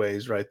few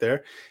ways right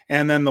there.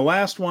 And then the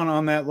last one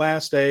on that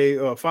last day,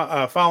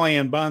 Fale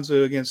and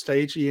Banzu against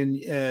Taichi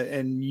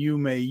and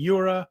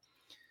Yume.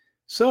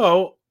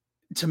 So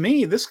to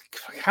me, this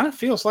kind of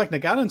feels like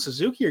Nagata and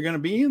Suzuki are going to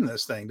be in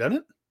this thing, doesn't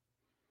it?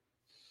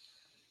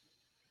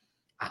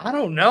 I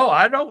don't know.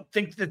 I don't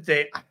think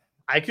that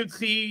I could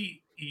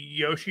see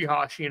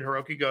Yoshihashi and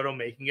Hiroki Goto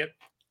making it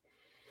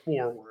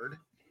forward.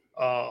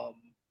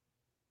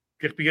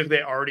 Just because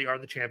they already are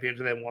the champions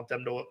and they want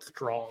them to look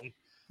strong.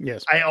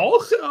 Yes. I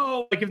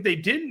also, like, if they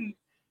didn't,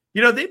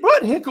 they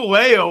put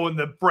Hikuleo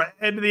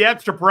in the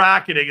extra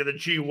bracketing of the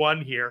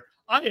G1 here.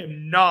 I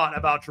am not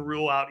about to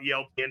rule out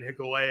ELP and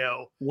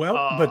Hikuleo. Well,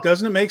 but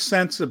doesn't it make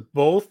sense that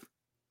both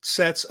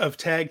sets of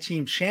tag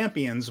team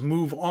champions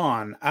move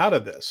on out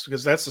of this?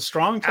 Because that's the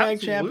strong tag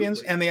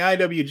champions and the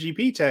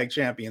IWGP tag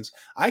champions.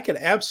 I could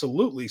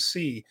absolutely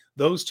see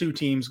those two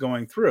teams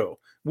going through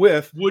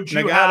with Would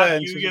you Nagata have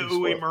and Yuya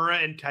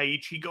Uemura and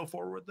Taichi go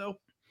forward though?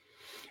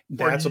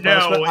 That's or a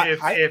no,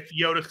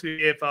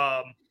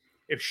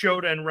 if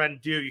Shota and Ren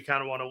do, you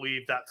kind of want to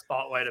leave that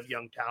spotlight of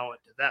young talent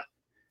to them.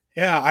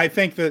 Yeah, I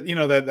think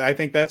that, I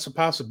think that's a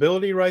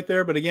possibility right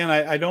there. But again,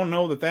 I don't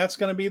know that that's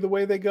going to be the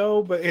way they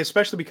go, but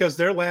especially because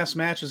their last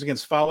match is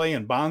against Fale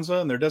and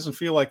Banza, and there doesn't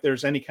feel like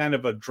there's any kind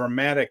of a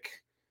dramatic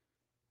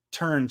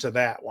turn to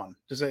that one.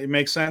 Does it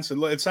make sense?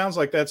 It sounds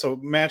like that's a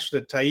match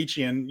that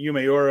Taichi and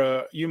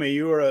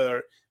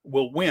Yumeura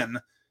will win,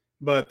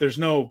 but there's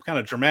no kind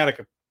of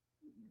dramatic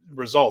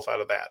result out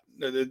of that.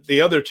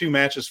 The other two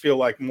matches feel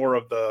like more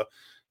of the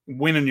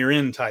win and you're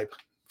in type.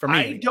 For me,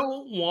 I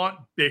don't want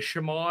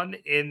Bishamon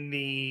in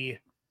the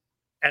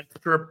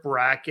extra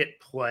bracket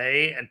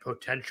play and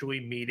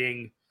potentially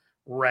meeting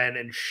Ren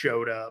and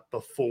Shota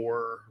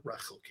before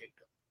Wrestle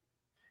Kingdom,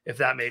 if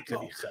that makes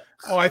any sense.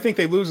 Oh, I think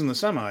they lose in the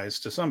semis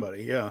to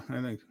somebody. Yeah,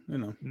 I think,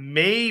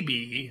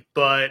 Maybe,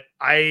 but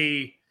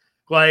I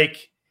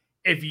like,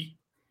 if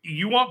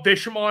you want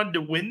Bishamon to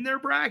win their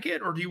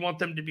bracket, or do you want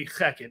them to be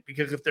second?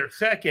 Because if they're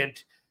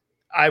second,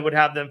 I would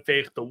have them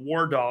face the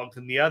War Dogs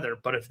in the other.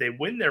 But if they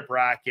win their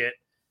bracket,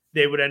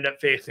 they would end up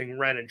facing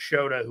Ren and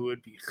Shota, who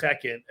would be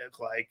second as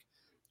like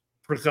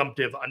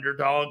presumptive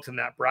underdogs in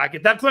that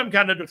bracket. That's what I'm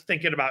kind of just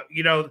thinking about.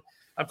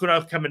 That's what I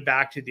was coming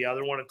back to the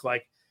other one. It's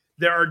like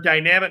there are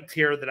dynamics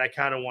here that I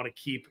kind of want to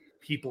keep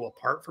people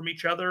apart from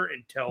each other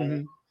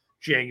until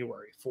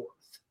January 4th.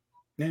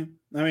 Yeah.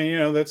 I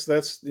mean,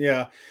 that's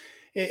yeah.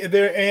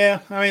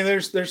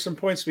 There's some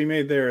points to be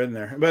made there in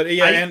there, but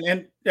yeah,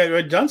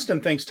 Dunstan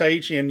thinks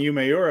Taichi and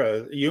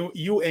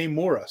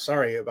Uemura,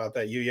 sorry about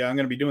that, Yuya. I'm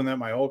going to be doing that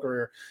my whole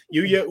career.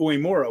 Yuya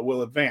Uemura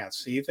will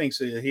advance. He thinks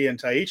that he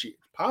and Taichi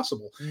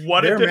possible.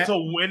 What if it's a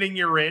winning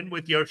you're in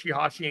with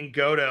Yoshihashi and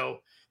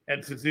Goto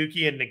and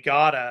Suzuki and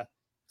Nagata?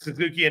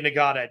 Suzuki and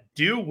Nagata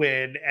do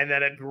win, and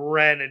then it's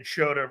Ren and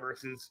Shota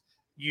versus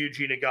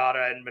Yuji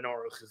Nagata and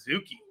Minoru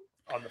Suzuki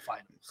on the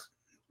finals.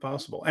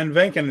 Possible. And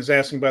Venkin is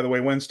asking, by the way,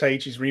 when's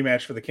Taichi's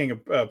rematch for the King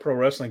of Pro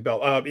Wrestling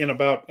belt? In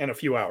a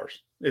few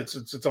hours.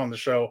 It's on the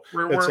show.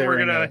 We're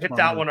gonna hit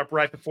that one up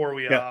right before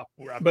we wrap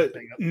but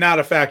not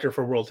a factor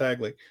for World Tag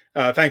League.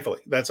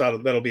 Thankfully,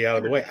 that'll be out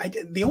of the way.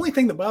 The only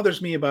thing that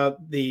bothers me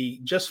about the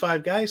Just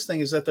Five Guys thing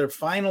is that their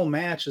final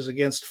match is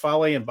against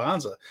Fale and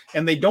Banza,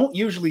 and they don't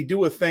usually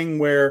do a thing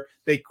where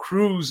they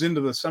cruise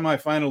into the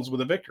semifinals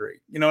with a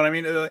victory. You know what I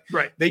mean?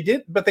 Right. They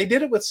did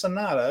it with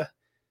Sonata.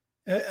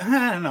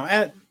 I don't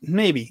know.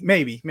 Maybe.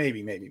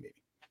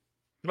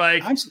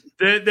 Like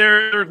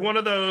there's one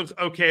of those,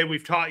 okay,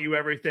 we've taught you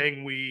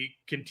everything we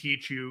can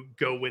teach you,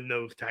 go win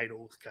those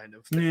titles kind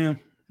of thing.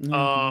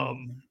 Yeah.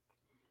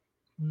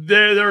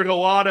 There's a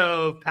lot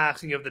of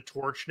passing of the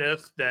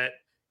torchness that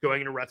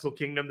going into Wrestle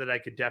Kingdom that I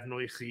could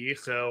definitely see.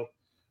 So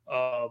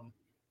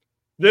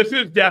this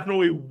is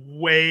definitely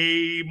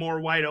way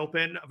more wide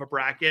open of a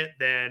bracket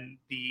than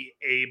the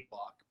A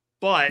block.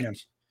 But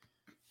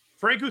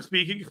frankly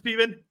speaking,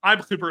 Steven,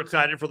 I'm super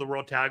excited for the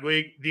World Tag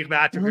League. These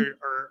matches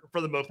are, for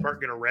the most part,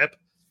 going to rip.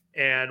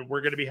 And we're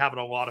going to be having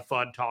a lot of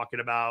fun talking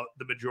about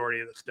the majority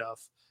of the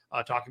stuff,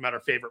 talking about our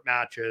favorite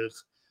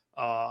matches,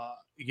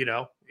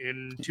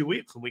 in 2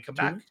 weeks when we come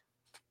back.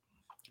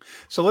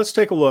 So let's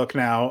take a look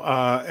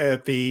now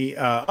at the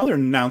other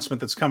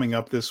announcement that's coming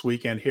up this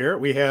weekend here.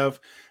 We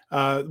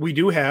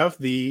do have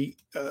the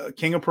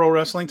King of Pro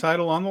Wrestling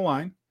title on the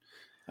line.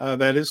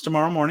 That is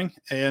tomorrow morning,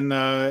 and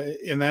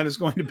that is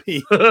going to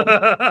be.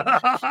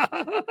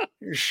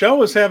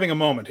 Show is having a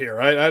moment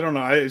here. I don't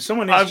know.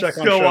 Someone needs to check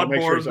on Show.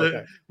 Make sure he's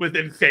okay. With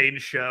Insane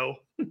Show.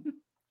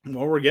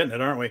 Well, we're getting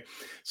it, aren't we?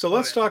 So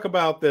let's talk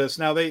about this.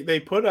 Now, they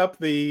put up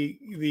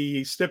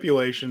the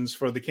stipulations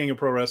for the King of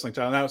Pro Wrestling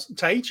title. Now,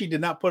 Taichi did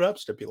not put up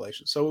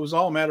stipulations, so it was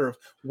all a matter of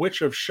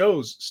which of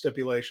Show's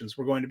stipulations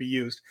were going to be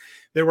used.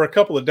 There were a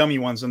couple of dummy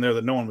ones in there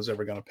that no one was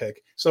ever going to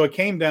pick. So it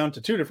came down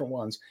to two different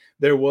ones.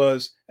 There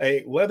was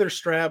a leather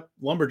strap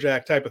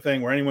lumberjack type of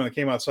thing where anyone that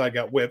came outside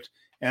got whipped,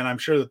 and I'm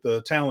sure that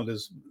the talent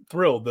is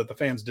thrilled that the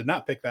fans did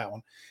not pick that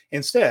one.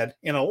 Instead,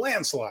 in a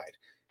landslide,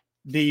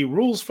 the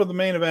rules for the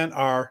main event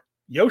are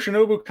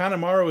Yoshinobu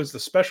Kanemaru is the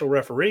special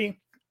referee.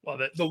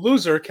 Love it. The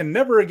loser can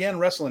never again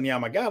wrestle in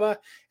Yamagata,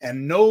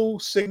 and no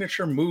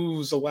signature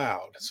moves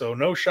allowed. So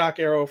no shock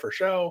arrow for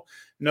Sho,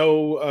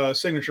 no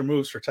signature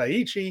moves for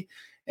Taichi.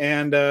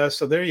 And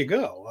so there you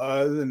go.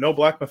 No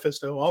Black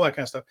Mephisto, all that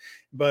kind of stuff.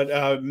 But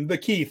the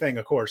key thing,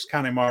 of course,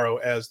 Kanemaru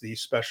as the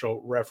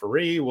special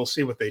referee. We'll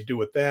see what they do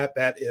with that.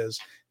 That is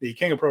the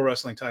King of Pro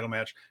Wrestling title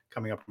match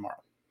coming up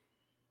tomorrow.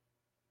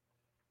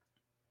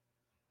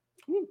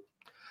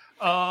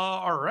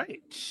 All right.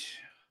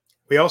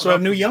 We also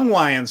have new Young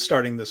Lions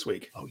starting this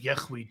week. Oh,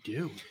 yes, we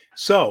do.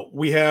 So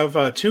we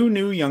have 2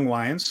 new Young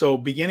Lions. So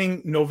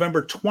beginning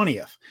November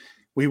 20th,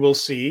 we will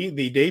see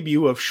the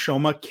debut of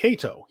Shoma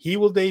Kato. He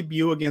will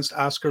debut against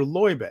Oscar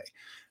Loibe.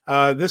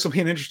 This will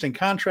be an interesting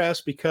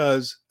contrast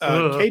because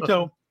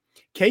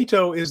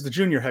Kato is the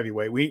junior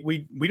heavyweight.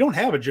 We don't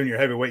have a junior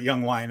heavyweight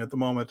Young Lion at the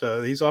moment.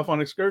 He's off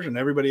on excursion.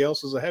 Everybody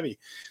else is a heavy.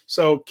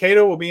 So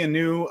Kato will be a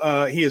new.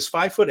 He is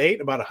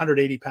 5'8", about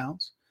 180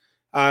 pounds.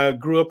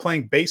 Grew up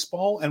playing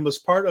baseball and was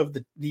part of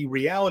the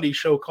reality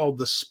show called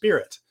The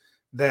Spirit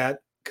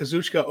that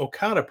Kazuchika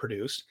Okada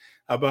produced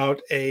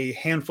about a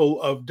handful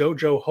of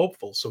dojo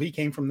hopefuls. So he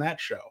came from that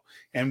show.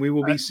 And we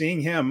will be seeing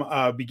him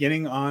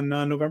beginning on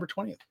November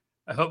 20th.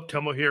 I hope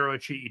Tomohiro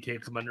Ishii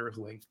takes him under his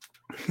wing.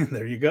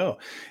 There you go.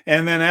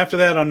 And then after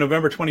that, on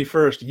November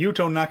 21st,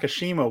 Yuto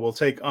Nakashima will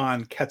take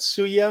on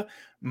Katsuya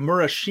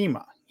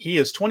Murashima. He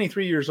is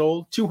 23 years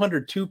old,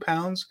 202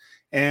 pounds,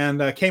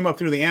 and came up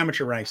through the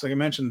amateur ranks. Like I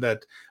mentioned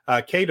that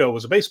Kato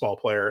was a baseball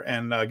player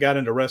and got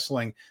into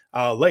wrestling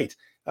late.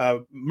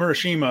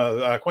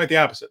 Murashima, quite the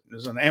opposite,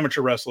 is an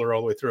amateur wrestler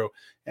all the way through.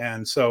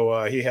 And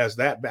so he has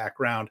that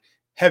background.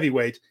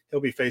 Heavyweight, he'll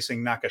be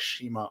facing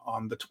Nakashima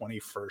on the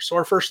 21st. So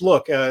our first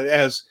look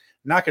as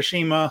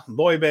Nakashima,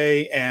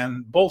 Loibe,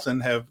 and Bolton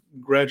have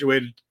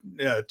graduated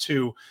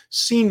to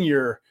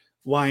senior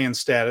Lion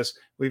status.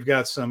 We've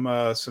got some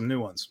new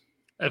ones.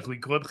 As we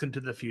glimpse into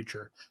the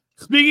future.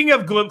 Speaking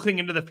of glimpsing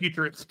into the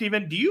future,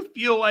 Stephen, do you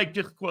feel like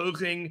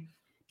disclosing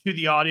to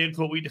the audience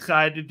what we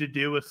decided to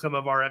do with some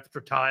of our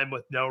extra time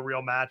with no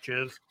real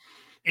matches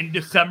in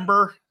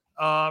December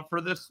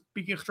for this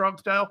Speaking of Strong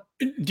Style?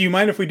 Do you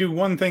mind if we do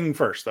one thing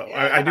first, though?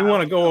 Yeah, I do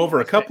want to go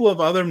over a couple of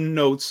other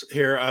notes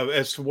here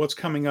as to what's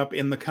coming up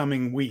in the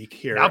coming week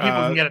here. Now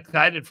people can get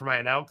excited for my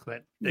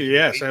announcement.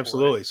 Yes,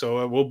 absolutely.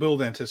 So we'll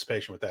build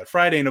anticipation with that.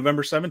 Friday,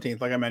 November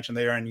 17th, like I mentioned,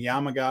 they are in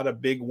Yamagata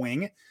Big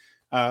Wing.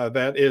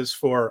 That is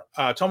for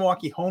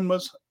Tomoaki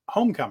Honma's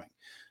homecoming.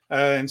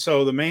 And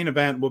so the main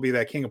event will be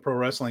that King of Pro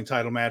Wrestling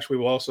title match. We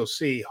will also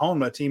see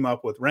Honma team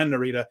up with Ren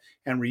Narita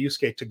and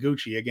Ryusuke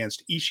Taguchi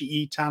against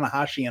Ishii,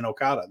 Tanahashi, and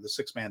Okada, the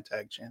 6-man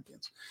tag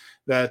champions.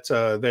 That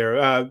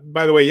there.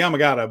 By the way,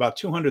 Yamagata, about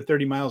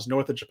 230 miles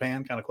north of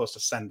Japan, kind of close to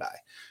Sendai.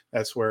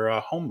 That's where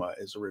Honma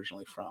is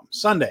originally from.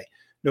 Sunday,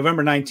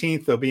 November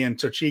 19th, they'll be in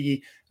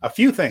Tochigi. A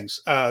few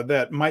things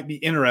that might be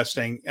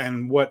interesting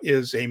and what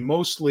is a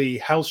mostly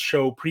house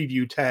show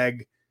preview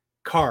tag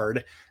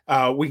card.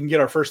 We can get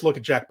our first look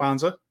at Jack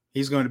Bonza.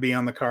 He's going to be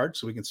on the card,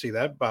 so we can see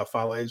that.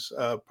 Fale's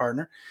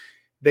partner.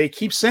 They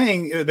keep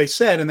saying, they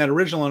said in that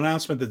original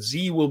announcement that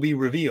Z will be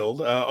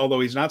revealed, although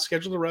he's not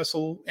scheduled to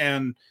wrestle.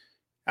 And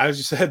as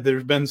you said,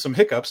 there's been some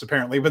hiccups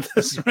apparently with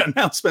this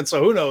announcement,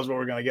 so who knows what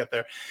we're going to get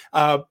there.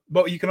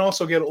 But you can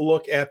also get a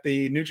look at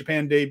the New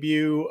Japan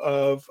debut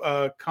of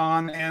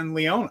Khan and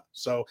Leona.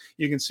 So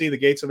you can see the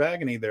Gates of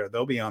Agony there.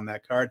 They'll be on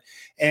that card.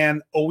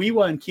 And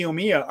Oiwa and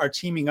Kiyomiya are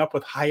teaming up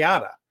with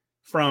Hayata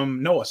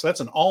from Noah. So that's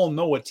an all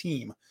Noah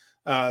team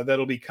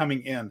that'll be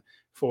coming in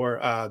for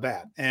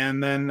that.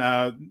 And then,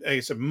 like I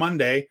said,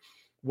 Monday,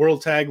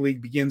 World Tag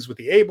League begins with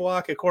the A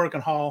block at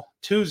Korakuen Hall.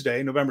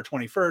 Tuesday, November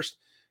 21st,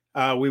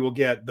 we will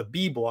get the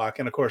B block.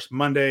 And of course,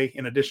 Monday,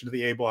 in addition to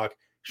the A block,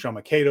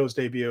 Shoma Kato's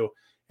debut.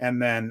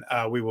 And then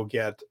we will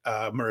get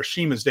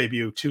Murashima's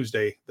debut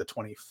Tuesday, the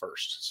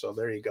 21st. So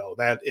there you go.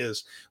 That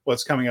is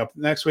what's coming up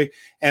next week.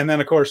 And then,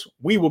 of course,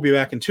 we will be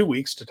back in 2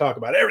 weeks to talk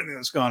about everything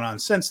that's gone on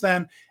since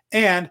then.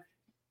 And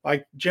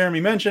like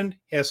Jeremy mentioned,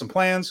 he has some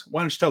plans.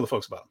 Why don't you tell the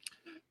folks about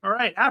them? All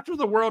right. After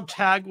the World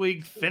Tag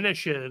League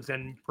finishes,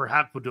 and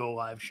perhaps we'll do a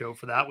live show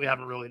for that. We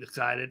haven't really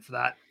decided for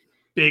that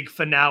big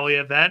finale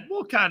event.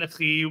 We'll kind of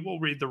see. We'll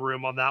read the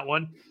room on that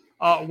one.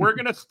 We're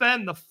going to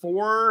spend the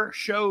 4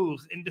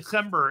 shows in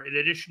December, in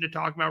addition to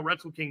talking about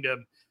Wrestle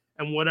Kingdom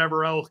and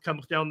whatever else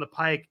comes down the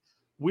pike.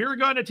 We're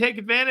going to take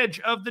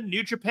advantage of the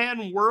New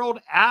Japan World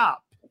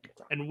app,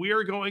 and we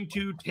are going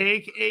to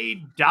take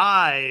a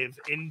dive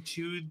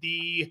into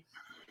the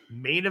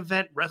main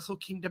event Wrestle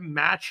Kingdom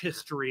match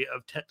history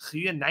of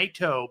Tetsuya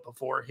Naito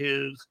before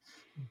his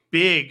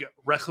big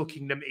Wrestle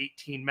Kingdom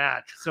 18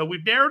 match. So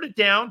we've narrowed it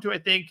down to, I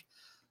think,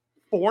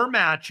 4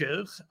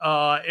 matches.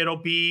 It'll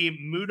be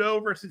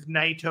Muto versus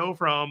Naito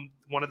from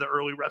one of the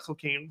early Wrestle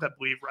Kingdoms, I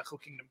believe Wrestle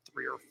Kingdom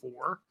 3 or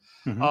 4.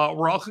 Mm-hmm.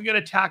 We're also going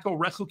to tackle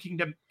Wrestle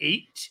Kingdom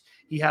 8.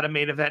 He had a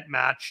main event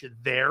match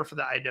there for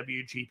the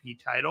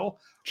IWGP title.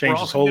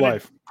 Changed his whole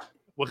life.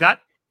 What's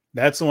that?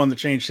 That's the one that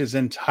changed his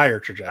entire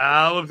trajectory.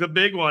 That was a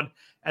big one.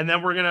 And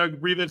then we're going to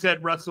revisit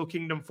Wrestle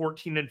Kingdom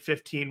 14 and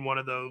 15, one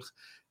of those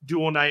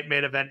dual night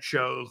main event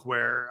shows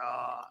where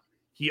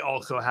he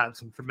also had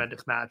some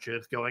tremendous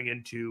matches going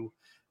into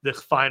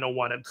this final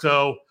one. And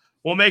so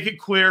we'll make it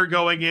clear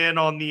going in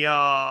on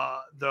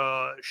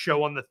the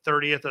show on the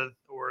 30th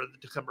or the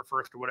December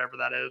 1st or whatever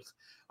that is.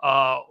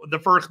 The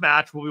first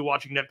match we'll be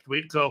watching next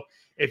week. So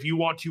if you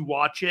want to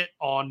watch it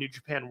on New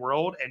Japan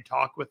World and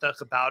talk with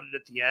us about it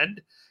at the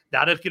end,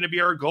 that is going to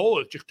be our goal,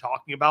 is just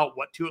talking about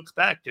what to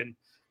expect and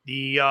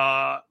the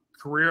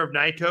career of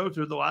Naito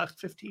through the last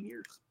 15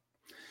 years.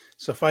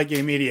 So Fight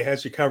Game Media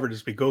has you covered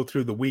as we go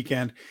through the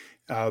weekend.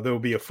 There will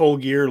be a Full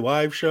Gear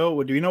live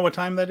show. Do you know what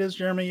time that is,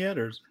 Jeremy, yet?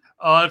 Or it's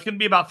going to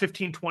be about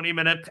 15-20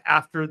 minutes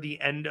after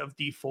the end of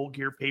the Full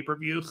Gear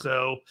pay-per-view.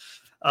 So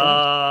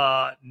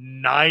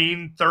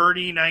 9:30,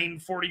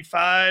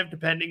 9:45,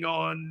 depending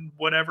on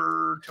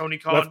whatever Tony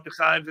Khan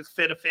decides is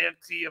fit a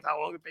fancy of how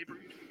long the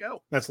pay-per-view can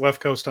go. That's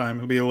left coast time.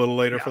 It'll be a little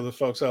later for the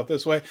folks out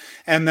this way.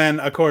 And then,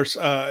 of course,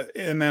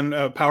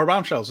 Power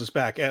Bombshells is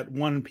back at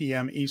 1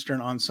 p.m.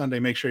 Eastern on Sunday.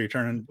 Make sure you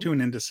tune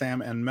into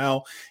Sam and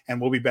Mel,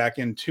 and we'll be back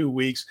in 2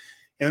 weeks.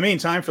 In the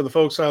meantime, for the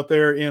folks out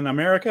there in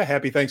America,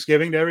 happy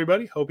Thanksgiving to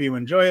everybody. Hope you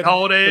enjoy it.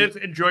 Holidays,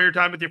 enjoy your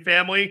time with your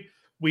family.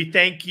 We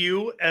thank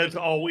you, as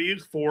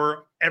always,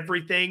 for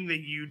everything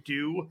that you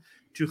do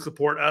to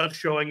support us,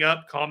 showing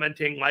up,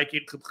 commenting,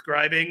 liking,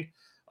 subscribing.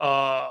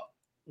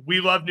 We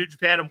love New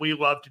Japan, and we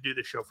love to do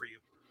this show for you.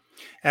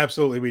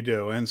 Absolutely, we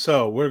do. And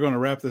so we're going to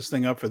wrap this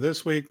thing up for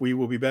this week. We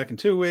will be back in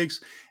 2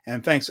 weeks.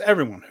 And thanks to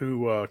everyone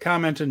who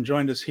commented and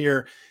joined us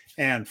here.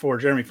 And for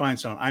Jeremy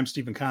Finestone, I'm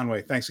Stephen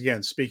Conway. Thanks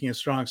again. Speaking of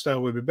Strong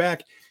Style, we'll be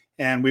back,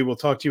 and we will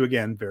talk to you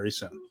again very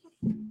soon.